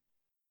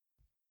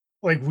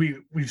 like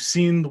we've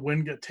seen the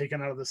wind get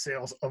taken out of the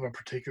sails of a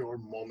particular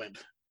moment.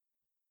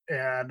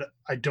 And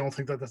I don't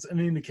think that that's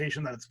any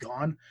indication that it's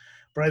gone.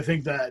 But I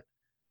think that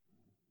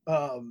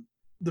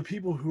the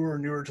people who are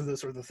newer to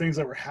this, or the things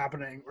that were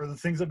happening, or the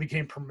things that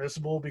became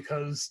permissible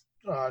because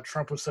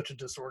Trump was such a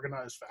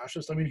disorganized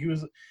fascist.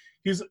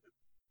 He's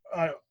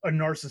a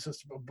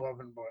narcissist above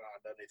and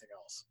beyond anything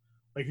else.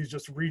 Like he's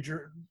just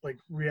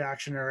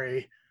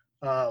reactionary,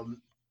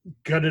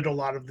 gutted a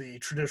lot of the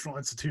traditional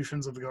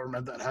institutions of the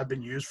government that had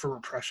been used for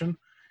repression.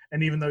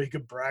 And even though he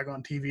could brag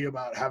on TV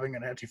about having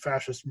an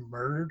anti-fascist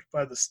murdered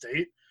by the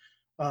state,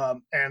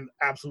 and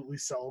absolutely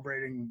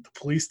celebrating the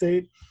police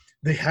state,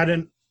 they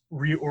hadn't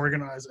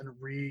reorganized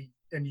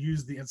and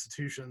used the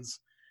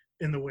institutions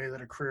in the way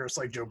that a careerist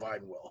like Joe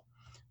Biden will.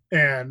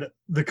 And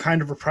the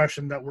kind of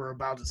repression that we're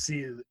about to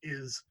see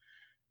is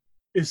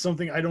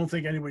something I don't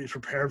think anybody's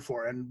prepared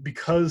for. And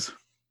because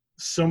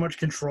so much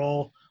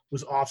control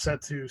was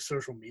offset to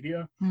social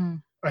media,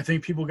 I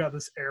think people got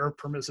this air of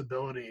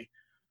permissibility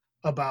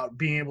about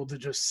being able to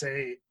just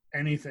say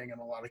anything in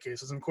a lot of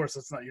cases. And of course,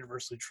 that's not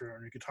universally true.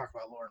 And you could talk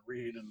about Lauren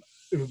Reed, and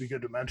it would be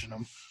good to mention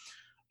them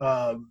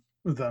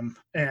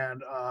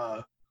and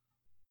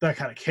that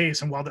kind of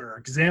case. And while there are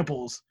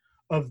examples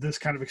of this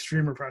kind of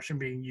extreme repression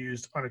being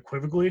used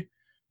unequivocally,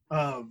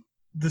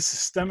 the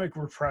systemic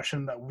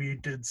repression that we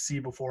did see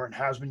before and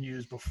has been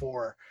used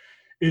before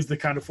is the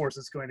kind of force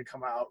that's going to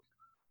come out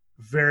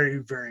very,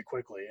 very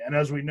quickly. And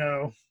as we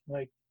know,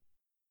 like,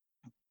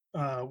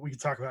 we can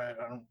talk about it.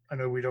 I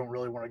know we don't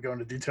really want to go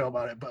into detail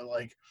about it, but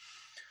like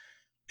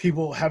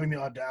people having the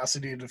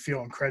audacity to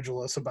feel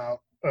incredulous about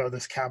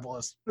this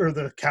capitalist or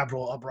the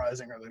Capitol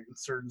uprising or the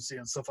insurgency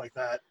and stuff like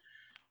that.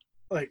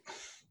 Like,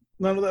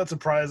 none of that's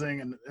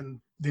surprising.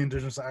 And the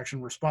Indigenous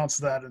Action response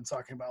to that and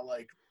talking about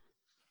like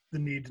the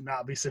need to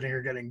not be sitting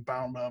here getting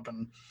bound up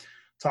and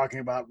talking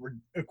about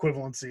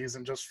equivalencies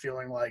and just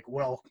feeling like,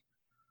 well,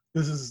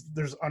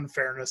 there's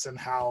unfairness in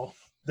how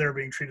they're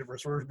being treated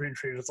versus we're being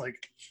treated. It's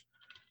like,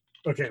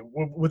 okay,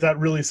 what that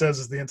really says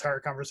is the entire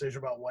conversation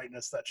about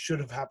whiteness that should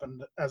have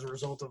happened as a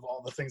result of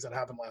all the things that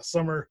happened last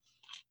summer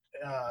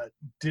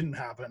didn't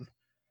happen.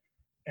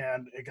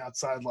 And it got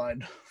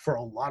sidelined for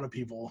a lot of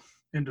people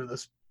into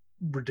this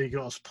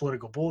ridiculous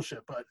political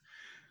bullshit. But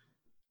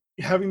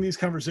having these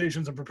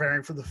conversations and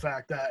preparing for the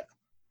fact that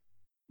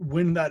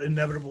when that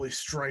inevitably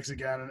strikes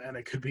again, and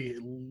it could be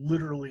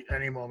literally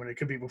any moment, it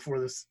could be before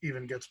this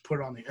even gets put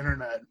on the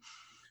internet,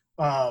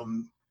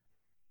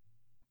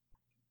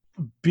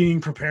 being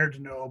prepared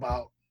to know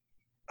about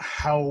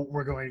how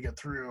we're going to get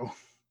through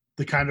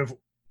the kind of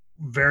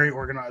very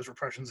organized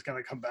repression is going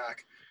to come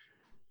back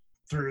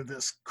through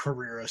this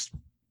careerist,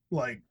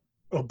 like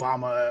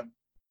Obama,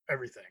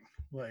 everything,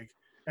 like,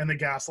 and the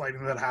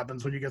gaslighting that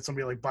happens when you get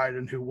somebody like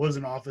Biden who was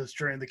in office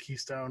during the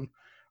Keystone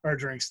or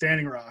during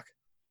Standing Rock.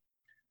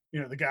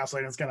 You know, the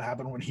gaslighting is going to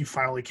happen when he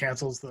finally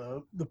cancels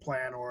the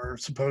plan or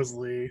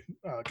supposedly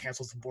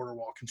cancels the border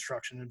wall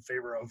construction in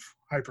favor of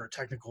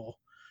hyper-technical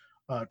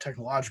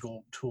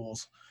technological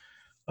tools.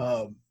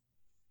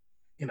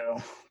 You know,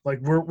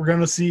 like we're going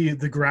to see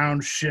the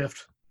ground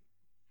shift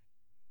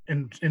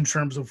in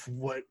terms of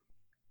what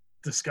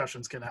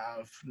discussions can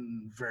have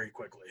very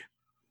quickly.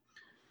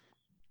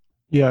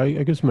 Yeah,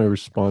 I guess my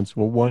response,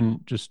 well,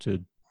 one, just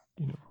to,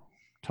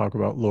 talk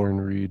about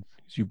Lauren Reed,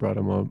 as you brought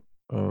him up.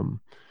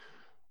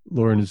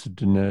 Lauren is a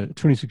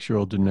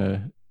 26-year-old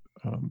Diné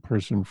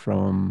person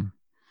from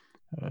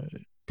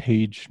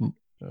Page,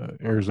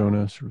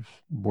 Arizona, sort of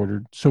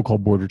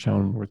so-called border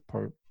town, north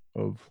part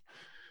of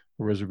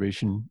a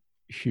reservation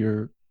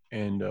here.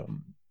 And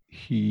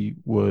he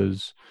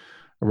was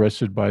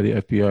arrested by the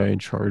FBI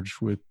and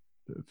charged with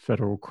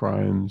federal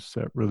crimes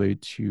that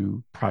relate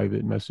to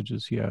private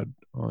messages he had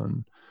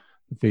on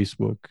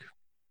Facebook.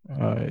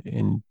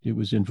 And it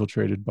was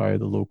infiltrated by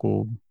the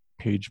local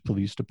Page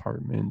Police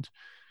Department.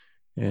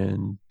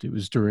 And it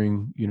was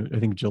during, I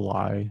think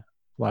July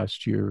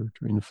last year,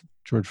 during the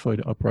George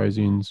Floyd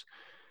uprisings,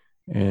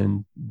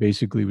 and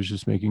basically was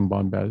just making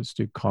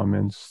bombastic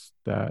comments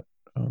that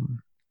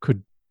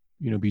could,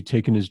 be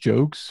taken as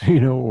jokes,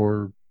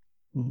 or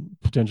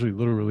potentially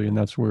literally. And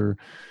that's where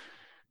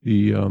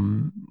the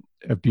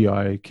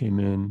FBI came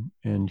in,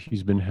 and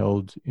he's been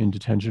held in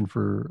detention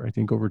for, I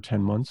think, over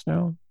 10 months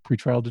now,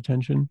 pretrial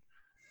detention,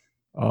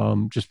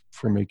 just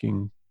for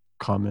making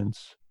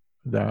comments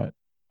that,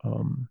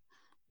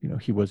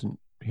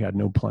 he had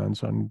no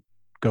plans on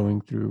going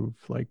through,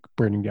 like,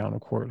 burning down a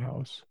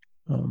courthouse.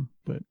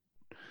 But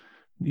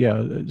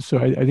yeah, so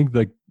I think,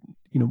 like,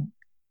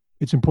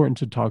 it's important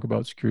to talk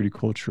about security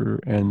culture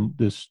and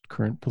this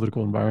current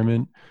political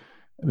environment.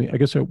 I mean, I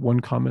guess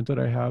one comment that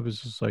I have is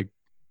just like,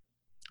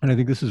 and I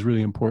think this is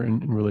really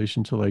important in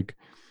relation to, like,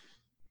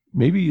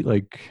 maybe,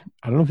 like,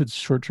 I don't know if it's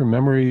short-term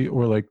memory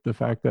or like the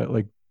fact that,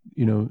 like,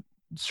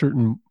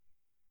 certain,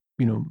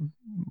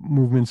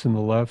 movements in the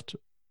left,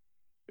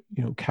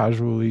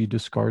 casually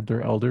discard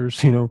their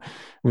elders.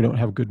 We don't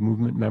have good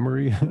movement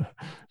memory.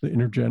 The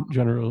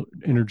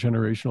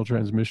intergenerational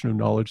transmission of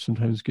knowledge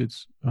sometimes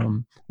gets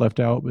left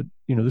out. But,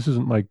 this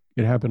isn't like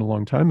it happened a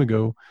long time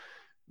ago,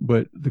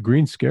 but the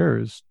Green Scare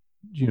is,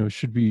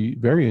 should be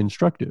very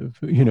instructive,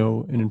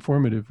 and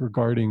informative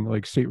regarding,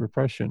 like, state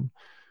repression.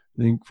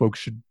 I think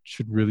folks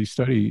should really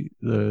study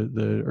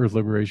the Earth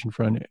Liberation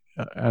Front,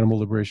 Animal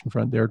Liberation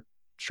Front, their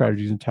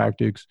strategies and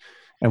tactics,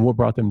 and what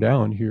brought them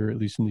down here, at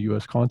least in the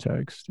U.S.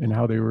 context, and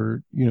how they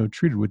were,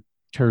 treated with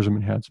terrorism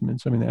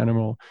enhancements. I mean, the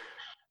Animal,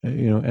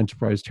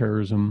 Enterprise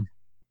Terrorism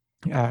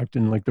Act,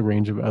 and, like, the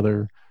range of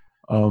other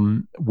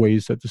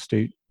ways that the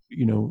state,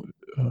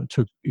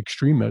 took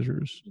extreme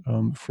measures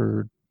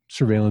for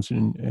surveillance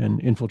and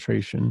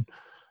infiltration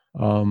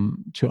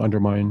to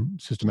undermine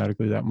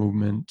systematically that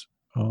movement.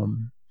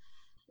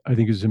 I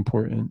think is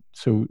important.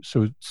 So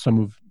some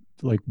of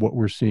like what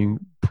we're seeing,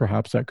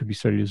 perhaps that could be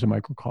studied as a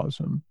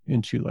microcosm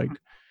into like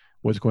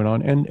what's going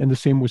on. And the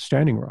same with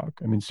Standing Rock.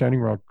 I mean,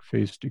 Standing Rock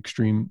faced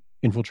extreme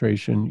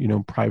infiltration, you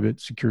know,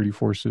 private security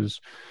forces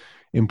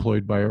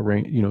employed by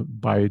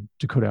by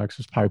Dakota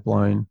Access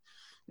Pipeline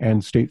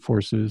and state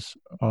forces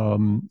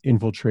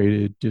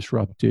infiltrated,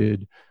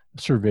 disrupted,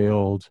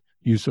 surveilled,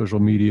 used social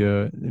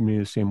media in many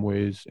of the same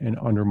ways, and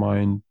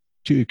undermined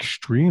to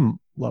extreme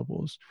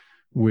levels,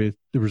 with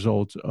the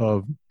result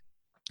of,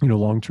 you know,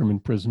 long-term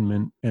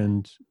imprisonment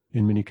and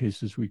in many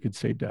cases we could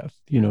say death.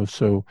 You know,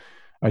 so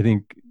I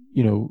think,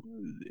 you know,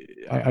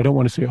 I don't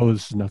want to say, oh,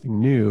 this is nothing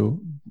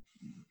new,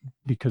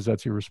 because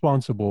that's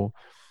irresponsible,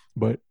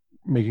 but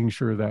making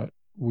sure that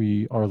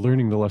we are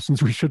learning the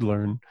lessons we should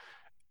learn.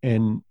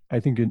 And I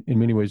think in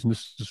many ways, and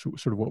this is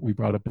sort of what we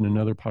brought up in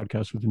another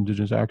podcast with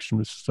Indigenous Action,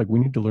 it's like we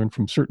need to learn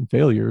from certain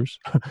failures,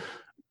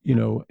 you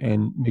know,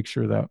 and make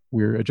sure that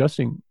we're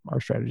adjusting our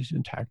strategies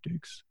and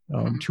tactics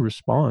to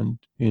respond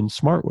in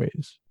smart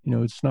ways. You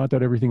know, it's not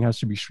that everything has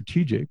to be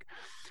strategic.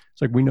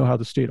 It's like we know how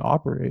the state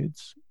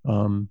operates.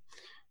 And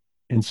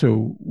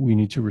so we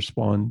need to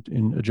respond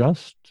and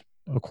adjust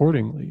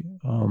accordingly.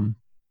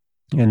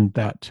 And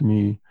that to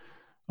me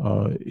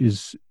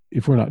is,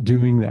 if we're not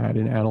doing that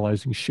and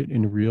analyzing shit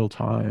in real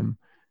time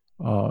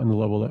on the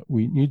level that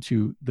we need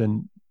to,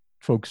 then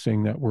folks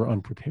saying that we're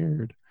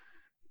unprepared,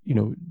 you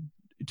know,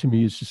 to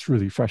me it's just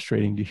really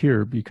frustrating to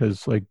hear,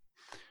 because like,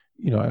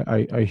 you know,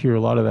 I hear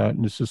a lot of that,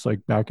 and it's just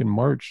like back in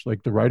March,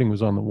 like the writing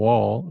was on the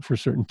wall for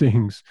certain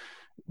things,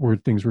 where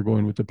things were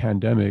going with the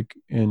pandemic,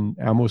 and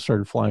ammo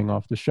started flying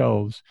off the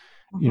shelves.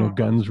 You know,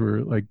 guns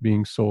were like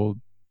being sold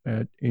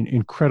at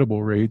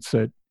incredible rates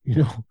that,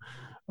 you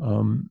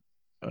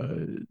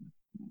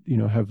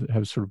know,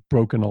 have sort of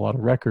broken a lot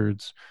of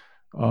records.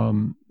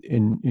 And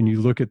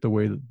you look at the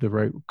way that the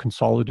right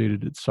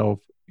consolidated itself,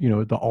 you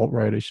know, the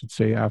alt-right, I should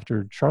say,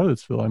 after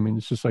Charlottesville. I mean,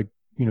 it's just like,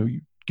 you know,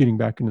 getting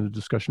back into the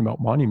discussion about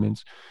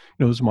monuments,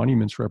 you know, those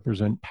monuments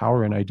represent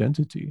power and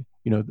identity,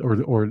 you know,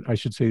 or I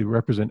should say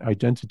represent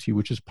identity,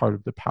 which is part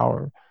of the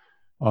power,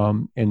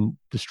 and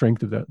the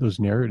strength of those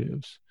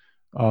narratives.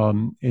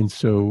 And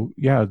so,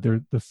 yeah,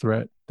 they're the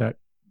threat that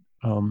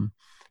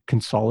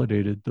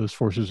consolidated those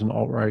forces in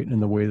alt-right in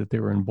the way that they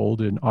were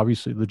emboldened,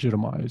 obviously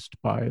legitimized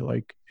by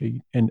like a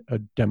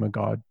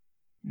demagogue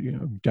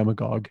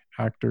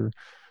actor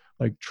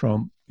like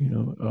Trump, you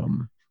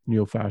know,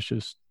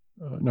 neo-fascist,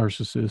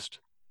 narcissist,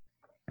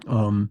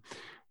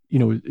 you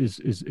know,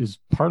 is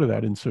part of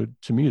that. And so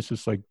to me, it's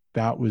just like,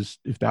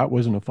 if that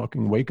wasn't a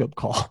fucking wake-up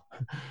call,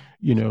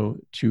 you know,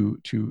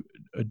 to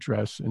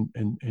address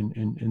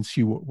and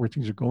see where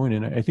things are going.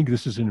 And I think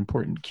this is an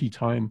important key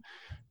time,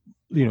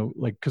 you know,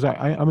 like, because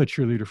I'm a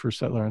cheerleader for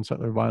settler on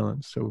settler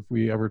violence. So if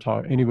we ever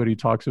anybody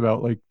talks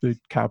about like the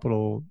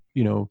Capitol,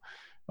 you know,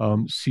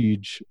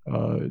 siege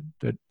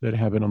that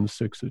happened on the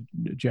 6th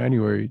of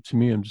January, to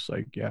me, I'm just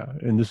like, yeah.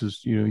 And this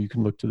is, you know, you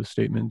can look to the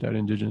statement that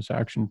Indigenous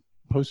Action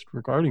posted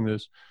regarding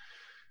this.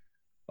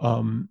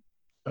 You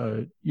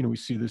know, we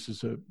see this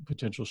as a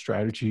potential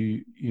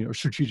strategy, you know,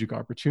 strategic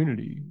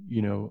opportunity,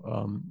 you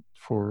know,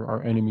 for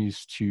our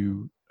enemies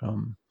to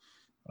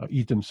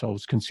eat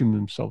themselves, consume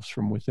themselves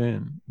from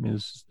within. I mean,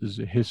 this is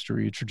a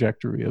history, a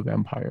trajectory of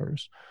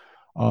empires.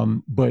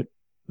 But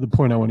the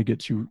point I want to get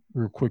to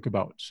real quick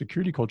about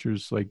security culture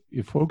is like,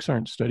 if folks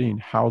aren't studying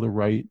how the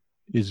right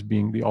is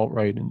being, the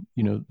alt-right and,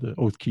 you know, the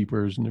Oath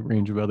Keepers and the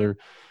range of other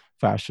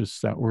fascists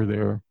that were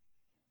there,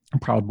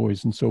 Proud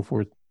Boys and so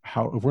forth,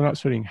 if we're not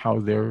studying how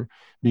they're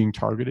being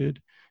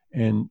targeted,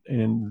 and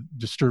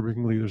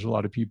disturbingly, there's a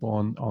lot of people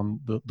on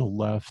the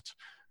left,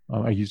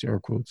 I used air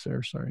quotes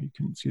there, sorry, you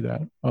couldn't see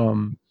that,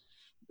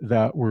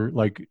 that were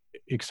like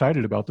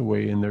excited about the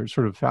way, and they're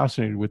sort of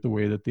fascinated with the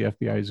way that the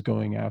FBI is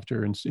going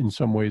after, and in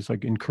some ways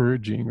like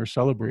encouraging or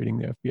celebrating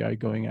the FBI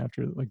going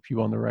after like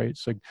people on the right.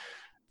 It's like,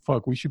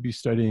 fuck, we should be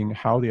studying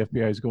how the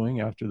FBI is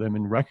going after them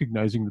and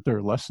recognizing that there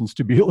are lessons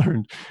to be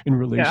learned in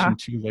relation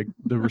to like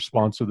the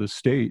response of the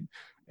state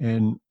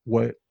and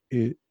what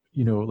it,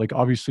 you know, like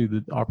obviously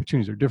the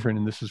opportunities are different.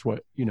 And this is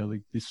what, you know,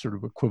 like this sort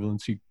of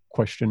equivalency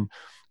question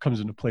comes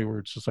into play, where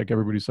it's just like,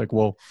 everybody's like,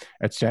 well,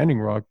 at Standing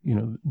Rock, you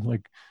know,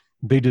 like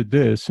they did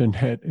this, and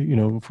at, you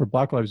know, for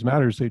Black Lives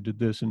Matters, they did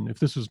this. And if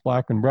this was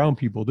black and brown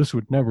people, this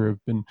would never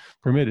have been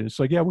permitted. It's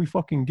like, yeah, we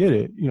fucking get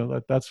it. You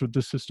know, that's what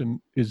this system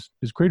is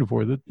created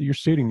for, that you're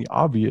stating the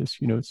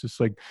obvious. You know, it's just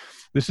like,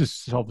 this is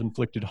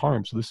self-inflicted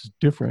harm. So this is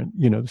different.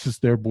 You know, this is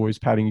their boys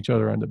patting each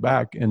other on the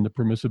back, and the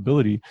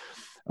permissibility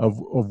of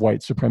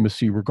white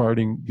supremacy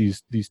regarding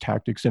these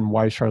tactics, and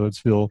why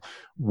Charlottesville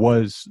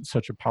was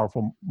such a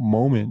powerful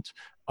moment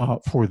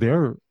for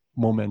their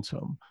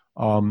momentum.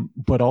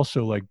 But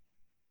also, like,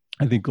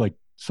 I think like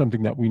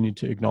something that we need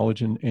to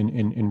acknowledge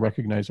and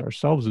recognize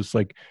ourselves is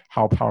like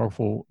how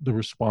powerful the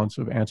response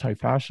of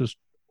anti-fascist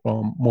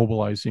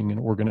mobilizing and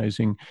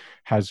organizing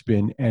has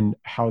been, and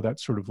how that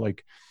sort of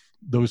like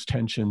those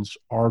tensions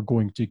are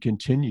going to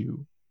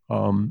continue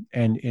and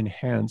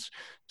enhance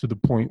to the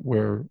point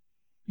where,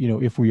 you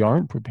know, if we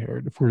aren't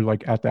prepared, if we're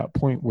like at that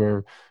point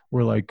where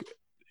we're like,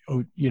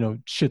 oh, you know,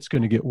 shit's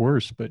going to get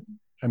worse, but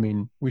I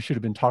mean, we should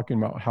have been talking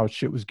about how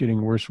shit was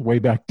getting worse way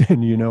back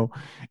then, you know,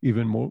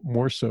 even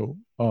more so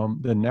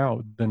than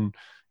now. Then,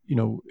 you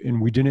know,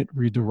 and we didn't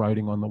read the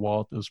writing on the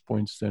wall at those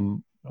points.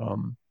 Then,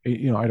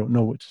 you know, I don't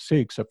know what to say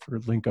except for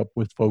link up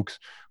with folks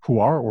who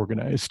are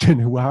organized and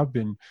who have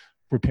been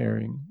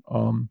preparing.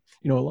 You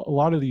know, a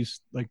lot of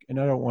these, like, and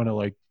I don't want to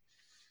like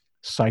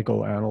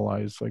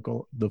psychoanalyze like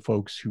the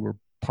folks who were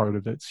part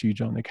of that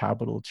siege on the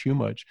Capitol too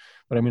much,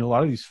 but I mean, a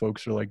lot of these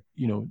folks are like,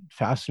 you know,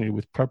 fascinated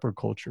with prepper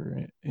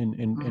culture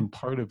and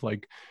part of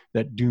like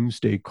that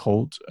doomsday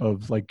cult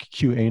of like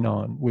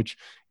QAnon, which,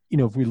 you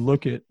know, if we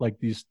look at like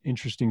these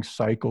interesting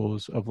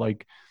cycles of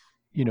like,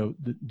 you know,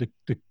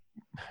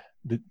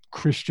 the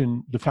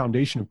Christian, the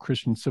foundation of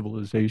Christian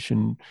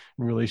civilization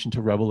in relation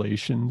to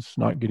Revelations,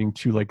 not getting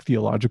too like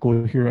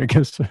theological here, I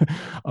guess.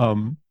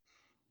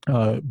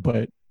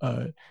 But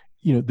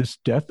you know, this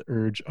death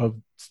urge of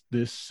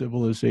this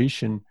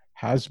civilization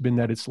has been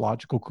that its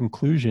logical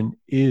conclusion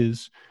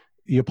is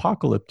the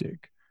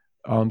apocalyptic.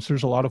 So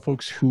there's a lot of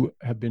folks who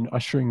have been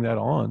ushering that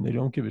on. They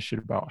don't give a shit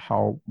about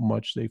how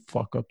much they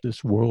fuck up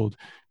this world,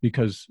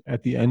 because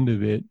at the end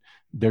of it,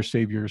 their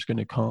savior is going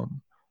to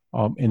come.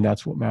 And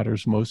that's what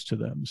matters most to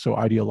them. So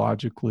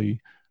ideologically,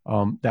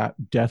 that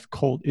death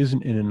cult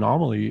isn't an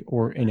anomaly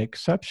or an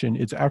exception.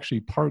 It's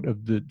actually part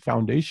of the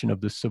foundation of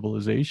the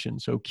civilization.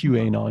 So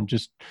QAnon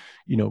just,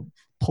 you know,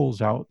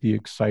 pulls out the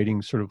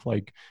exciting sort of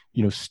like,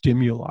 you know,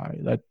 stimuli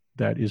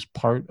that is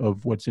part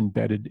of what's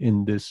embedded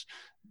in this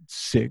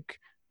sick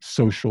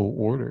social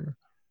order.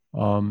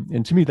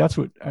 And to me, that's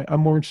what I'm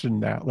more interested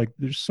in. That like,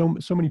 there's so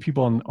many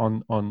people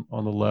on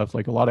the left,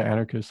 like a lot of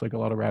anarchists, like a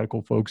lot of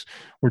radical folks,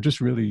 were just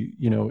really,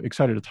 you know,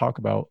 excited to talk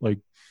about like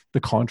the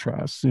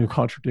contrasts, you know,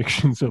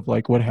 contradictions of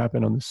like what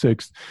happened on the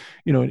 6th,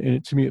 you know,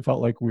 and to me, it felt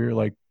like we were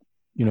like,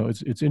 you know,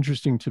 it's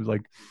interesting to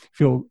like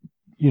feel,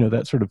 you know,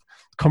 that sort of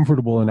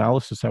comfortable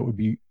analysis that would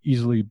be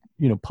easily,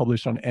 you know,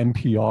 published on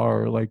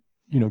NPR or like,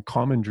 you know,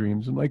 Common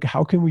Dreams, and like,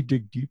 how can we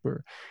dig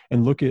deeper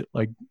and look at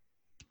like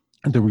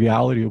the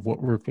reality of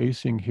what we're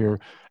facing here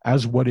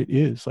as what it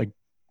is. Like,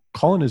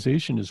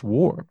 colonization is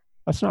war.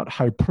 That's not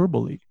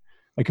hyperbole.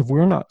 Like, if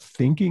we're not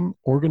thinking,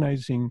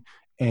 organizing,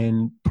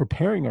 and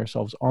preparing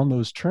ourselves on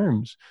those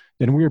terms,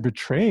 then we are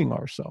betraying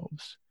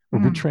ourselves. We're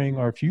betraying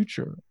our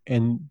future.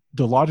 And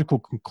the logical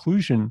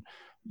conclusion,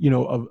 you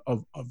know,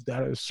 of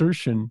that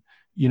assertion,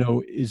 you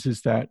know,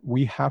 is that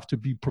we have to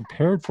be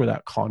prepared for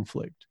that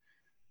conflict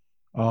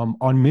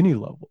on many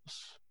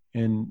levels.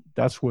 And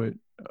that's what,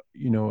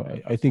 you know,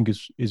 I think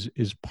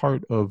is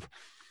part of,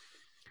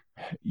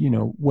 you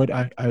know, what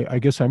I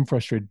guess I'm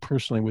frustrated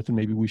personally with, and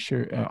maybe we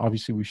share,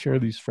 obviously we share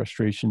these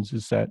frustrations,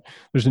 is that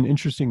there's an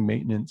interesting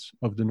maintenance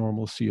of the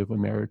normalcy of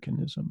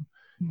Americanism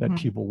that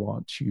people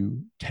want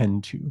to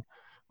tend to,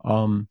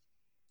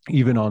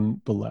 even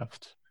on the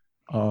left.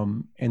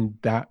 And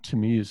that to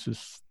me is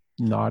just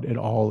not at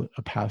all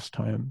a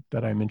pastime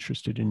that I'm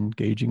interested in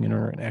engaging in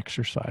or an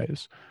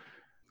exercise.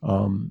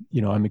 You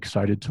know, I'm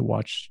excited to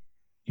watch,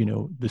 you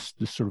know, this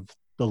sort of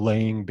the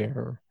laying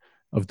bare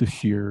of the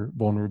fear,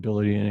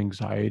 vulnerability, and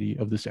anxiety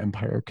of this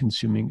empire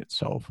consuming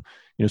itself.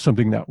 You know,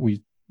 something that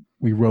we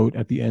wrote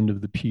at the end of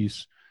the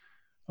piece,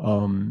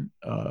 pouring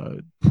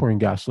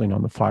gasoline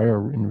on the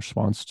fire in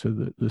response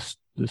to the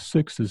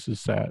 6th,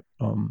 is that,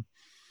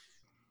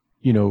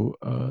 you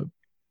know,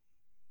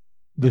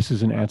 this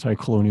is an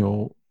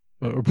anti-colonial,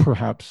 or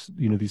perhaps,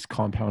 you know, these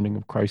compounding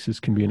of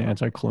crisis can be an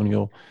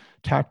anti-colonial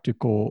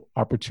tactical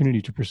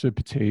opportunity to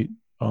precipitate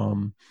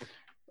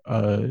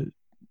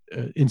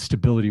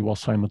instability while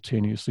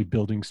simultaneously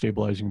building,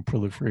 stabilizing,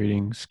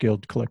 proliferating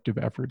scaled collective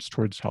efforts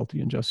towards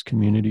healthy and just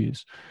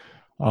communities.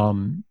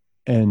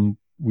 And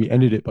we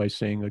ended it by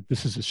saying, like,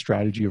 this is a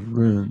strategy of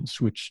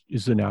ruins, which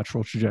is the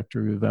natural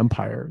trajectory of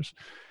empires.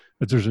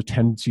 But there's a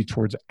tendency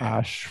towards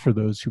ash for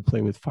those who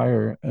play with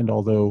fire. And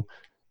although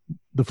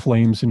the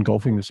flames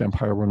engulfing this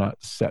empire were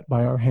not set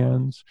by our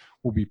hands,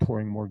 we'll be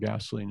pouring more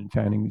gasoline and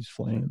fanning these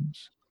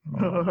flames.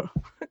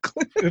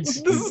 It's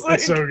so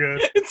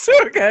good. It's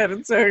so good.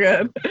 It's so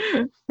good.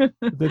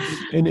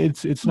 And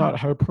it's not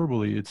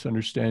hyperbole. It's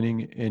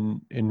understanding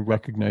and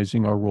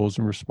recognizing our roles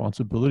and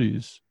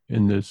responsibilities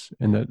in this,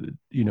 and that,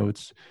 you know,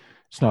 it's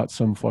not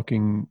some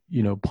fucking,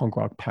 you know, punk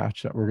rock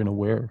patch that we're gonna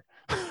wear.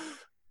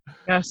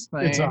 Yes,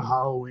 it's a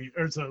Halloween,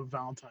 or it's a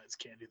Valentine's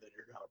candy that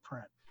you're gonna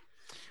print.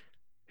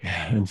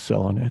 Yeah, and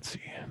sell on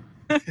Etsy.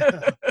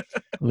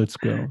 Let's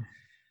go.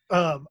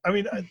 I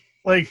mean,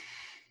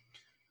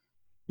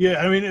 yeah,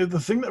 I mean, the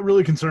thing that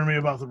really concerned me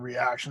about the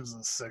reactions in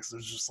the 6th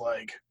is just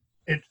like,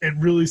 it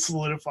really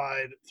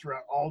solidified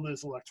throughout all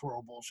this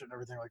electoral bullshit and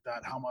everything like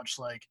that, how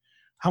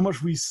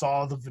much we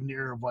saw the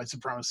veneer of white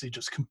supremacy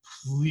just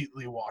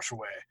completely wash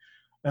away.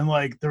 And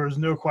like, there was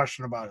no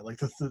question about it. Like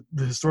the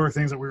historic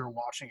things that we were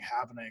watching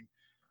happening,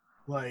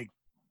 like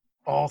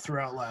all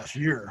throughout last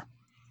year,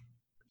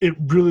 it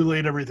really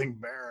laid everything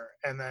bare.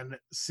 And then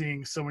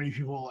seeing so many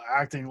people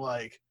acting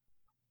like,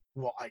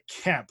 well, I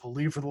can't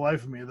believe for the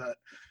life of me that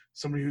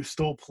somebody who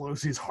stole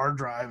Pelosi's hard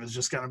drive is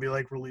just going to be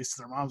like released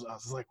to their mom's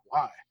house. It's like,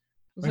 why?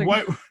 Like,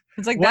 why?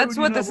 It's like, Why that's would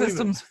you what the not believe it?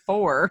 system's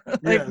for. Yeah,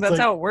 Like, it's that's like-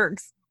 how it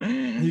works.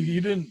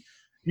 You didn't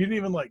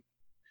even like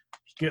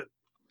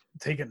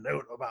take a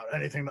note about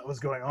anything that was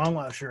going on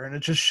last year, and it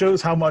just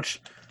shows how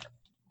much.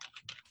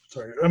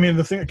 Sorry, I mean,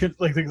 the thing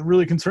that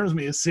really concerns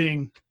me is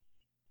seeing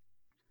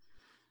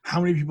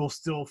how many people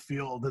still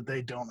feel that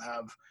they don't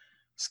have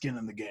skin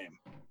in the game.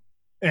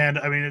 And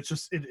I mean,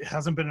 it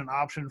hasn't been an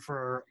option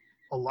for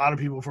a lot of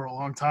people for a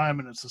long time.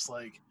 And it's just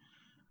like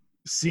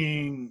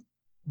seeing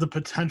the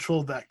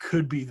potential that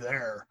could be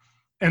there,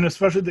 and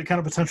especially the kind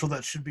of potential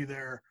that should be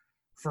there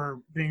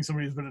for being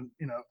somebody who's been,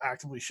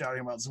 actively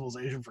shouting about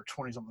civilization for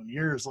 20 something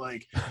years.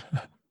 Like,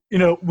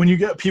 when you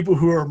get people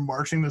who are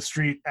marching the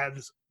street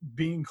as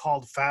being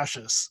called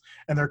fascists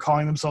and they're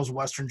calling themselves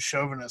Western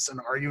chauvinists and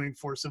arguing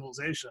for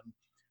civilization,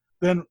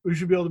 then we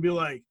should be able to be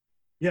like,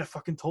 yeah,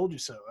 fucking told you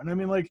so. And I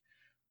mean, like,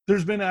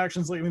 there's been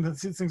actions like,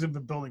 these things have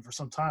been building for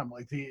some time,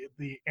 like the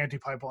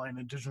anti-pipeline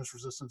indigenous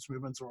resistance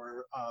movements,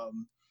 or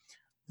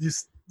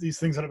these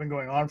things that have been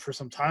going on for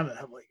some time that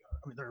have, like,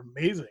 they're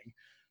amazing.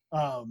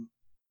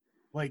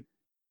 Like,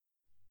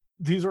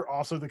 these are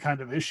also the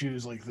kind of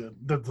issues like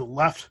the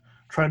left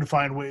trying to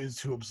find ways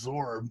to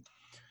absorb,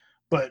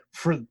 but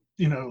for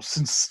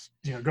since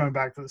going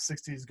back to the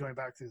 60s, going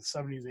back to the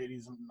 70s,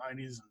 80s, and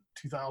 90s,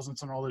 and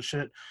 2000s, and all this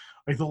shit,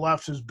 like, the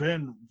left has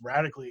been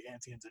radically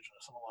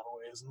anti-indigenous in a lot of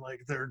ways, and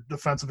like their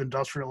defensive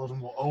industrialism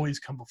will always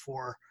come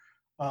before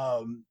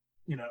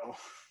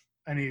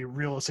any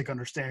realistic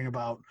understanding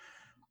about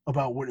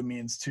what it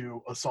means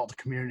to assault a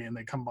community, and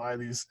they come by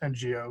these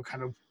NGO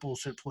kind of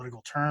bullshit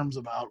political terms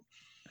about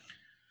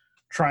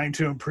trying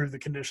to improve the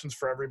conditions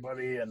for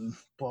everybody and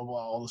blah blah,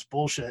 all this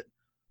bullshit.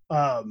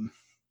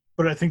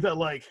 But I think that,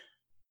 like,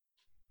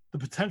 the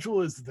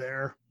potential is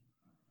there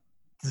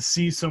to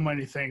see so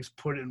many things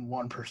put in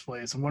one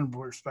place and one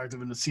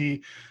perspective, and to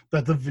see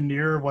that the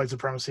veneer of white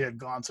supremacy had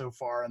gone so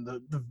far, and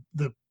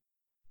the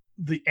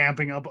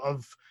amping up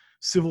of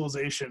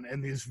civilization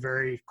in these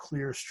very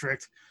clear,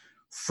 strict,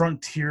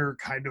 frontier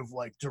kind of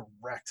like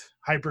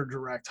hyper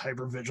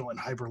vigilant,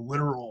 hyper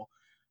literal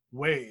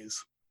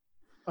ways.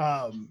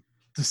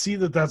 To see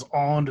that that's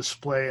all on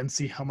display and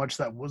see how much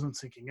that wasn't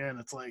sinking in,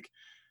 it's like,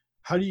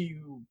 how do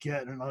you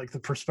get, and like the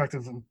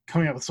perspective of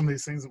coming up with some of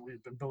these things that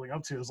we've been building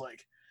up to is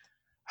like,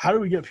 how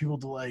do we get people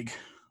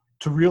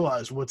to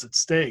realize what's at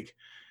stake?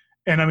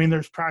 And I mean,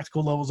 there's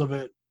practical levels of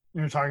it.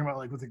 You're talking about,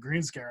 like, with the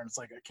Green Scare, and it's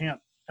like, I can't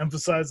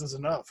emphasize this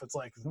enough. It's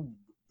like, the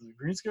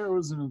Green Scare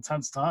was an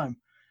intense time.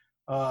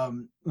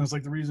 It's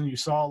like the reason you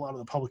saw a lot of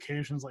the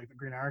publications like the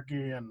Green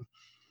Anarchy and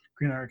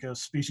Green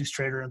Anarchist, Species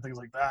Trader, and things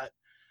like that,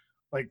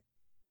 like,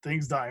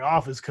 things dying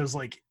off, is because,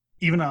 like,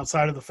 even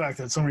outside of the fact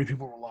that so many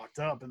people were locked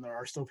up and there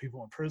are still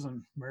people in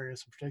prison,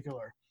 Marius in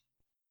particular,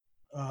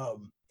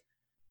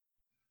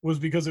 was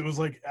because it was,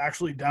 like,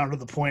 actually down to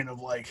the point of,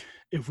 like,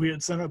 if we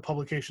had sent a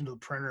publication to the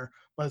printer,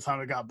 by the time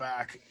it got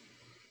back,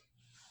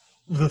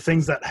 the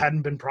things that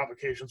hadn't been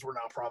provocations were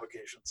now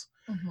provocations.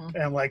 Mhm.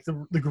 And, like,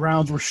 the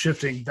grounds were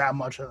shifting that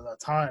much at that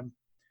time.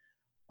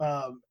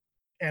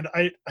 And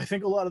I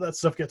think a lot of that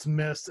stuff gets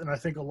missed, and I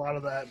think a lot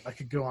of that, I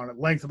could go on at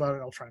length about it,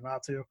 I'll try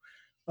not to,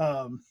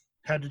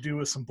 had to do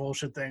with some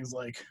bullshit things,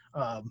 like,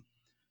 I'm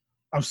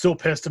still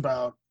pissed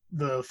about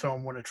the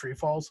film When a Tree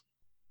Falls.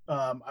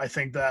 I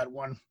think that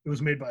one, it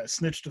was made by a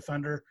snitch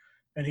defender,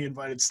 and he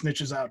invited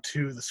snitches out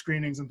to the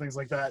screenings and things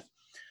like that.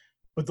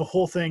 But the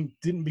whole thing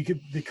didn't become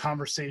the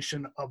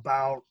conversation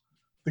about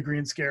the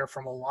Green Scare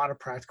from a lot of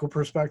practical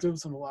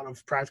perspectives and a lot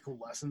of practical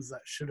lessons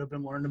that should have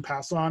been learned and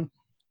passed on,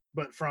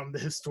 but from the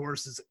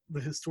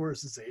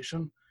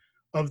historicization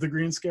of the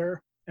Green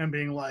Scare, and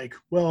being like,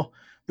 well,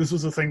 this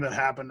was a thing that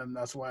happened, and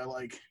that's why,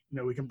 like,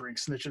 we can bring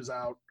snitches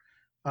out,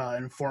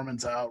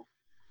 informants out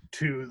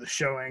to the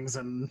showings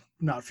and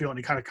not feel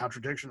any kind of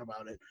contradiction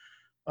about it.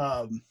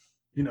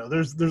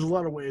 There's a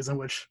lot of ways in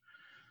which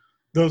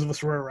those of us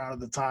who were around at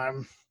the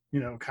time,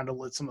 kind of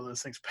let some of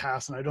those things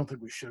pass, and I don't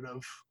think we should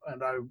have.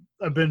 And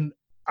I've been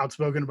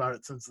outspoken about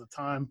it since the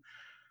time.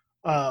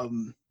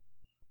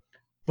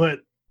 But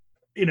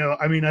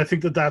I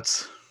think that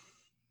that's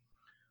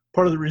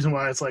part of the reason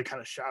why it's, like,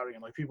 kind of shouting,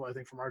 and, like, people, I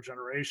think, from our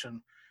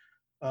generation,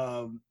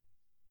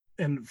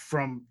 and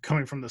from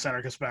coming from this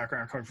anarchist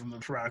background, coming from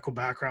this radical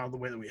background, the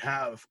way that we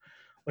have,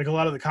 like, a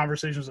lot of the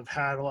conversations I've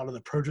had, a lot of the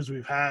approaches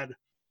we've had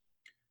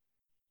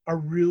are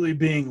really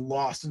being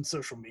lost in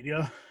social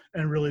media,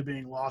 and really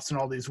being lost in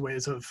all these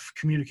ways of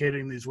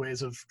communicating, these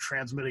ways of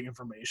transmitting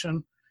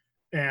information.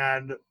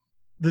 And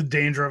the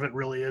danger of it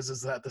really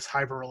is that this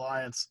hyper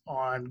reliance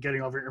on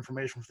getting all of your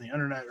information from the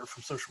internet or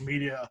from social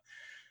media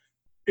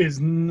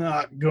is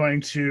not going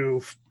to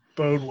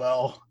bode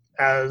well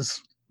as,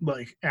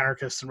 like,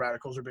 anarchists and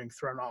radicals are being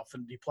thrown off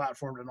and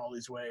deplatformed in all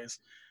these ways.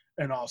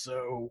 And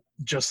also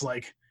just,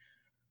 like,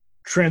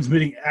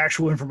 transmitting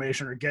actual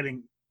information or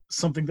getting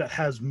something that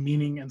has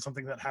meaning and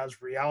something that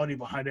has reality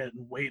behind it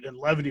and weight and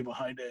levity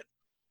behind it.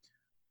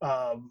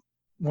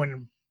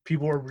 When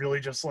people are really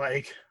just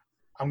like,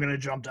 I'm going to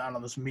jump down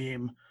on this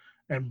meme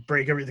and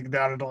break everything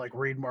down into, like,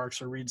 read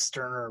Marx or read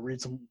Stirner or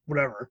read some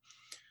whatever.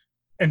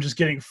 and just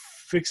getting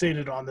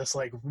fixated on this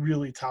like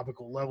really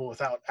topical level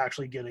without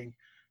actually getting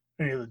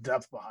any of the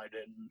depth behind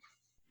it. And,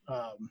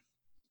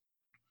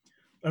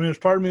 I mean, there's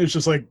part of me that's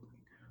just like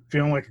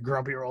feeling like a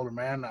grumpier older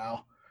man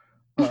now,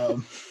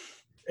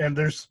 and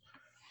there's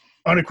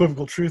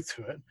unequivocal truth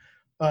to it,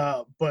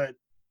 but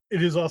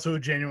it is also a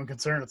genuine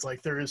concern. It's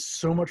like there is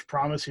so much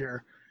promise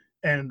here,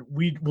 and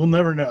we will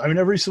never know. I mean,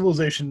 every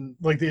civilization,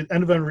 like the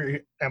end of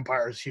every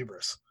empire, is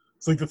hubris.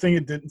 It's like the thing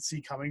it didn't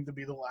see coming to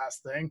be the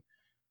last thing.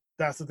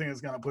 That's the thing that's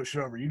going to push it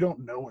over. You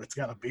don't know what it's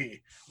going to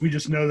be. We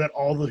just know that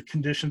all the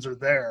conditions are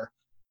there,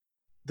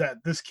 that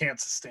this can't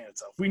sustain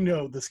itself. We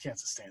know this can't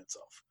sustain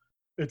itself.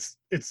 It's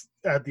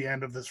at the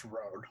end of this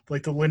road.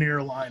 Like the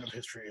linear line of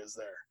history is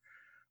there.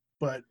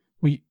 But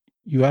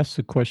you asked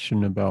the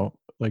question about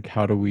like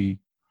how do we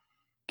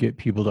get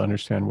people to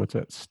understand what's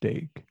at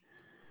stake,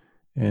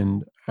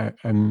 and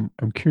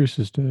I'm curious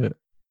as to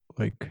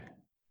like,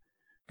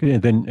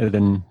 and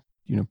then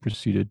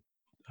proceeded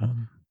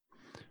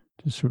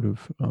to sort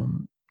of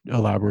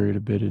elaborate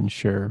a bit and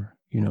share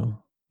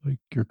like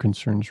your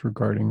concerns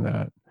regarding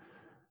that.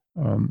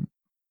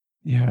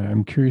 Yeah,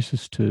 I'm curious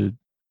as to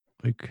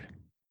like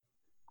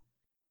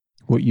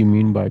what you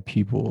mean by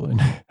people,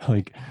 and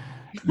like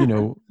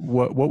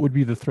what would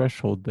be the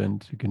threshold then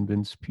to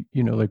convince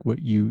like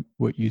what you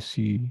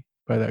see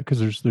by that,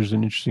 because there's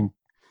an interesting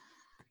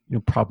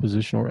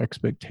proposition or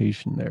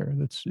expectation there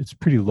it's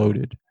pretty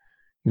loaded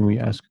when we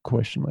ask a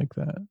question like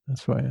that.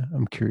 That's why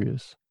I'm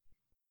curious.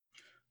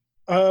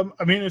 I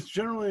mean, it's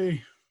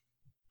generally,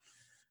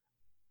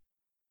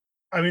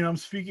 I mean, I'm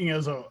speaking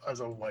as a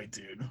white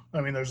dude.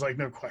 I mean, there's like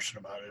no question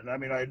about it. I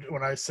mean,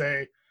 when I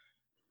say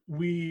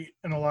we,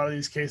 in a lot of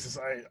these cases,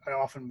 I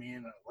often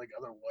mean like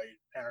other white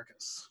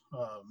anarchists,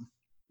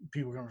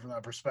 people coming from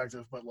that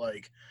perspective. But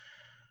like,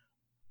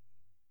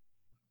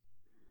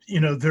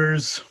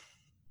 there's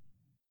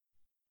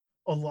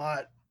a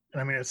lot,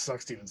 and I mean, it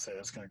sucks to even say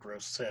it's kind of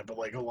gross to say it, but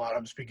like a lot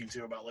I'm speaking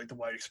to about like the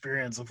white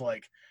experience of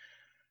like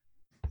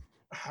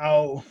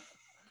how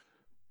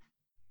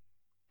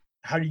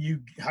do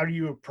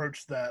you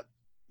approach that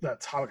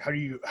topic? How do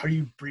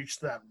you breach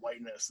that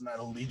whiteness and that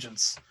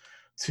allegiance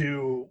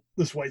to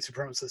this white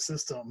supremacist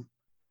system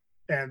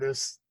and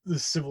this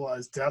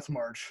civilized death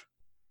march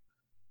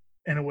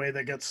in a way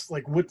that gets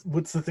like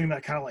what's the thing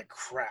that kind of like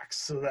cracks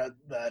so that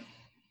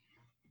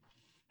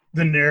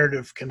the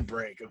narrative can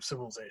break of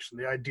civilization,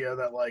 the idea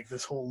that like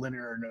this whole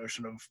linear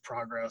notion of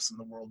progress and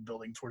the world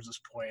building towards this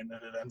point and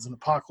it ends in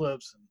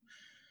apocalypse and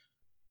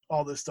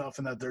all this stuff,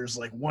 and that there's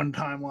like one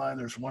timeline,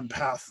 there's one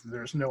path,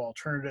 there's no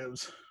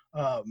alternatives.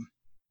 I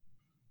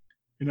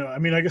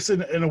mean, I guess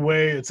in a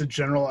way it's a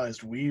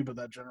generalized we, but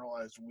that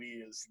generalized we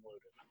is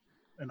loaded,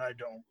 and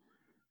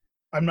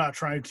I'm not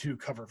trying to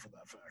cover for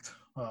that fact.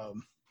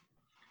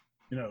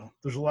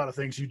 There's a lot of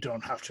things you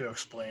don't have to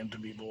explain to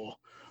people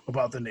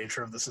about the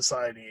nature of the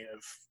society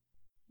if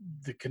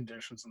the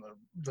conditions and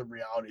the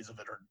realities of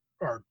it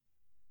are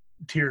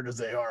tiered as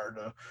they are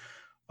to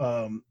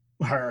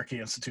hierarchy,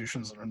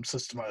 institutions, and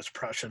systemized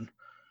oppression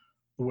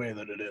the way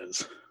that it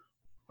is.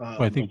 Well,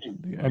 I think,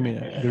 I mean,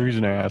 the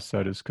reason I asked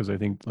that is because I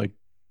think like,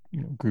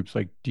 groups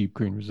like Deep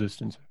Green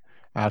Resistance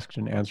asked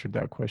and answered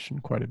that question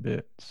quite a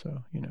bit.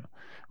 So, I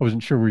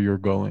wasn't sure where you were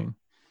going.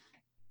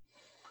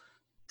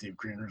 Deep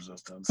Green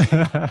Resistance.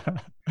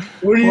 What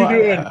are you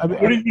doing?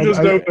 What did you just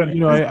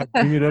open? I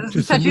bring it up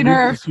to some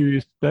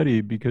serious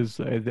study because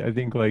I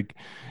think like,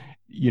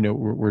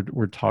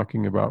 we're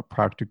talking about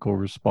practical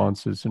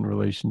responses in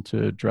relation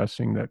to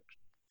addressing that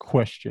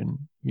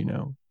question.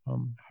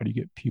 How do you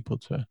get people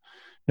to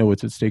know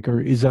what's at stake, or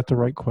is that the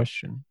right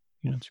question?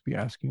 To be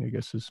asking, I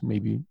guess, is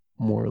maybe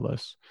more or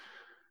less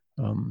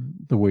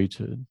the way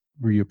to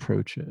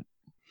reapproach it.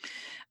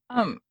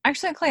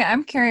 Actually, Clay,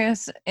 I'm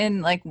curious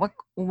in like what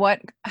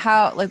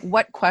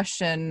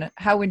question,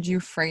 how would you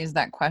phrase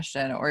that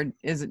question? Or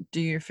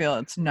do you feel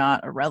it's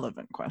not a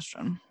relevant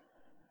question?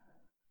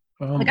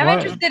 I'm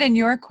interested in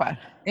your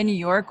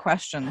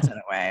questions in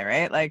a way,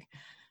 right?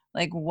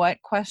 Like what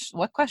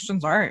questions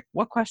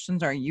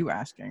are you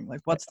asking?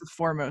 Like what's the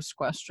foremost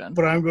question?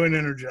 But I'm going to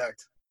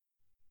interject.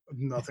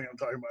 Nothing I'm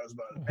talking about is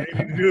about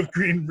anything to do with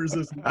green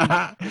resistance.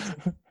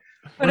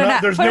 Put an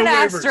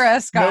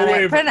asterisk on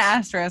it. Put an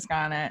asterisk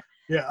on it.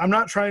 Yeah, I'm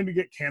not trying to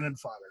get cannon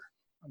fodder.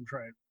 I'm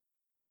trying.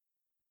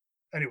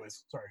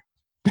 Anyways, sorry.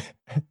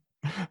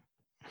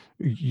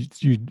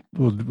 You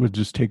will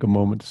just take a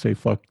moment to say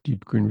 "fuck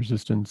Deep Green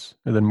Resistance"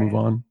 and then move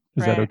on.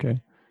 Is that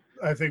okay?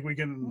 I think we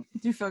can.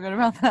 Do you feel good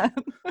about that?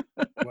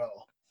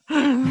 Well.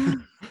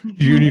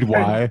 Do you need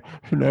why?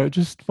 No,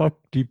 just fuck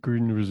Deep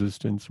Green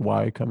Resistance.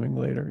 Why coming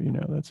later?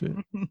 That's it.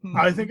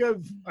 I think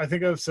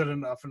I've said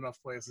enough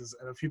places,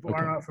 and if people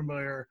are not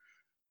familiar,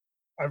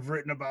 I've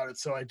written about it,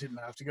 so I didn't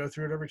have to go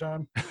through it every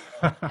time.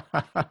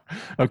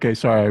 Okay,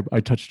 sorry, I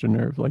touched a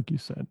nerve, like you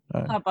said.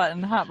 Hot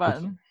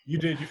button. You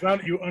did.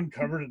 You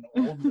uncovered an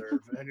old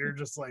nerve, and you're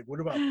just like, what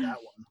about that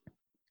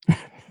one?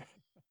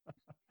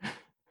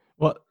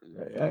 Well,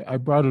 I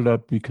brought it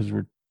up because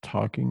we're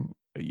talking,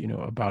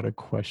 about a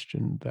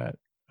question that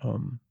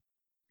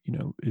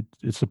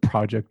it's a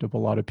project of a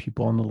lot of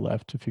people on the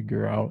left to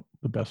figure out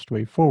the best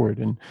way forward.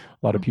 And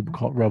a lot of people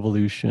call it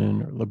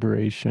revolution or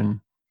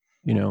liberation,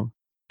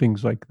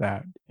 things like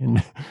that.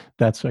 And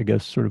that's, I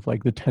guess, sort of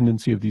like the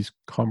tendency of these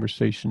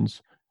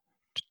conversations,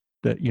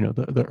 that,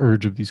 the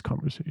urge of these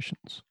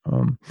conversations.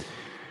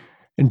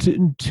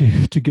 And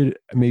to get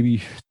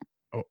maybe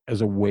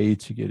as a way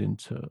to get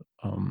into,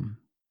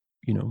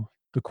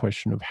 the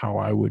question of how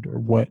I would, or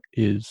what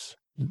is,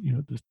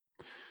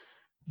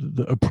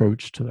 the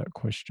approach to that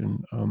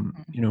question.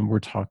 We're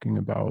talking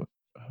about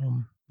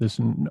this,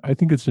 and I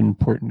think it's an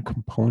important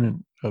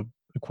component of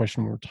the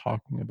question we're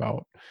talking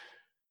about.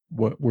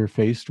 What we're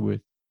faced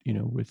with,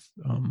 with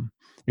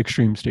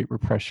extreme state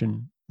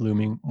repression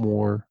looming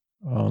more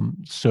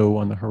so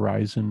on the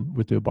horizon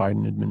with the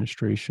Biden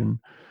administration.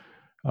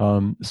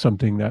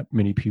 Something that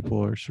many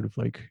people are sort of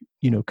like,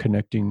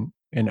 connecting.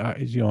 And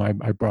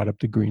I brought up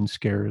the Green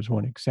Scare as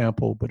one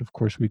example, but of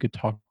course we could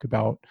talk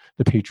about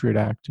the Patriot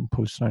Act and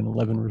post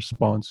 9/11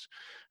 response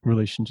in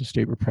relation to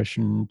state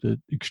repression, the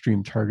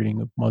extreme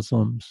targeting of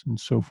Muslims and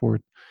so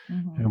forth.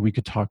 And we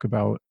could talk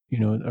about,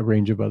 a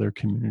range of other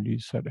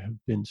communities that have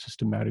been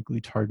systematically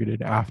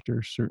targeted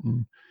after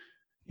certain,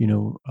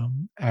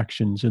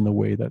 actions, in the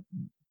way that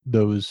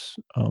those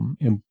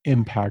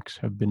impacts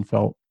have been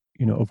felt,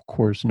 of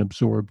course, and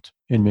absorbed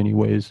in many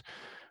ways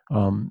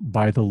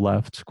by the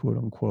left, quote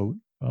unquote,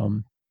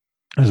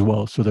 as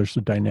well. So there's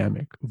the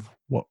dynamic of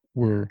what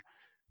we're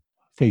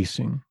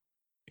facing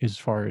as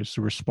far as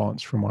the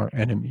response from our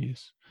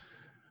enemies.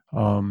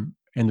 And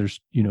there's,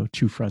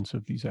 two fronts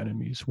of these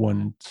enemies.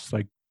 One, it's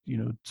like,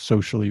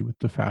 socially with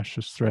the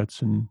fascist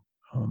threats, and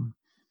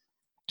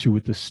two,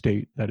 with the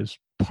state that is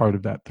part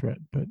of that threat.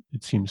 But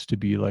it seems to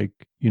be like,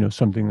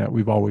 something that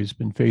we've always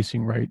been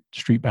facing, right?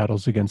 Street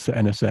battles against the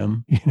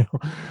NSM,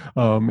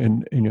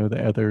 and,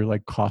 the other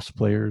like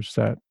cosplayers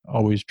that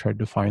always tried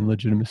to find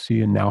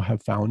legitimacy and now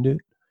have found it.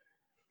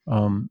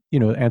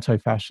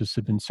 Anti-fascists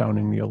have been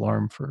sounding the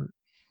alarm for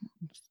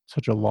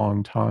such a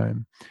long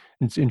time.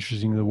 And it's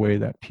interesting the way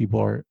that people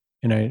are,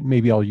 and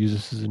maybe I'll use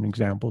this as an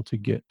example to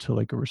get to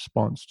like a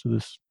response to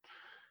this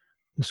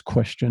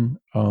question.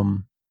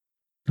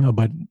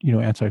 But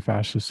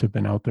anti-fascists have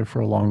been out there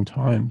for a long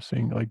time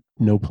saying like,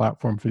 no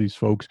platform for these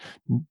folks.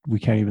 We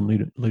can't even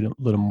let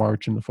them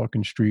march in the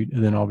fucking street.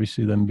 And then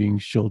obviously them being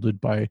shielded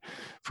by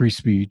free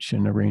speech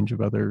and a range of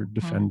other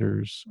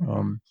defenders.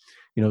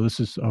 This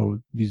is,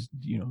 these,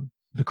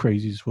 the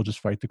crazies will just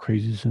fight the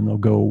crazies and they'll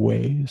go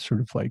away.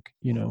 Sort of like,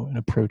 an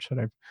approach that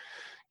I've,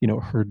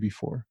 heard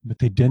before, but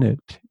they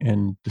didn't.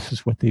 And this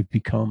is what they've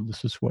become.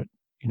 This is what,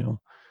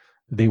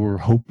 they were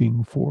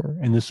hoping for.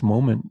 And this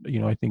moment,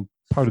 I think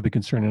part of the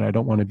concern, and I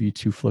don't want to be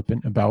too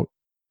flippant about,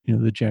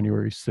 the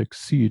January 6th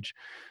siege,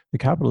 the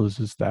Capitol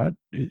is that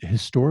it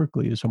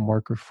historically is a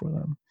marker for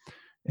them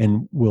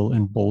and will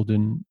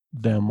embolden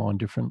them on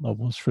different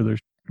levels for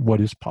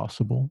what is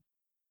possible.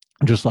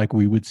 Just like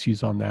we would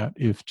seize on that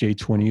if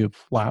J20 of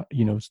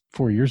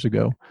 4 years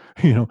ago,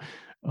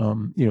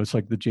 it's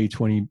like the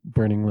J20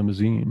 burning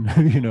limousine.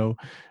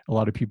 A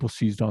lot of people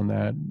seized on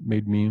that,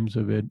 made memes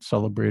of it,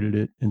 celebrated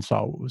it, and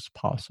saw what was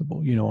possible,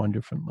 on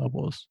different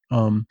levels.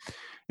 And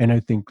I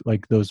think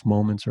like those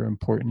moments are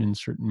important in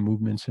certain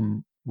movements,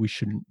 and we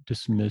shouldn't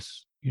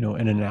dismiss,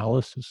 an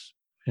analysis,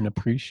 and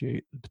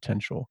appreciate the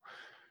potential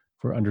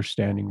for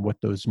understanding what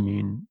those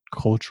mean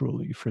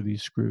culturally for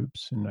these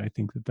groups. And I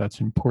think that that's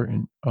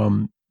important.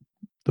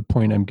 The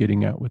point I'm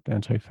getting at with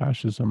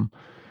anti-fascism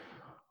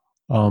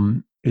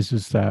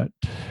is that,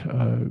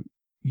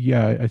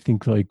 I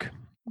think like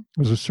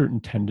there's a certain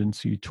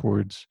tendency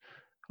towards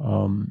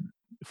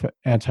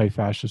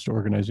anti-fascist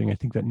organizing. I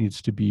think that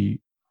needs to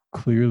be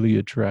clearly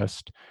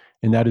addressed.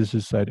 And that is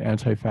that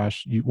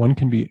anti-fascist, one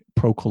can be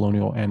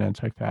pro-colonial and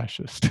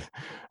anti-fascist.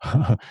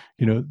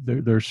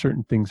 There are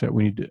certain things that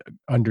we need to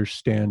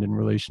understand in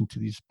relation to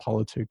these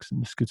politics.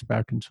 And this gets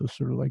back into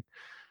sort of like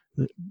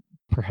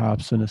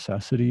perhaps a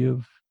necessity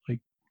of like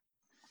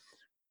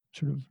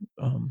sort of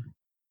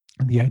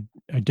the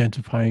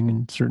identifying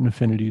in certain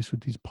affinities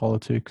with these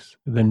politics,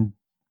 and then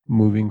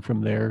moving from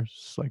there.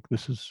 It's like,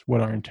 this is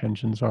what our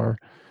intentions are.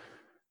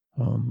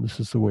 This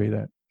is the way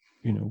that,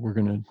 we're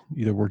going to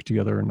either work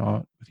together or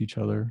not with each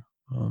other.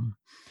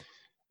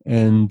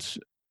 And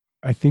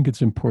I think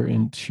it's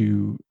important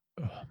to,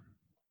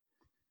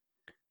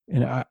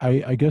 and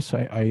I guess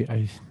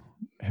I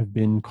have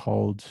been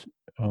called,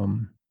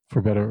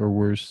 for better or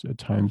worse at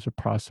times, a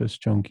process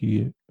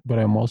junkie, but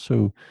I'm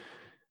also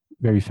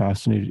very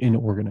fascinated in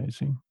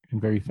organizing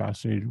and very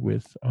fascinated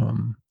with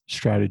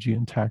strategy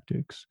and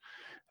tactics.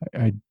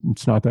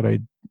 It's not that I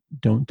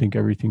don't think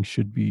everything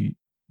should be,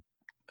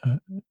 or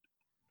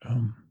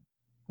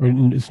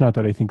it's not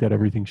that I think that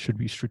everything should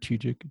be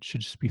strategic. It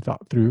should just be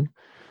thought through.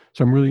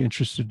 So I'm really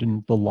interested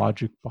in the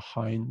logic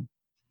behind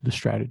the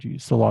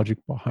strategies, the logic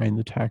behind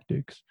the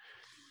tactics.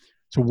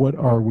 So what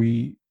are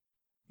we,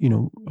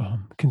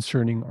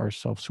 concerning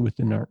ourselves with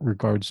in our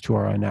regards to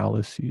our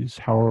analyses?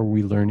 How are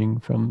we learning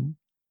from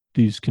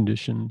these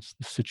conditions,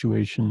 the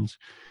situations,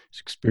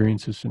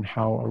 experiences, and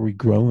how are we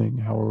growing?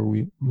 How are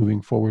we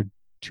moving forward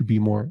to be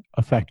more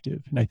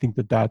effective? And I think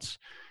that that's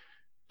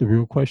the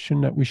real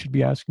question that we should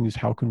be asking, is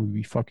how can we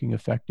be fucking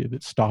effective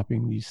at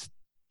stopping these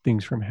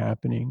things from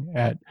happening,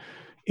 at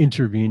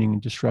intervening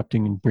and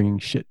disrupting and bringing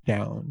shit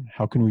down?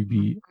 How can we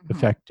be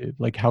effective?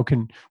 Like,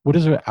 what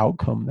is the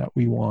outcome that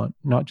we want,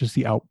 not just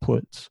the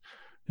outputs?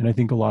 And I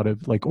think a lot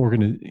of like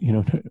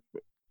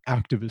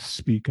activists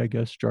speak, I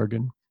guess,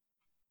 jargon,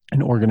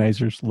 and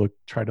organizers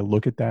try to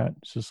look at that.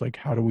 It's just like,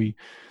 how do we,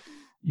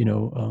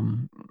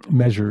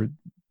 measure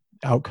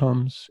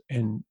outcomes?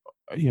 And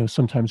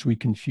sometimes we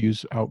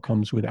confuse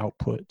outcomes with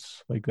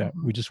outputs, like that.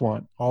 We just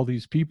want all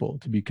these people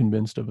to be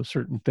convinced of a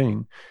certain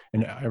thing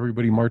and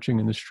everybody marching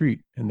in the street,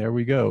 and there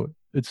we go.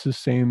 It's the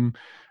same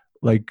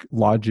like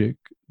logic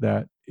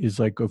that is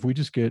like, if we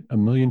just get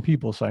 1 million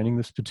people signing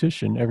this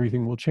petition,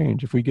 everything will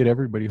change. If we get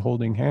everybody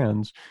holding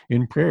hands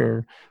in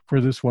prayer for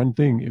this one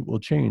thing, it will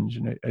change.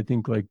 And I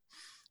think like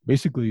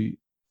basically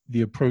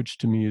the approach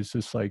to me is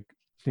just like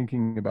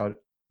thinking about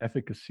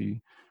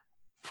efficacy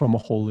from a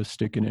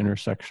holistic and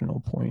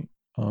intersectional point.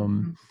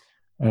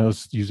 I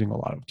was using a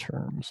lot of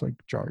terms like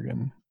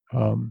jargon,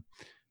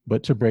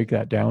 but to break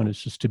that down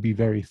is just to be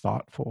very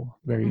thoughtful,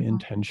 very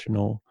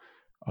intentional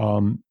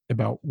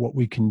about what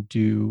we can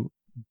do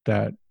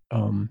that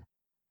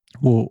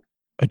will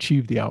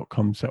achieve the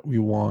outcomes that we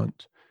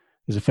want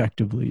as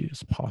effectively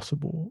as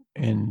possible.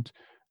 And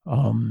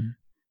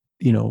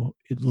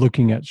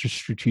looking at just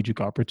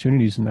strategic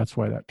opportunities. And that's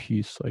why that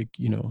piece, like,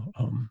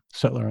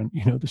 Settler on,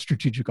 the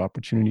strategic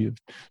opportunity of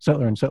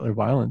settler and settler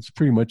violence,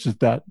 pretty much is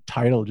that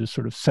title just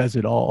sort of says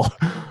it all.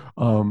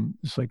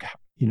 It's like,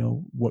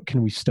 what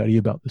can we study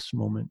about this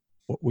moment?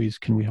 What ways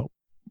can we help,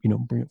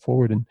 bring it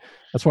forward? And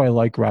that's why I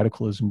like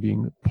radicalism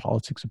being the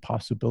politics of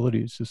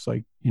possibility. It's just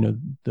like,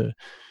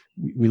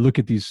 we look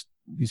at these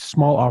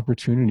small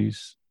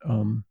opportunities,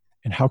 and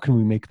how can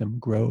we make them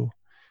grow?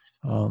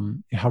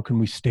 How can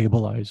we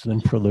stabilize and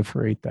then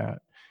proliferate that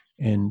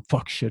and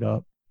fuck shit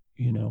up,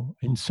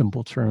 in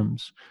simple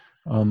terms?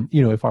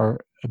 If our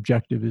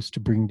objective is to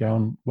bring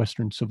down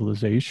Western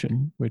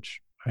civilization,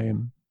 which I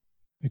am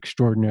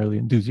extraordinarily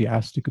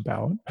enthusiastic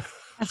about.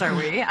 As are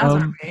we.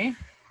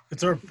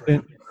 It's our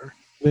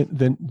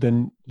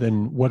then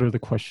what are the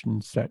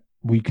questions that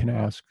we can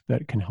ask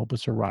that can help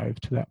us arrive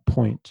to that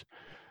point?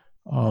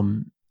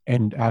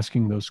 And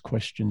asking those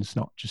questions,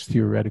 not just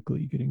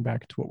theoretically, getting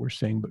back to what we're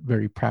saying, but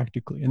very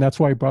practically. And that's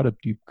why I brought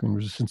up Deep Green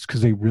Resistance,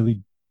 because they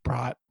really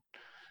brought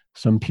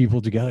some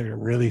people together to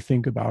really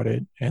think about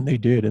it. And they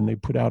did. And they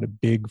put out a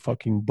big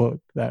fucking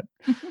book that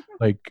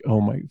like,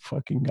 oh my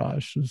fucking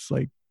gosh. It's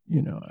like,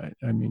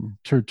 I mean,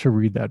 to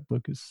read that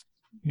book is,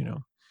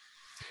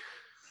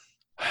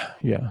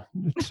 yeah,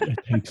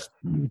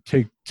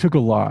 it took a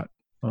lot,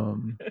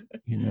 and,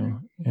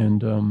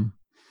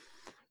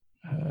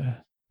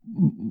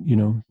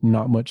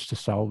 not much to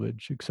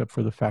salvage except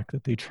for the fact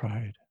that they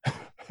tried.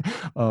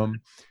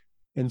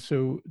 And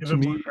so give to him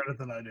me, more credit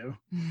than I do.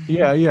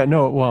 yeah,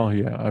 no, well,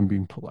 yeah, I'm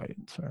being polite.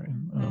 Sorry.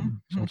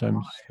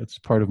 Sometimes that's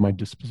part of my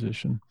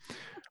disposition.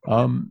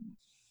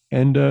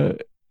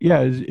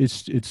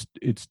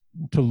 It's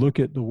to look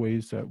at the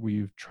ways that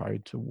we've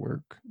tried to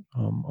work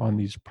on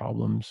these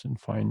problems and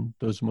find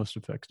those most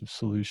effective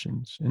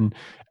solutions. And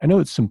I know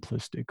it's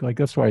simplistic. Like,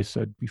 that's why I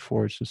said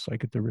before, it's just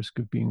like, at the risk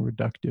of being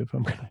reductive,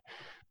 I'm going to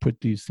put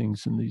these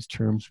things in these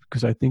terms,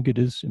 because I think it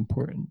is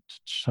important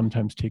to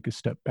sometimes take a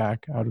step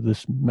back out of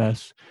this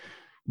mess,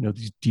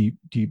 these deep,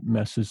 deep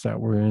messes that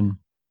we're in,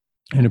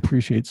 and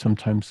appreciate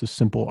sometimes the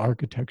simple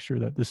architecture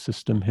that the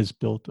system has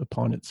built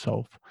upon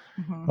itself,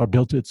 or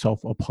built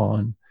itself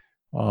upon.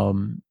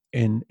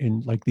 And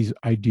like these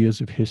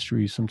ideas of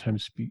history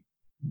sometimes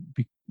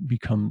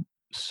become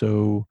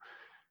so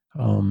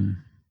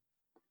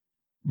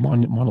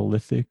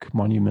monolithic,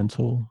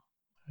 monumental,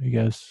 I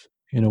guess,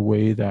 in a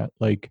way that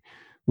like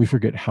we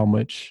forget how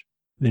much,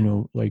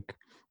 like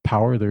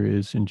power there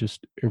is in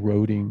just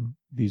eroding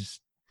these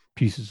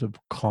pieces of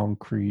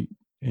concrete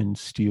and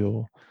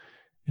steel,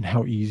 and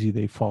how easy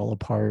they fall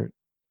apart,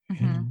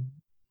 and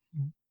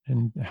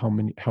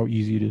how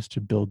easy it is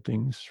to build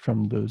things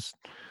from those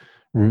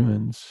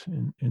ruins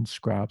and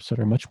scraps that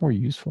are much more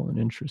useful and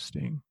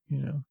interesting,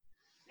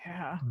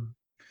 Yeah.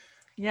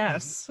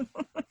 Yes.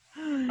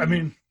 I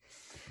mean,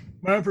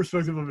 my own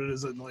perspective of it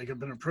is that, like, I've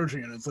been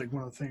approaching it, it's like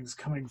one of the things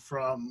coming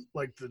from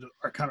like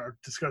our kind of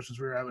discussions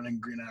we were having in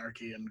Green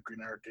Anarchy, and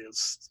Green Anarchy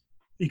is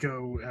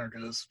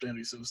eco-anarchist,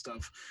 anti-civ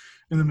stuff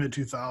in the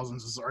mid-2000s,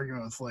 is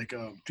arguing with like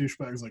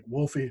douchebags like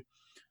Wolfie,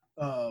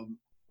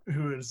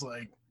 who is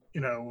like,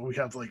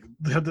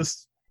 they had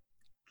this,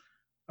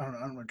 I don't know,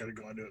 I'm not going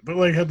to go into it, but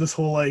like had this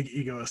whole like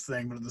egoist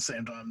thing, but at the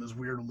same time this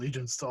weird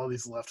allegiance to all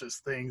these leftist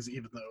things,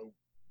 even though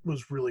it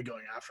was really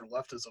going after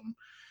leftism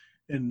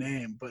in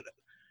name, but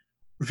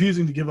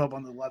refusing to give up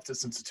on the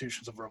leftist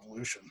institutions of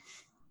revolution.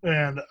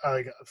 And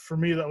for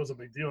me, that was a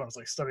big deal. I was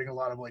like studying a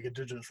lot of like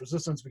indigenous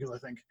resistance, because I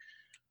think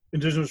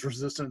indigenous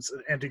resistance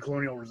and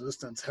anti-colonial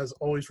resistance has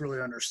always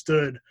really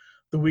understood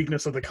the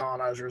weakness of the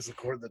colonizers, the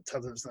cord that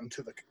tethers them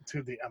to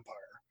the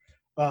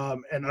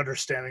empire, and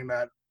understanding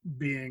that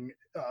being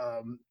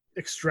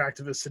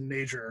extractivist in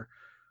nature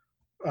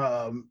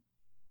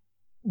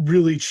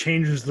really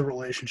changes the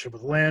relationship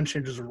with land,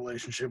 changes the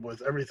relationship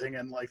with everything,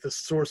 and like the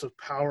source of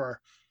power.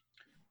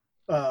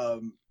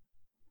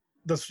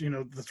 That's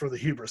where the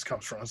hubris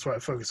comes from. That's why I'm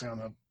focusing on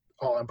the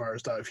all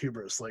empires die of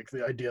hubris, like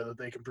the idea that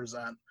they can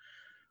present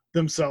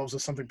themselves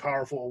as something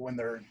powerful when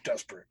they're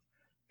desperate.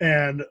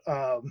 And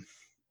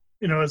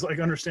as like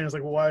understands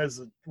like, well,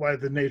 why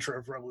the nature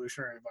of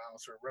revolutionary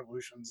violence or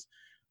revolutions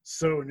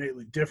so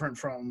innately different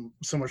from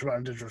so much about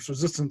indigenous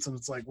resistance. And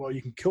it's like, well,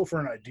 you can kill for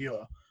an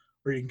idea,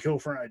 or you can kill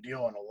for an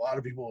ideal, and a lot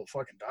of people have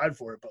fucking died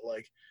for it, but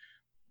like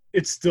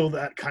it's still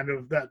that kind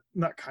of that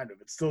not kind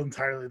of it's still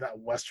entirely that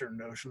Western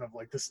notion of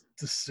like this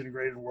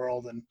disintegrated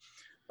world. And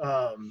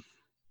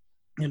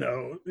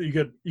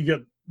you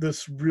get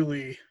this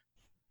really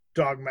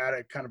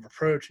dogmatic kind of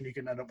approach, and you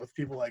can end up with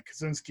people like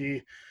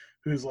Kaczynski,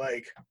 who's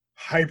like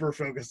hyper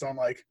focused on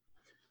like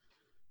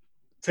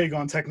take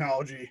on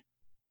technology,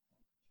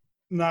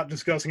 not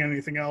discussing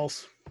anything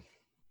else.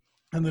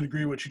 And the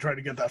degree which he tried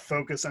to get that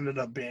focus ended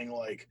up being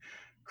like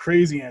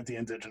crazy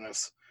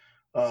anti-indigenous,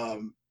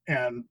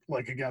 and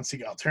like against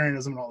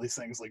egalitarianism and all these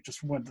things, like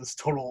just went this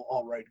total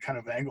alt-right kind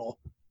of angle.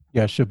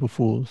 Yeah, ship of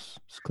fools.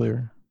 It's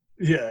clear.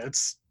 Yeah,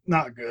 it's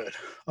not good.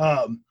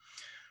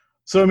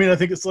 So I mean, I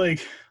think it's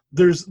like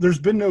there's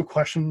been no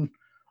question,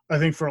 I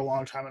think, for a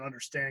long time in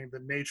understanding the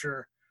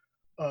nature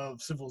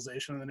of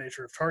civilization and the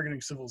nature of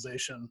targeting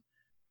civilization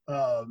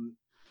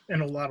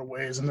in a lot of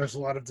ways. And there's a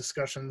lot of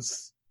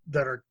discussions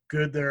that are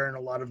good there, and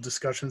a lot of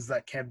discussions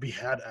that can be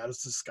had as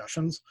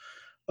discussions.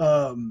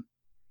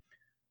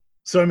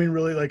 So I mean,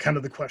 really, like, kind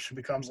of the question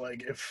becomes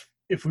like,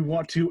 if we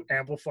want to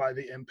amplify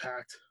the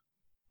impact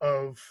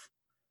of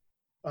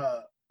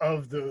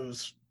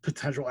those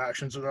potential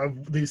actions, or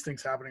of these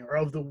things happening, or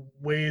of the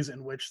ways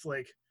in which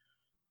like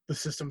the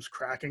system's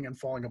cracking and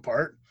falling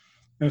apart.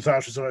 And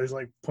Natasha's always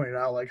like pointed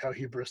out like how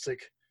hubristic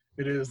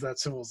it is that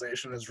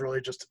civilization has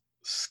really just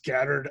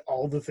scattered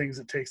all the things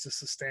it takes to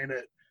sustain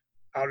it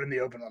out in the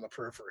open on the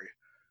periphery.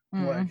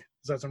 Mm-hmm. Like,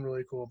 is that some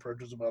really cool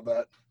approaches about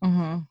that?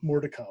 Mm-hmm. More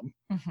to come.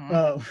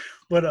 Mm-hmm.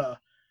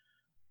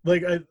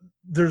 Like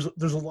there's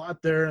a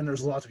lot there, and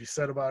there's a lot to be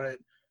said about it.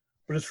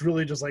 But it's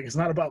really just like, it's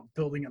not about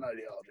building an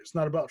ideology. It's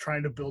not about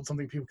trying to build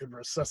something people can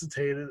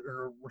resuscitate it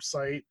or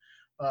recite.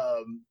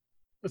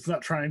 It's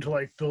not trying to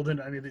like build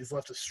into any of these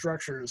leftist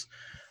structures.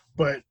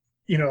 But,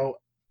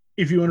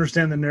 if you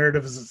understand the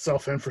narrative as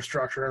itself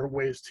infrastructure, are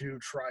ways to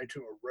try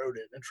to erode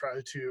it and try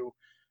to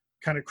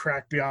kind of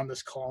crack beyond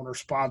this call and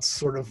response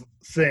sort of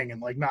thing,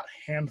 and like not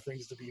hand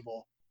things to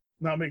people,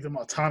 not make them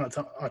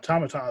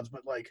automatons,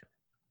 but like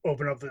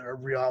open up the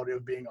reality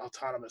of being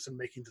autonomous and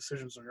making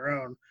decisions on your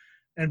own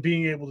and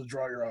being able to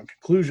draw your own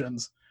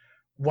conclusions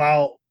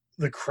while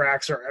the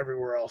cracks are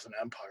everywhere else in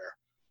empire.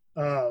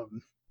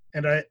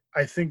 And I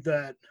think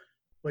that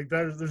like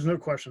that, there's no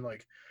question,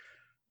 like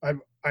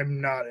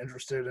I'm not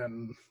interested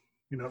in,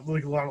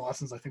 like a lot of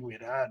lessons I think we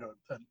had over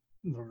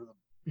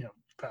the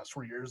past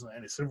 20 years in the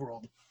anti-civ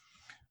world,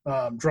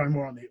 drawing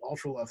more on the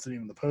ultra left than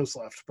even the post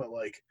left, but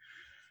like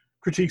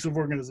critiques of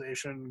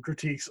organization,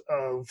 critiques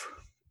of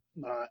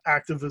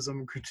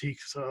activism,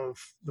 critiques of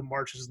the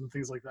marches and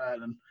things like that.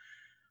 And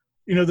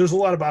there's a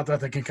lot about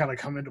that can kind of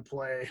come into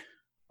play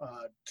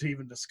to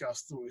even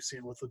discuss what we've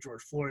seen with the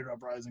George Floyd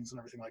uprisings and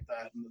everything like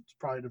that. And it's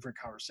probably a different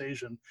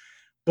conversation.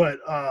 But,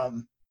 I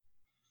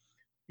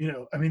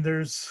mean,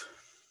 there's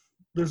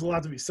a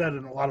lot to be said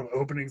and a lot of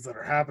openings that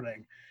are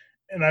happening.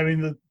 And I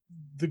mean,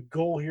 the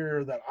goal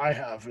here that I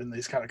have in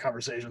these kind of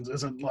conversations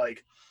isn't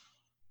like,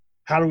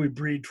 how do we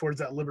breed towards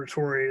that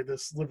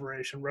this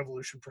liberation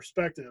revolution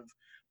perspective,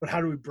 but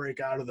how do we break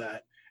out of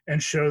that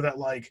and show that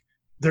like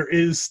there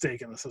is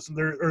stake in the system,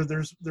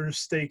 there's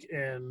stake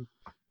in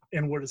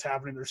what is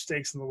happening. There's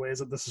stakes in the ways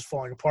that this is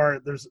falling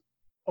apart. There's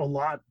a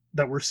lot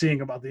that we're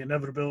seeing about the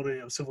inevitability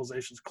of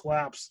civilization's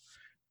collapse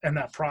and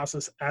that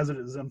process as it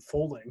is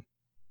unfolding.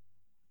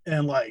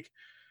 And like,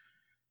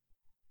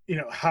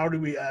 how do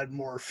we add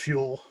more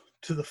fuel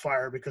to the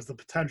fire, because the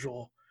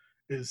potential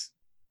is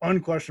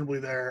unquestionably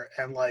there,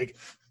 and like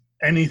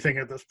anything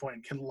at this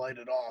point can light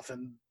it off.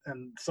 And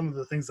some of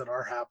the things that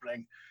are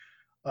happening,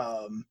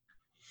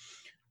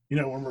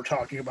 when we're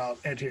talking about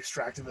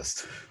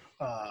anti-extractivist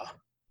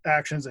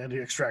actions,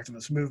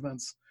 anti-extractivist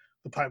movements,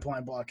 the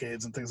pipeline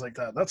blockades and things like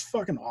that, that's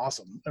fucking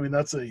awesome. I mean,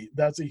 that's a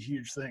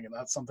huge thing, and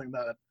that's something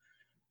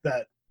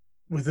that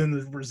within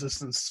the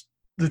resistance,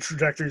 the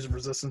trajectories of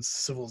resistance to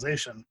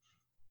civilization,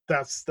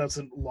 that's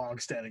a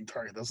long-standing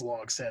target. That's a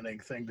long-standing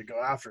thing to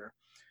go after.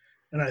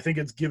 And I think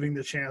it's giving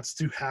the chance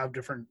to have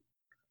different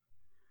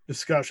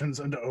discussions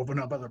and to open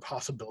up other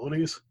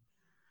possibilities.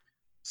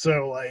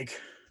 So like,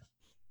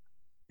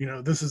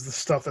 this is the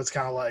stuff that's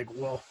kind of like,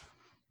 well,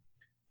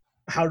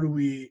 how do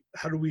we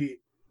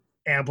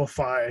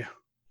amplify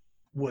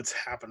what's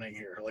happening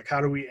here? Like,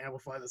 how do we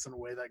amplify this in a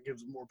way that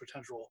gives more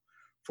potential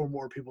for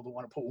more people to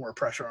want to put more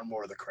pressure on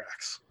more of the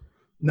cracks?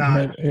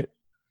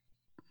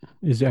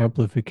 Is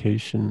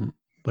amplification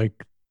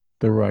like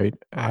the right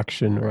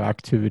action or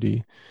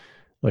activity?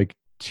 Like,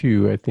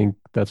 I think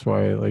that's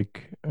why,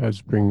 like, I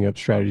was bringing up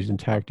strategies and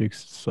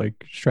tactics. It's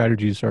like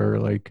strategies are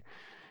like,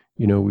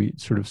 we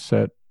sort of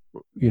set,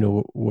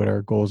 what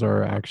our goals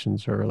are, our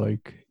actions are,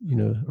 like,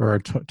 or our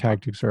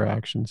tactics are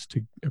actions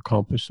to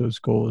accomplish those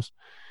goals,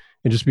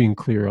 and just being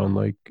clear on,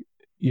 like,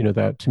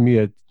 that to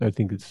me, I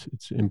think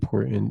it's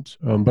important.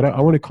 But I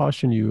want to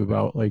caution you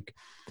about, like,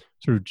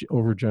 sort of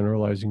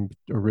overgeneralizing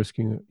or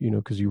risking,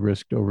 because you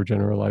risked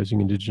overgeneralizing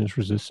indigenous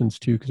resistance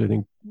too, because I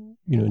think,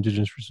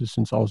 indigenous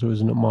resistance also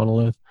isn't a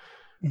monolith.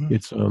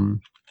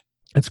 Mhm.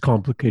 It's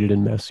complicated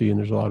and messy, and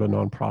there's a lot of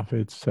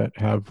nonprofits that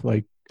have,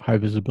 like, high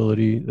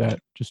visibility that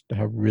just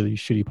have really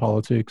shitty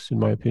politics, in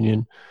my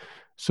opinion.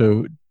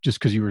 So just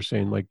because you were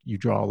saying, like, you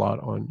draw a lot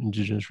on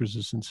indigenous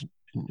resistance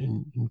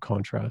in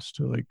contrast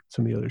to, like,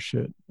 some of the other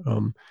shit,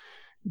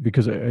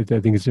 because I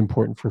think it's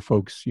important for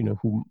folks,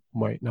 who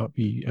might not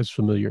be as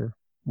familiar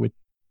with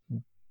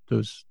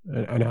those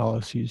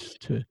analyses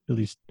to at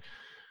least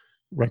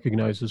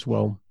recognize as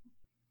well.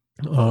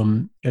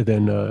 And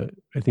then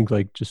I think,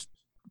 like, just,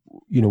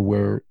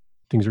 where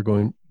things are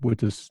going with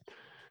this,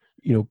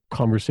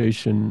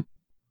 conversation,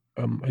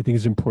 I think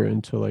it's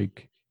important to,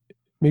 like,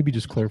 maybe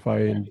just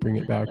clarify and bring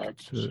it back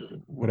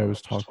to what I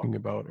was talking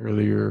about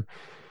earlier,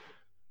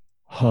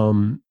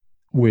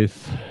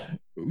 with,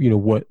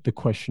 what the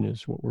question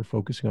is, what we're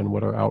focusing on,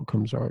 what our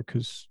outcomes are,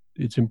 because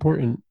it's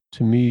important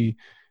to me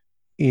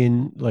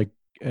in, like,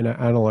 and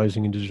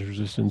analyzing indigenous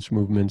resistance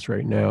movements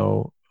right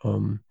now,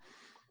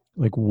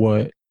 like,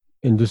 what,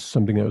 and this is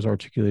something that was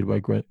articulated by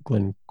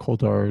Glenn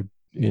Coulthard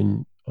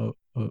in a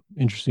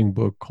interesting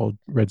book called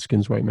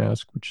Redskins White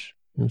Mask, which,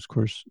 of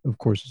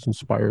course is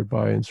inspired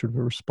by and sort of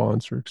a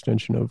response or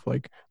extension of,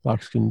 like,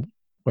 Black Skin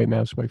White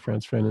Mask by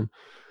Frantz Fanon.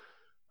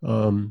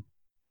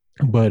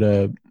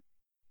 But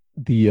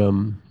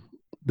the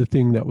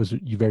thing that was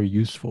very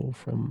useful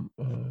from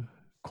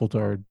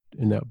Coulthard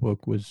in that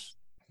book was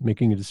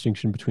making a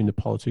distinction between the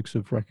politics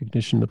of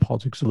recognition, the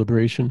politics of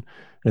liberation.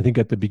 And I think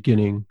at the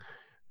beginning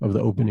of the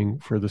opening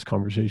for this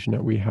conversation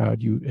that we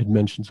had, you had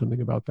mentioned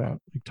something about that,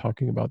 like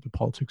talking about the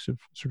politics of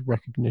sort of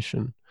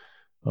recognition.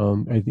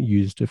 I think you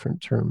used different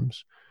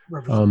terms.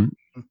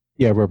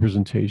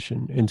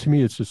 Representation. And to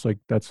me, it's just like,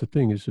 that's the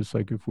thing. It's just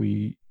like, if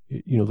we,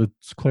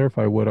 let's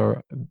clarify what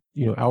our,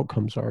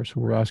 outcomes are.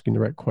 So we're asking the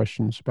right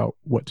questions about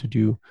what to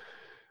do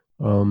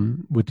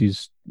with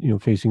these,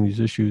 facing these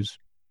issues.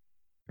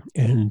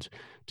 And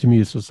to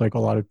me, it's just like, a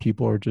lot of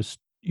people are just,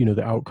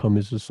 the outcome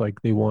is just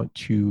like, they want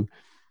to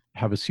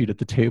have a seat at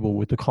the table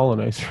with the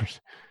colonizers.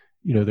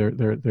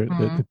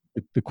 The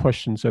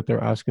questions that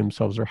they're asking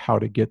themselves are how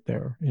to get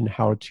there, and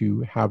how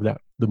to have that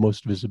the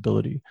most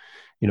visibility,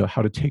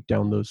 how to take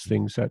down those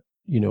things that,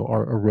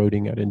 are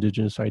eroding at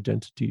indigenous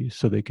identity,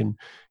 so they can,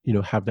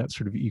 have that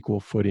sort of equal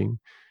footing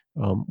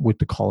with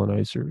the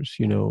colonizers,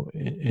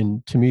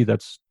 and to me,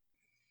 that's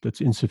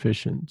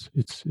insufficient.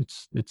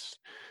 It's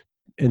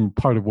and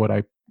part of what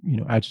I,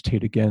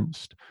 agitate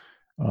against.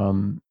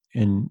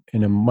 And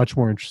I'm much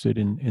more interested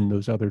in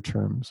those other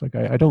terms. Like,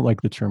 I don't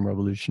like the term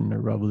revolution or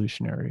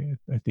revolutionary.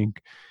 I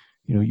think,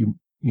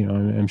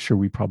 I'm sure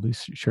we probably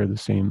share the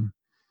same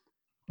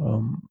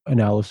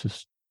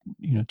analysis,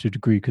 to a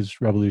degree,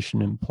 because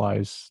revolution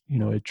implies,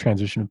 a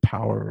transition of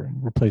power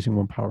and replacing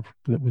one power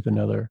with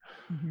another.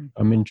 Mm-hmm.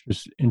 I'm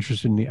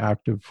interested in the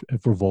act of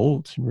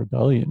revolt and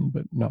rebellion,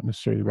 but not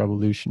necessarily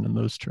revolution in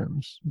those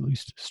terms, at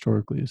least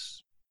historically,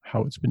 is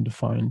how it's been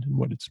defined and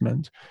what it's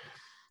meant.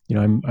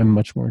 I'm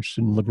much more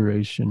interested in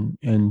liberation.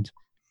 And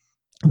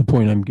the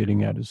point I'm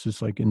getting at is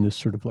just, like, in this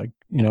sort of, like,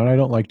 and I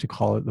don't like to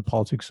call it the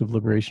politics of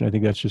liberation. I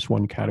think that's just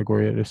one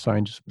category at a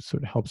sign, just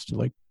sort of helps to,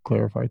 like,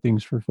 clarify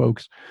things for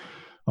folks,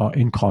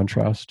 in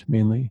contrast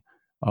mainly.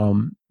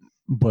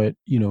 But,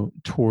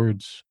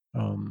 towards,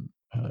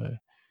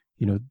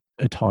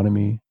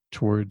 autonomy,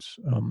 towards,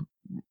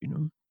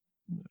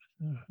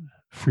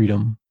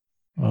 freedom.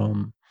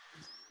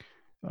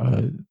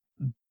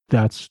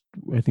 That's,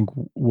 I think,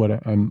 what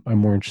I'm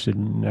more interested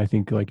in. And I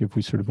think, like, if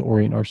we sort of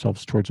orient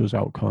ourselves towards those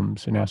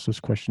outcomes and ask those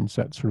questions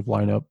that sort of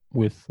line up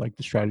with, like,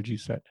 the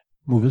strategies that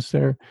move us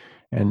there,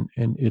 and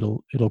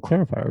it'll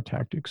clarify our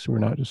tactics. So we're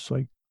not just,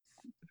 like,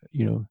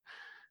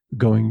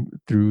 going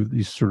through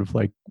these sort of,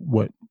 like,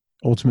 what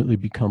ultimately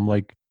become,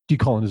 like,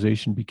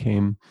 decolonization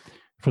became,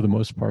 for the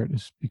most part,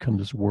 has become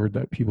this word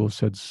that people have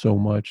said so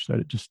much that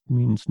it just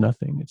means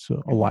nothing. It's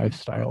a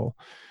lifestyle,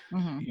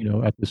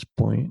 at this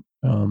point.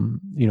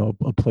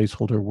 A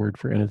placeholder word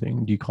for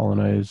anything.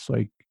 Decolonize,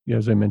 like,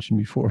 as I mentioned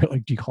before,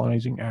 like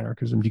decolonizing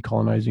anarchism,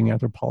 decolonizing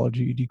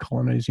anthropology,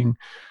 decolonizing.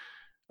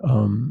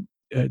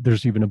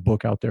 There's even a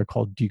book out there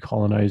called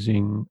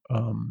Decolonizing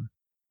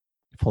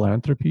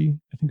Philanthropy.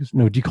 I think it's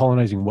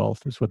Decolonizing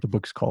Wealth is what the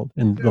book's called.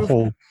 And the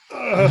whole,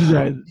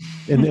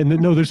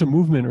 there's a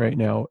movement right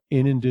now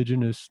in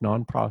indigenous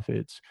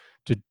nonprofits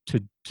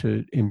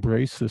to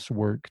embrace this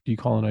work,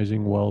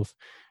 decolonizing wealth.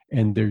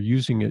 And they're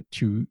using it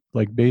to,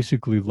 like,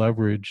 basically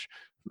leverage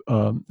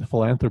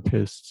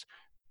philanthropists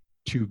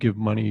to give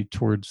money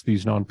towards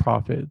these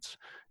nonprofits,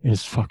 and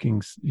it's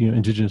fucking,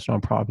 indigenous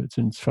nonprofits,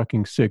 and it's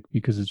fucking sick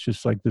because it's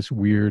just like this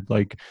weird,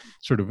 like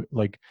sort of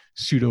like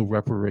pseudo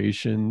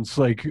reparations,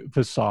 like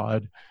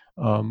facade,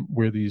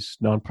 where these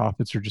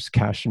nonprofits are just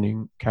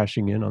cashing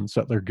in on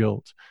settler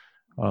guilt.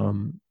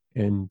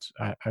 And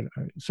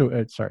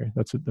sorry,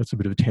 that's a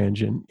bit of a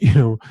tangent,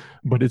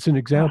 but it's an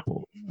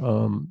example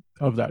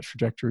of that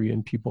trajectory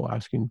and people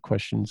asking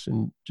questions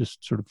and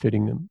just sort of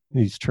fitting them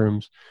in these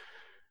terms.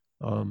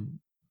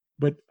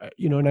 But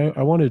and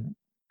I wanted,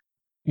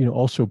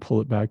 also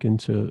pull it back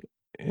into,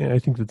 and I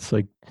think that's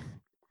like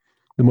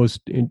the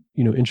most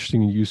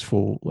interesting and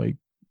useful, like,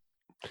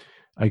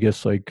 I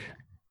guess, like,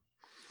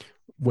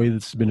 way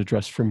that's been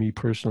addressed for me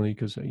personally,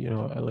 because I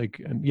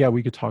like,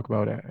 we could talk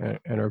about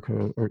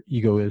anarcho or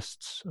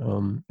egoists,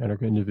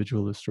 anarcho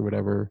individualists or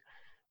whatever,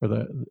 or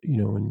that,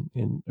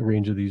 in a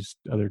range of these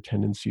other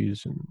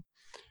tendencies.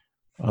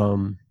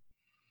 And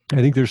I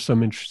think there's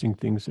some interesting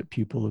things that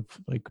people have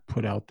like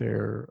put out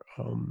there,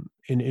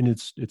 and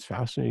it's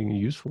fascinating and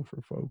useful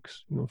for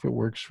folks. If it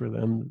works for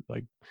them,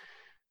 like,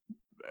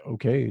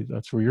 okay,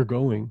 that's where you're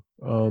going.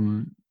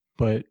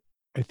 But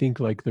I think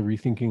like the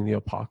rethinking the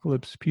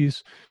apocalypse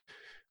piece,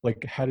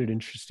 like, had an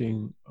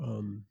interesting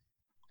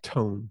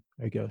tone,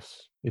 I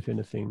guess, if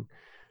anything,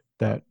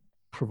 that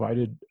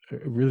provided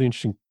a really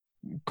interesting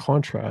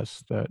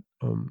contrast that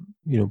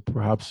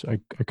perhaps I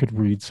could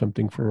read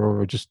something for,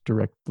 or just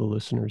direct the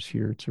listeners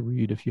here to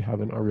read if you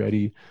haven't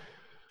already,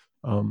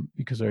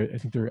 because I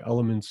think there are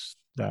elements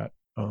that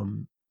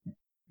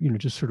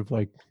just sort of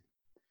like,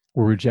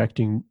 we're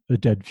rejecting the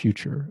dead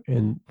future,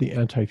 and the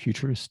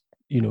anti-futurist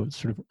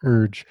sort of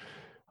urge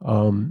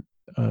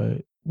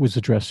was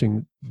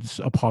addressing this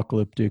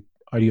apocalyptic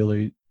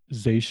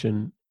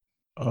idealization,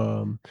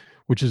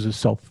 which is a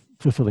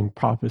self-fulfilling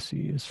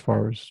prophecy as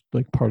far as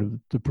like part of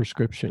the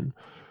prescription.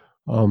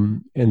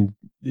 And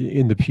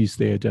in the piece,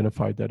 they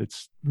identified that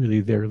it's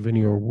really their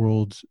linear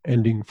worlds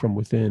ending from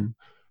within.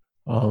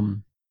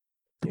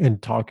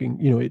 And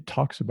talking, it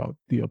talks about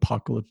the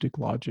apocalyptic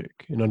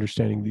logic and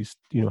understanding these,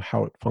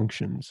 how it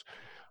functions,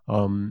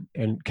 and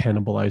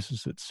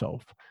cannibalizes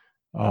itself.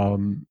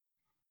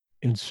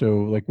 And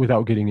so, like,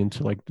 without getting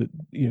into like the,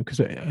 because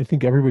I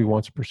think everybody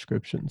wants a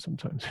prescription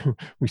sometimes.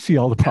 We see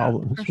all the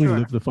problems. We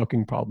live the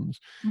fucking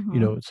problems.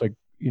 Mm-hmm. It's like,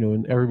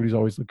 and everybody's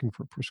always looking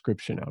for a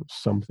prescription out of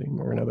something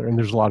or another. And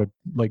there's a lot of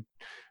like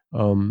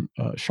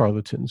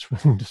charlatans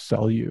willing to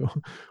sell you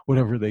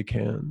whatever they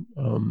can.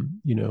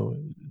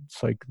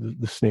 It's like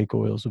the snake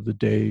oils of the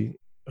day,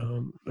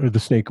 or the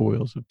snake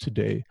oils of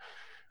today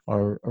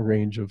are a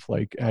range of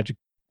like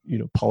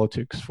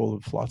politics full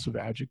of lots of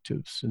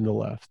adjectives in the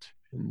left.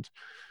 And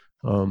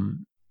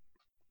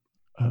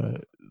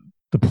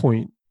the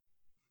point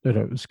that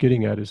I was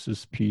getting at is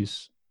this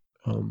piece,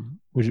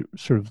 which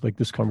sort of like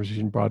this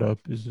conversation brought up,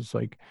 is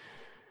like,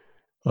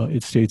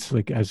 it states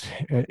like, as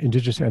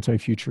indigenous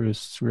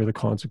anti-futurists, we're the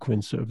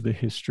consequence of the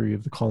history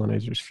of the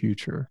colonizers'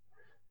 future.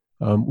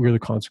 We're the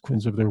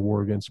consequence of their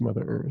war against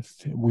Mother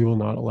Earth. We will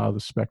not allow the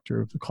specter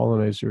of the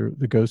colonizer,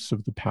 the ghosts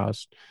of the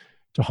past,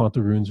 to haunt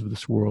the ruins of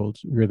this world.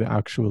 We're the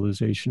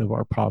actualization of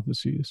our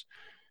prophecies.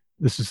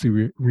 This is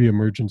the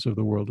reemergence of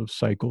the world of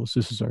cycles.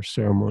 This is our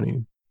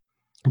ceremony.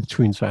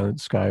 Between silent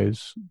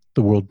skies,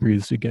 the world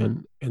breathes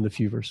again, and the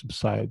fever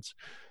subsides.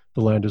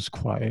 The land is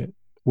quiet,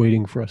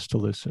 waiting for us to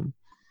listen.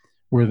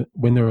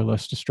 When there are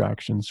less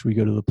distractions, we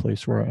go to the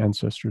place where our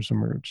ancestors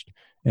emerged,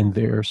 and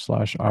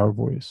our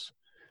voice.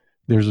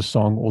 There's a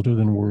song older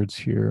than words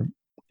here.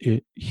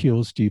 It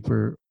heals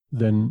deeper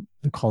than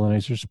the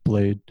colonizer's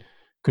blade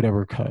could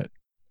ever cut.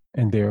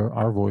 And there,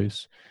 our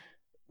voice,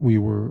 we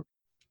were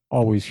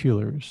always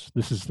healers.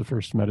 This is the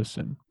first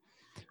medicine.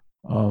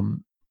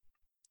 And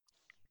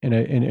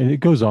it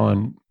goes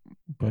on,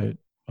 but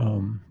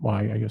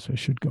I guess I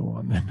should go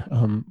on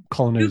then.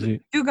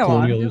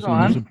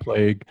 Colonialism is a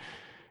plague.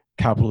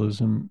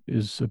 Capitalism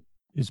is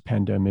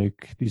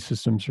pandemic. These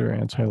systems are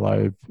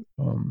anti-life.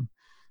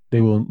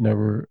 They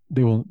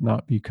will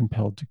not be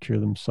compelled to cure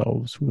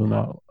themselves. We will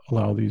not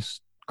allow these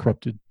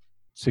corrupted,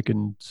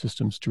 sickened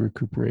systems to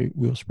recuperate.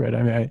 We'll spread.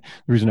 I mean,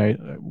 the reason I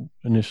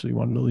initially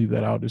wanted to leave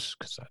that out is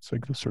because that's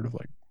like the sort of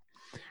like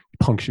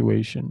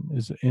punctuation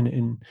is,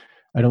 and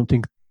I don't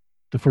think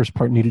the first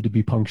part needed to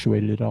be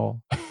punctuated at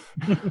all.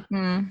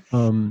 And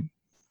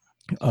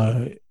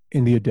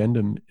the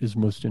addendum is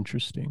most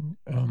interesting,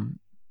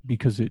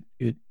 because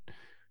it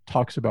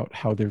talks about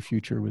how their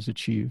future was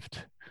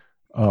achieved,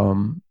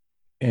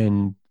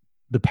 and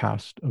the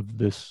past of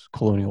this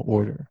colonial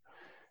order.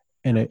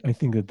 And I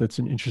think that that's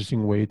an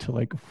interesting way to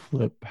like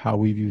flip how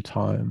we view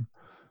time,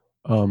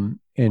 and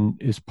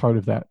is part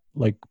of that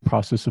like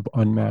process of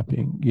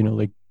unmapping,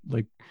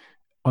 like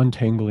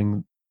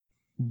untangling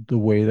the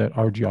way that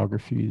our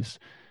geographies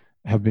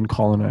have been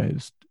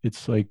colonized.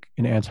 It's like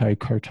an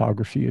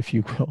anti-cartography, if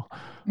you will,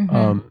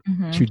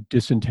 to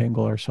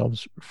disentangle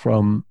ourselves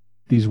from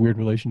these weird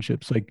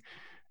relationships. Like,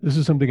 this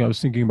is something I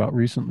was thinking about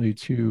recently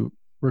too,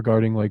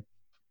 regarding like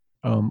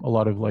a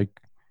lot of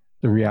like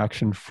the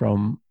reaction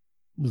from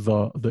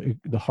the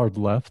hard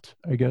left,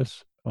 I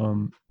guess,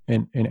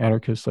 and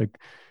anarchists, like,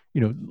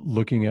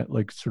 looking at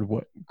like sort of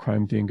what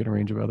Crime Think and a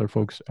range of other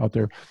folks out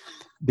there,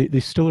 they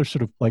still are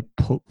sort of like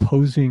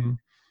posing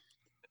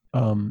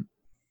the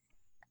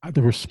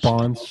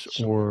response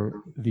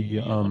or the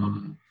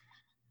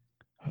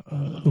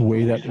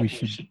way that we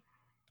should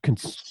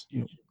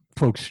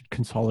folks should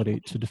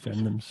consolidate to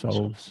defend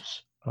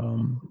themselves,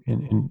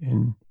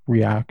 and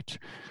react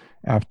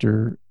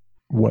after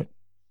what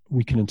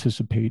we can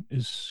anticipate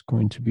is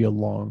going to be a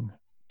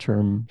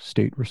long-term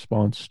state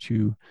response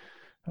to,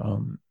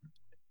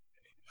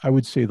 I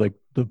would say, like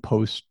the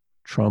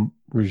post-Trump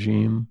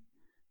regime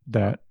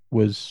that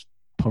was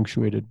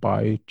punctuated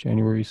by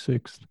January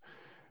 6th,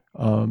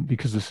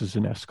 because this is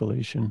an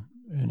escalation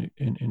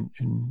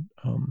in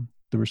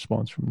the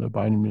response from the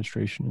Biden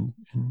administration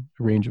and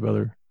a range of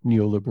other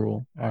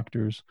neoliberal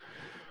actors.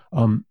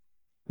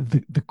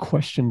 The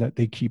question that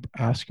they keep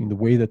asking, the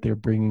way that they're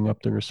bringing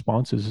up the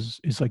responses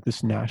is like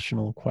this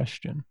national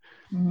question,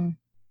 and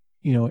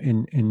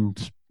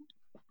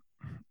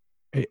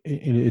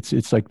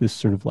it's like this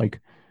sort of like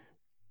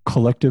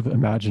collective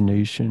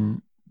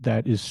imagination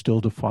that is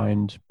still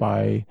defined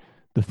by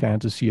the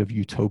fantasy of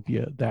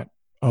utopia that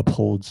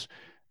upholds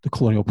the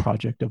colonial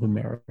project of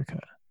America.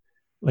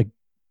 Like,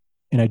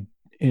 and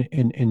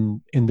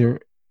there,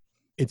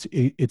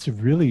 it's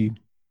really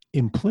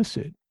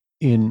implicit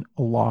in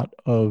a lot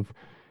of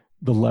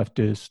the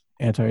leftist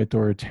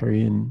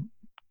anti-authoritarian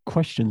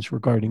questions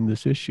regarding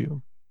this issue.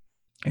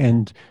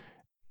 And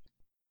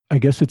I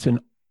guess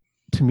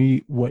to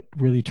me, what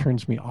really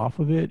turns me off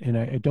of it, and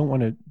I don't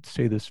want to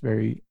say this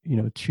very,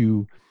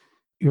 too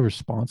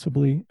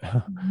irresponsibly,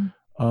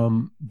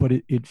 but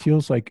it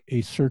feels like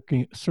a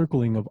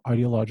circling of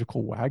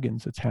ideological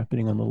wagons that's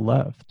happening on the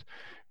left,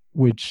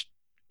 which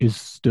is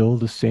still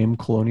the same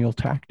colonial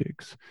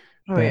tactics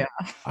that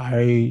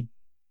I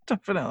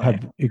definitely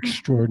have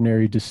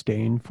extraordinary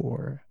disdain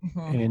for.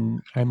 And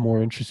I'm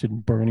more interested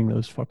in burning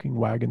those fucking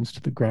wagons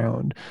to the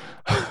ground.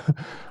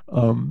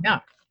 Yeah.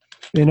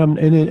 And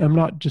I'm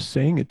not just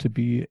saying it to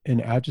be an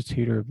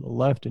agitator of the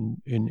left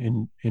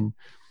and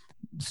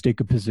stake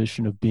a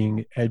position of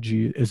being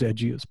edgy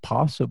as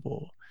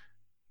possible.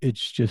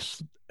 It's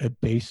just a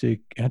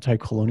basic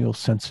anti-colonial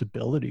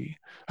sensibility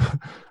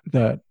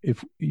that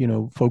if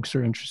folks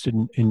are interested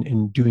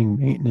in doing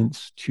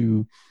maintenance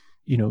to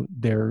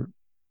their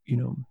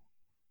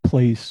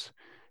place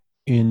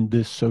in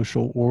this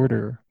social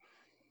order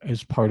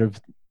as part of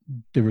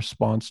the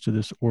response to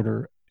this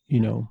order,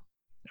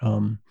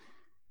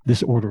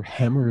 this order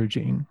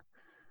hemorrhaging,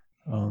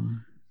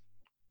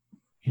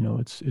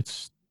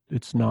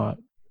 it's not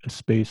a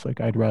space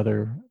like I'd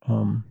rather,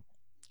 and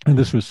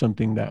this was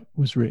something that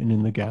was written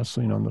in the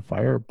Gasoline on the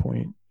Fire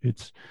point.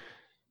 It's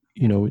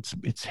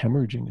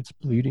hemorrhaging, it's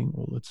bleeding.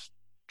 Well, let's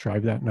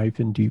drive that knife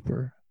in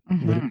deeper,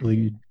 let it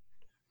bleed.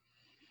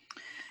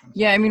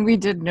 Yeah, I mean, we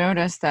did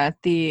notice that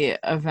the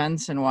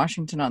events in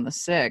Washington on the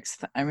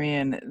 6th, I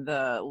mean,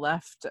 the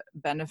left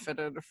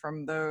benefited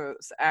from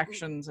those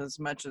actions as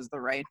much as the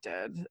right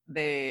did.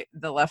 The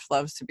left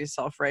loves to be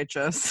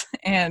self-righteous,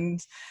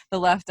 and the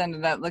left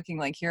ended up looking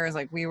like heroes.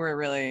 Like, we were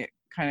really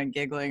kind of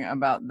giggling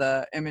about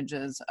the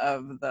images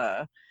of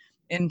the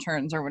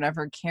interns or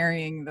whatever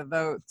carrying the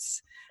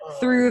votes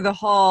through the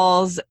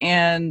halls,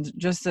 and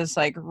just this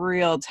like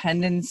real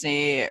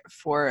tendency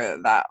for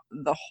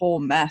the whole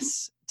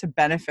mess to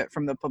benefit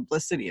from the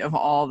publicity of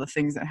all the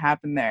things that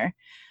happened there.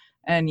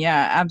 And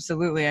yeah,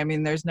 absolutely. I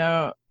mean, there's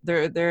no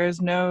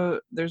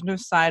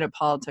side of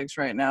politics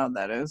right now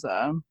that is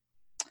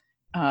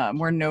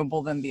more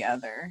noble than the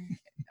other.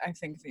 I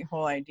think the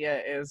whole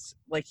idea is,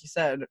 like you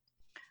said,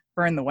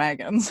 burn the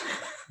wagons.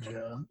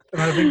 Yeah,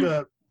 and I think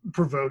that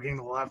provoking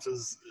the left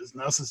is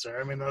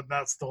necessary. I mean,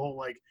 that's the whole,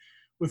 like,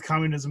 with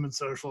communism and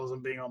socialism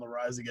being on the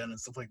rise again and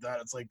stuff like that.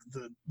 It's like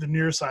the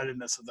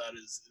nearsightedness of that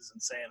is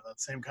insane.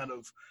 That same kind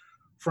of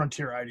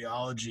frontier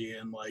ideology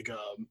and like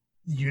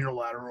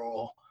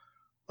unilateral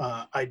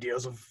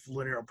ideas of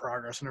linear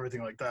progress and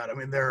everything like that. I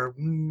mean, they're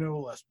no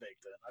less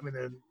baked in. I mean,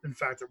 in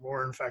fact, they're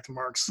more. In fact,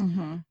 Marx,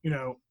 when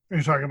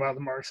you're talking about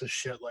the Marxist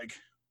shit, like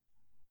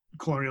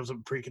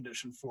colonialism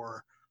precondition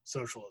for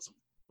socialism.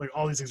 Like,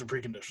 all these things are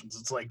preconditions.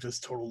 It's like this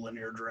total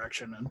linear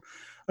direction. And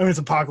I mean, it's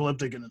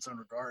apocalyptic in its own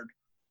regard.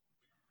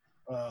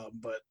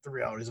 But the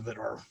realities of it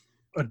are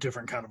a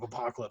different kind of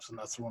apocalypse, and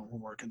that's the one we're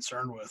more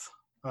concerned with.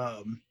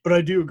 But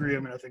I do agree. I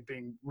mean, I think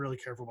being really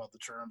careful about the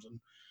terms, and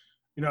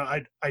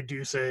I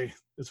do say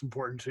it's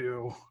important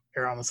to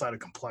err on the side of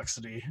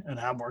complexity and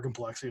have more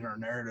complexity in our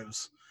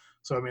narratives.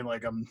 So I mean,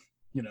 like,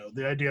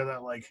 the idea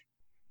that like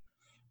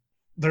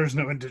there's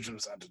no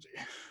indigenous entity,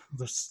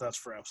 that's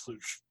for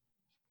absolute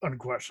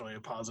unquestionably a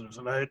positives.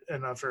 And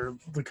after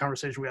the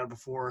conversation we had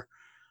before,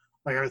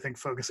 like, I think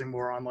focusing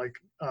more on like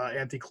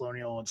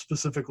anti-colonial and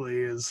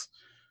specifically is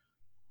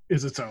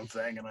its own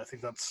thing, and I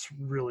think that's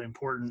really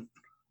important.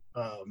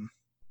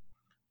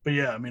 But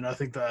yeah, I mean, I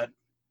think that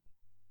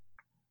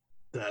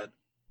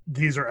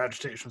these are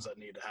agitations that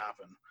need to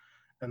happen,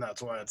 and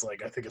that's why it's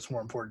like I think it's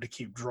more important to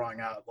keep drawing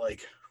out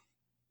like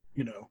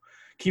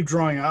keep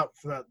drawing out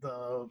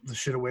the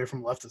shit away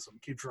from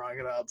leftism. Keep drawing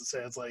it out to say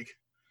it's like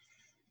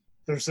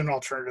there's an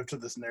alternative to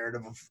this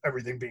narrative of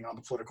everything being on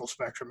the political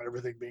spectrum and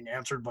everything being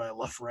answered by a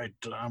left-right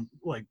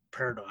like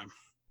paradigm.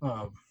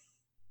 But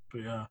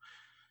yeah,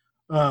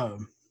 I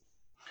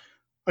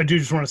do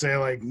just want to say,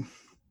 like,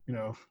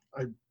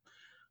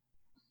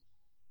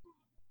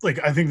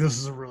 I think this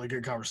is a really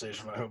good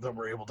conversation. I hope that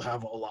we're able to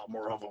have a lot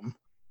more of them.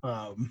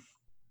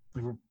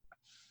 We're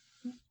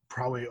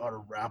probably ought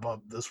to wrap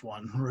up this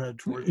one.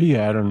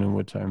 Yeah, I don't know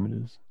what time it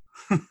is.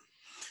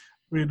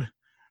 we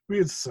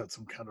had set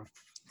some kind of.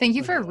 Thank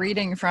you for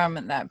reading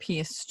from that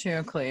piece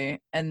too,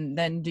 Clee. And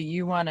then, do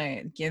you want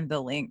to give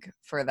the link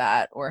for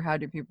that, or how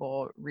do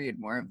people read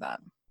more of that?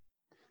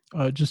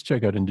 Just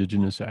check out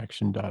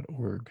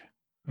indigenousaction.org,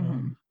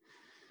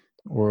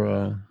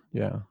 or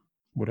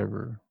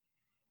whatever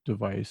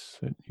device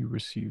that you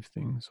receive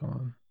things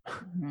on.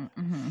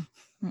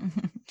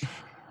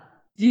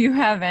 Do you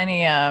have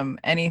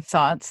any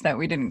thoughts that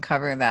we didn't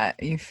cover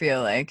that you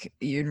feel like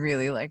you'd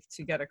really like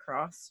to get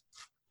across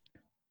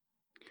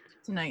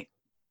tonight?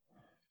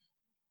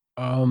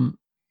 I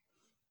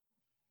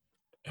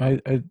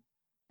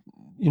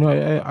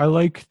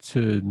like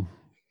to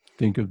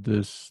think of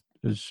this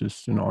as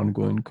just an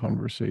ongoing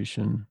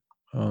conversation.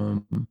 I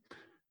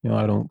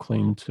don't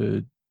claim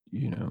to,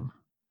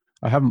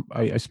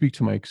 I speak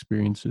to my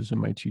experiences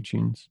and my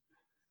teachings.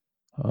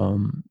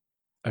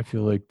 I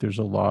feel like there's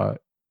a lot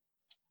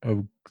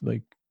of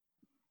like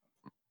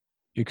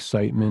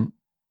excitement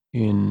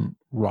in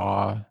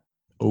raw,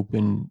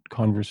 open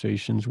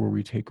conversations where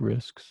we take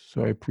risks.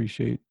 So I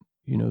appreciate,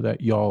 that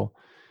y'all,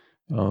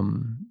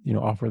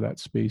 offer that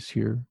space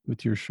here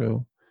with your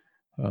show.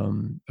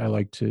 I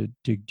like to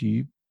dig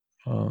deep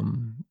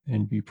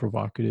and be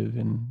provocative,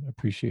 and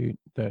appreciate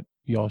that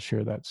y'all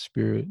share that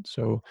spirit.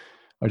 So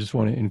I just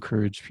want to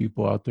encourage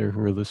people out there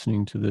who are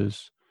listening to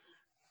this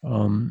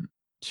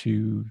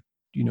to,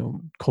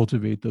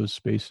 cultivate those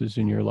spaces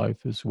in your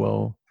life as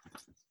well.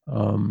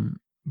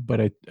 But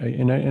I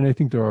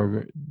think there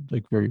are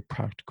like very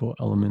practical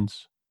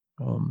elements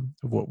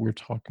of what we're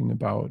talking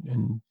about,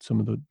 and some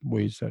of the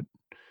ways that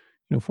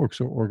folks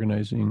are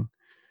organizing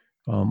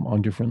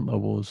on different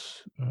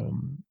levels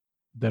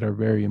that are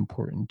very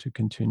important to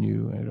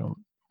continue. I don't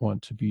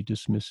want to be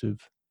dismissive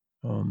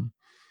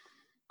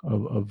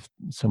of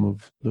some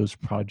of those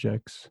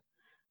projects,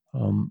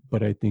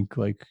 but I think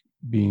like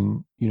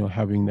being,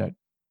 having that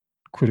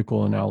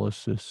critical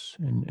analysis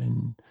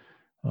and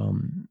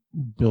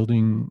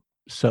building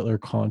settler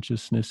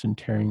consciousness and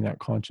tearing that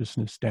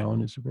consciousness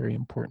down is a very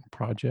important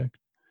project.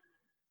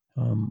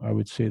 I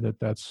would say that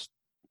that's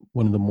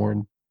one of the more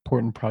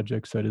important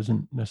projects that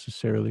isn't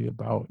necessarily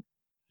about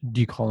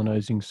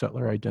decolonizing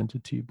settler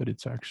identity, but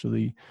it's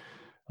actually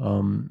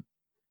reconnecting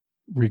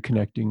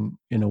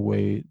in a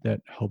way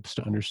that helps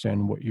to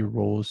understand what your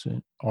roles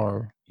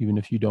are, even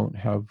if you don't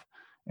have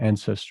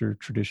ancestor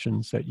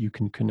traditions that you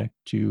can connect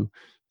to,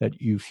 that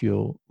you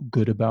feel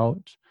good about,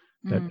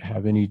 that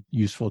have any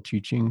useful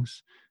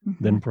teachings.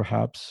 Then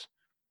perhaps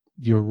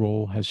your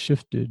role has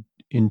shifted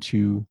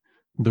into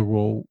the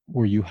role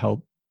where you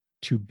help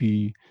to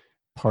be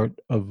part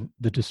of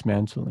the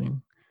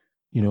dismantling,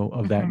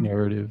 of that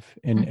narrative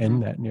and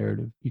end that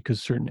narrative,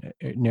 because certain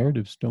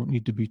narratives don't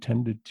need to be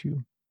tended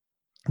to.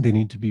 They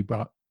need to be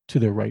brought to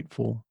their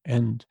rightful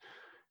end.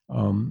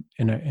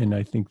 And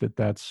I think that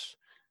that's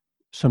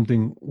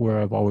something where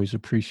I've always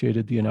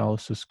appreciated the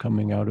analysis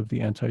coming out of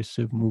the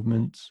anti-civ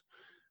movements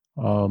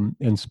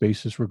and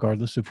spaces,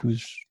 regardless of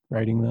who's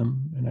writing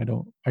them. And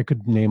I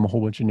could name a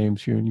whole bunch of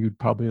names here, and you'd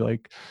probably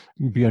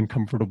be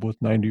uncomfortable with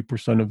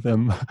 90% of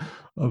them,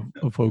 of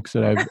folks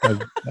that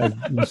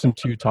I've listened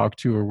to, talked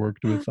to, or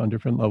worked with on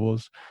different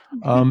levels.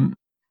 But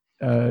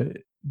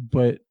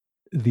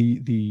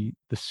the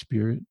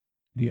spirit,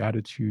 the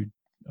attitude,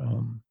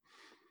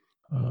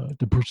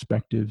 the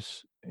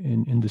perspectives,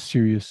 and the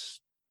serious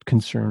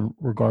concern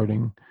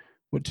regarding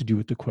what to do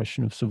with the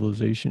question of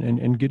civilization,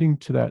 and getting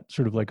to that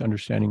sort of like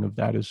understanding of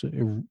that as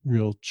a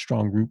real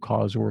strong root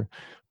cause or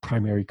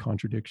primary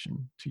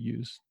contradiction, to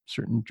use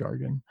certain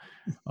jargon,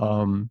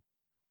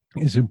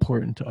 is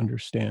important to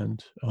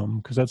understand,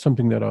 because that's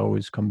something that I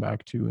always come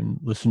back to in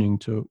listening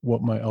to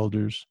what my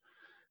elders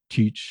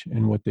teach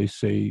and what they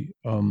say.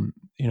 I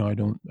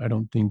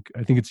think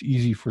it's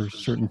easy for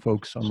certain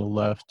folks on the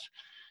left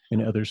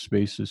in other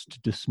spaces to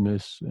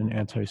dismiss an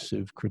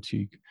anti-civ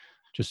critique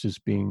just as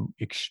being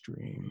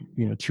extreme,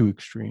 too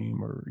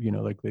extreme, or,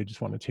 like they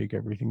just want to take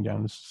everything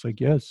down. It's just like,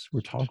 yes,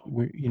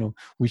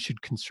 we should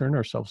concern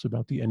ourselves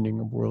about the ending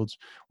of worlds.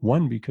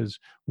 One, because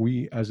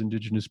we as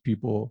Indigenous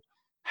people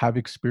have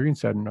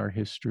experienced that in our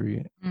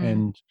history,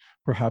 and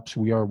perhaps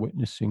we are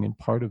witnessing and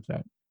part of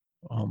that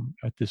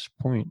at this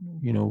point.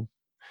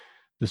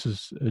 This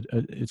is,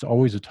 it's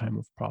always a time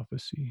of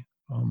prophecy,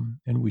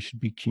 and we should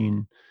be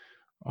keen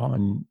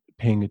on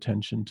paying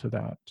attention to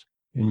that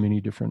in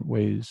many different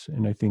ways.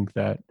 And I think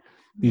that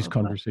these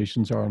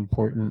conversations are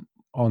important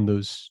on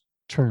those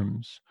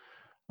terms.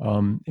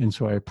 And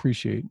so I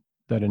appreciate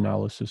that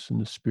analysis and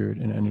the spirit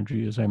and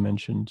energy, as I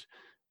mentioned.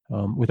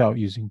 without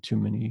using too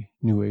many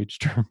New Age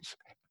terms.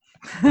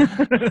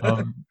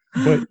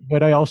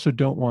 But I also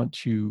don't want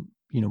to,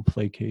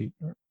 placate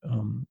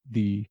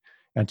the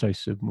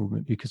anti-civ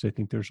movement, because I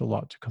think there's a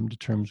lot to come to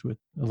terms with,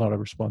 a lot of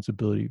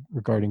responsibility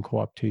regarding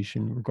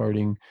co-optation,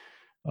 regarding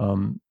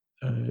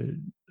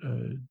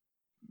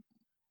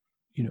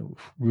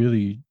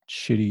really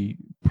shitty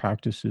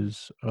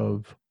practices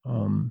of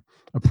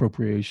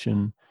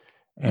appropriation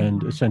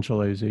and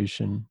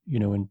essentialization,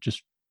 and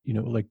just,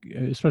 like,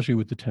 especially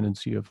with the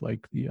tendency of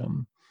like the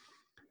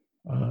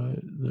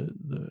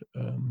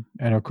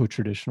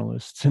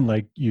anarcho-traditionalists, and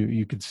like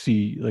you could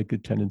see like a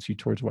tendency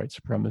towards white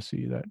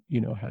supremacy that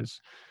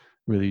has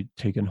really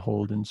taken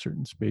hold in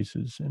certain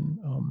spaces. And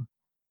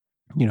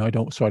I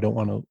don't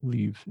want to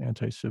leave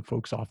anti-civ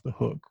folks off the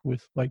hook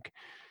with like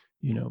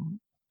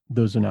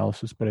those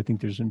analysis, but I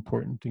think there's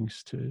important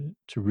things to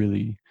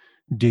really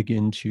dig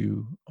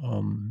into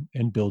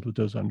and build with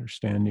those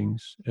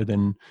understandings, and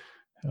then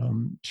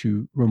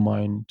to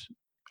remind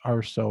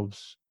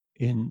ourselves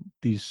in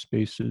these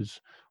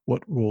spaces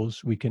what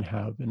roles we can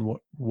have and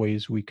what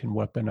ways we can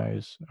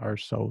weaponize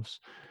ourselves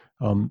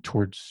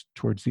towards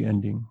the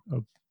ending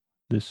of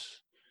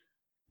this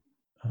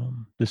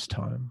this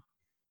time.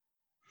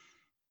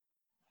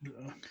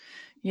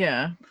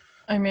 Yeah.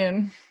 I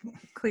mean,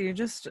 Clea, you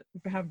just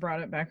have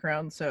brought it back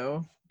around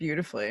so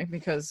beautifully,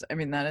 because I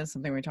mean, that is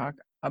something we talk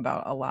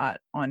about a lot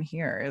on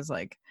here, is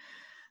like,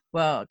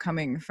 well,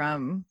 coming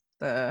from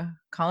the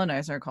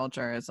colonizer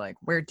culture, is like,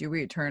 where do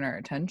we turn our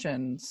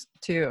attentions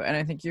to? And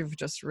I think you've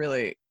just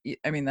really,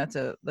 I mean, that's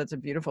a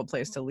beautiful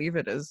place to leave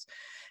it, is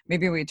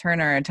maybe we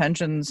turn our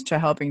attentions to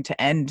helping to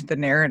end the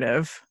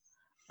narrative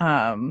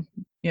of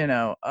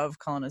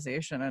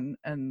colonization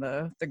and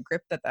the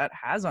grip that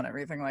has on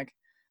everything. Like,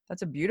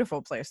 that's a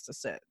beautiful place to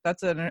sit.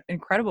 That's an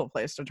incredible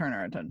place to turn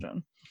our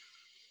attention.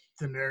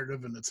 The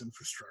narrative and its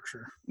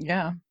infrastructure.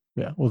 Yeah.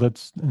 Yeah. Well,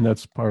 that's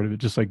part of it.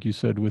 Just like you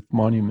said with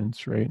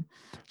monuments, right?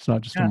 It's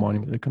not just a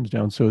monument that comes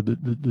down. So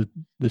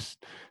this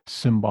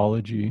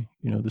symbology,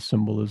 the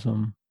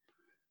symbolism,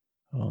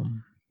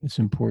 it's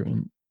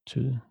important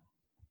to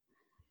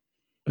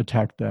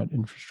attack that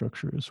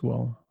infrastructure as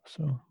well.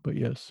 So, but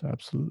yes,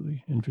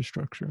 absolutely,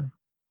 infrastructure.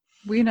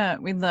 We'd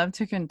love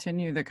to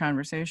continue the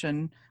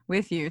conversation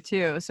with you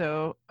too.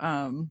 So,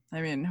 I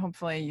mean,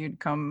 hopefully you'd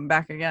come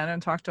back again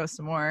and talk to us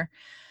some more.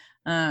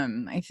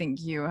 I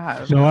think you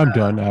have. No, I'm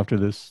done after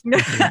this.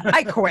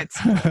 I quit.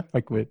 I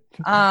quit.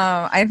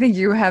 I think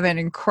you have an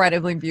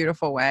incredibly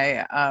beautiful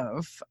way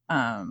of,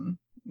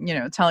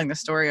 telling the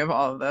story of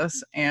all of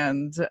this,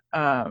 and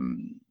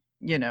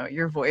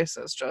your voice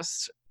is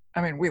just.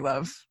 I mean, we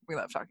love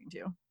talking to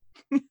you.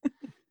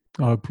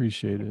 I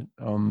appreciate it,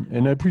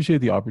 and I appreciate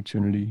the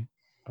opportunity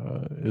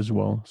as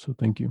well. So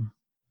thank you.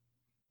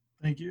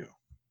 Thank you.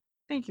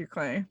 Thank you,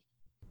 Clay.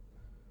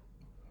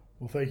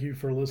 Well, thank you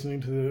for listening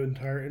to the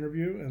entire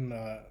interview, and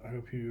I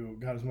hope you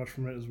got as much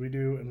from it as we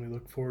do, and we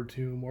look forward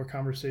to more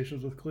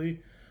conversations with Clee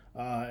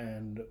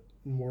and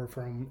more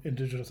from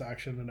Indigenous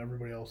Action and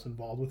everybody else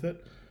involved with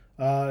it.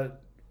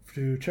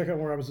 To check out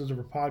more episodes of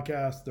our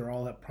podcast, they're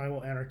all at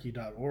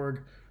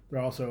primalanarchy.org. They're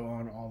also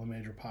on all the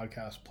major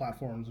podcast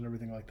platforms and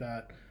everything like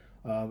that.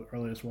 The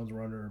earliest ones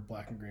were under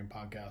Black and Green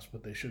Podcast,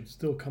 but they should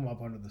still come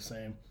up under the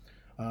same.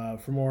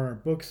 For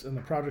more books and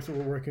the projects that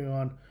we're working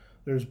on,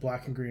 there's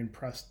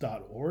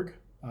blackandgreenpress.org.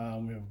 We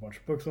have a bunch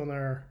of books on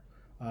there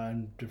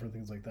and different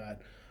things like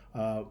that.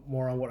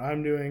 More on what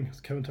I'm doing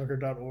is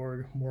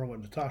kevintucker.org. More on what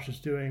Natasha's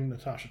doing,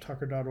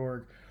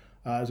 natashatucker.org.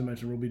 As I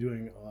mentioned, we'll be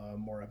doing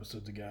more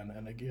episodes again,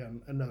 and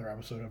again, another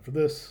episode after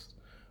this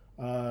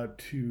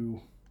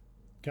to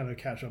kind of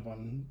catch up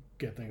on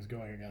get things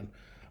going again.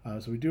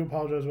 So we do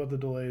apologize about the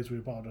delays. We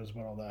apologize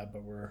about all that,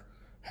 but we're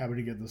happy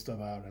to get this stuff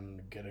out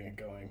and getting it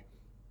going.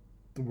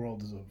 The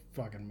world is a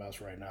fucking mess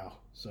right now,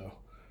 so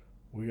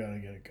we got to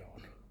get it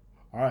going.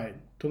 All right,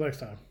 till next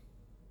time.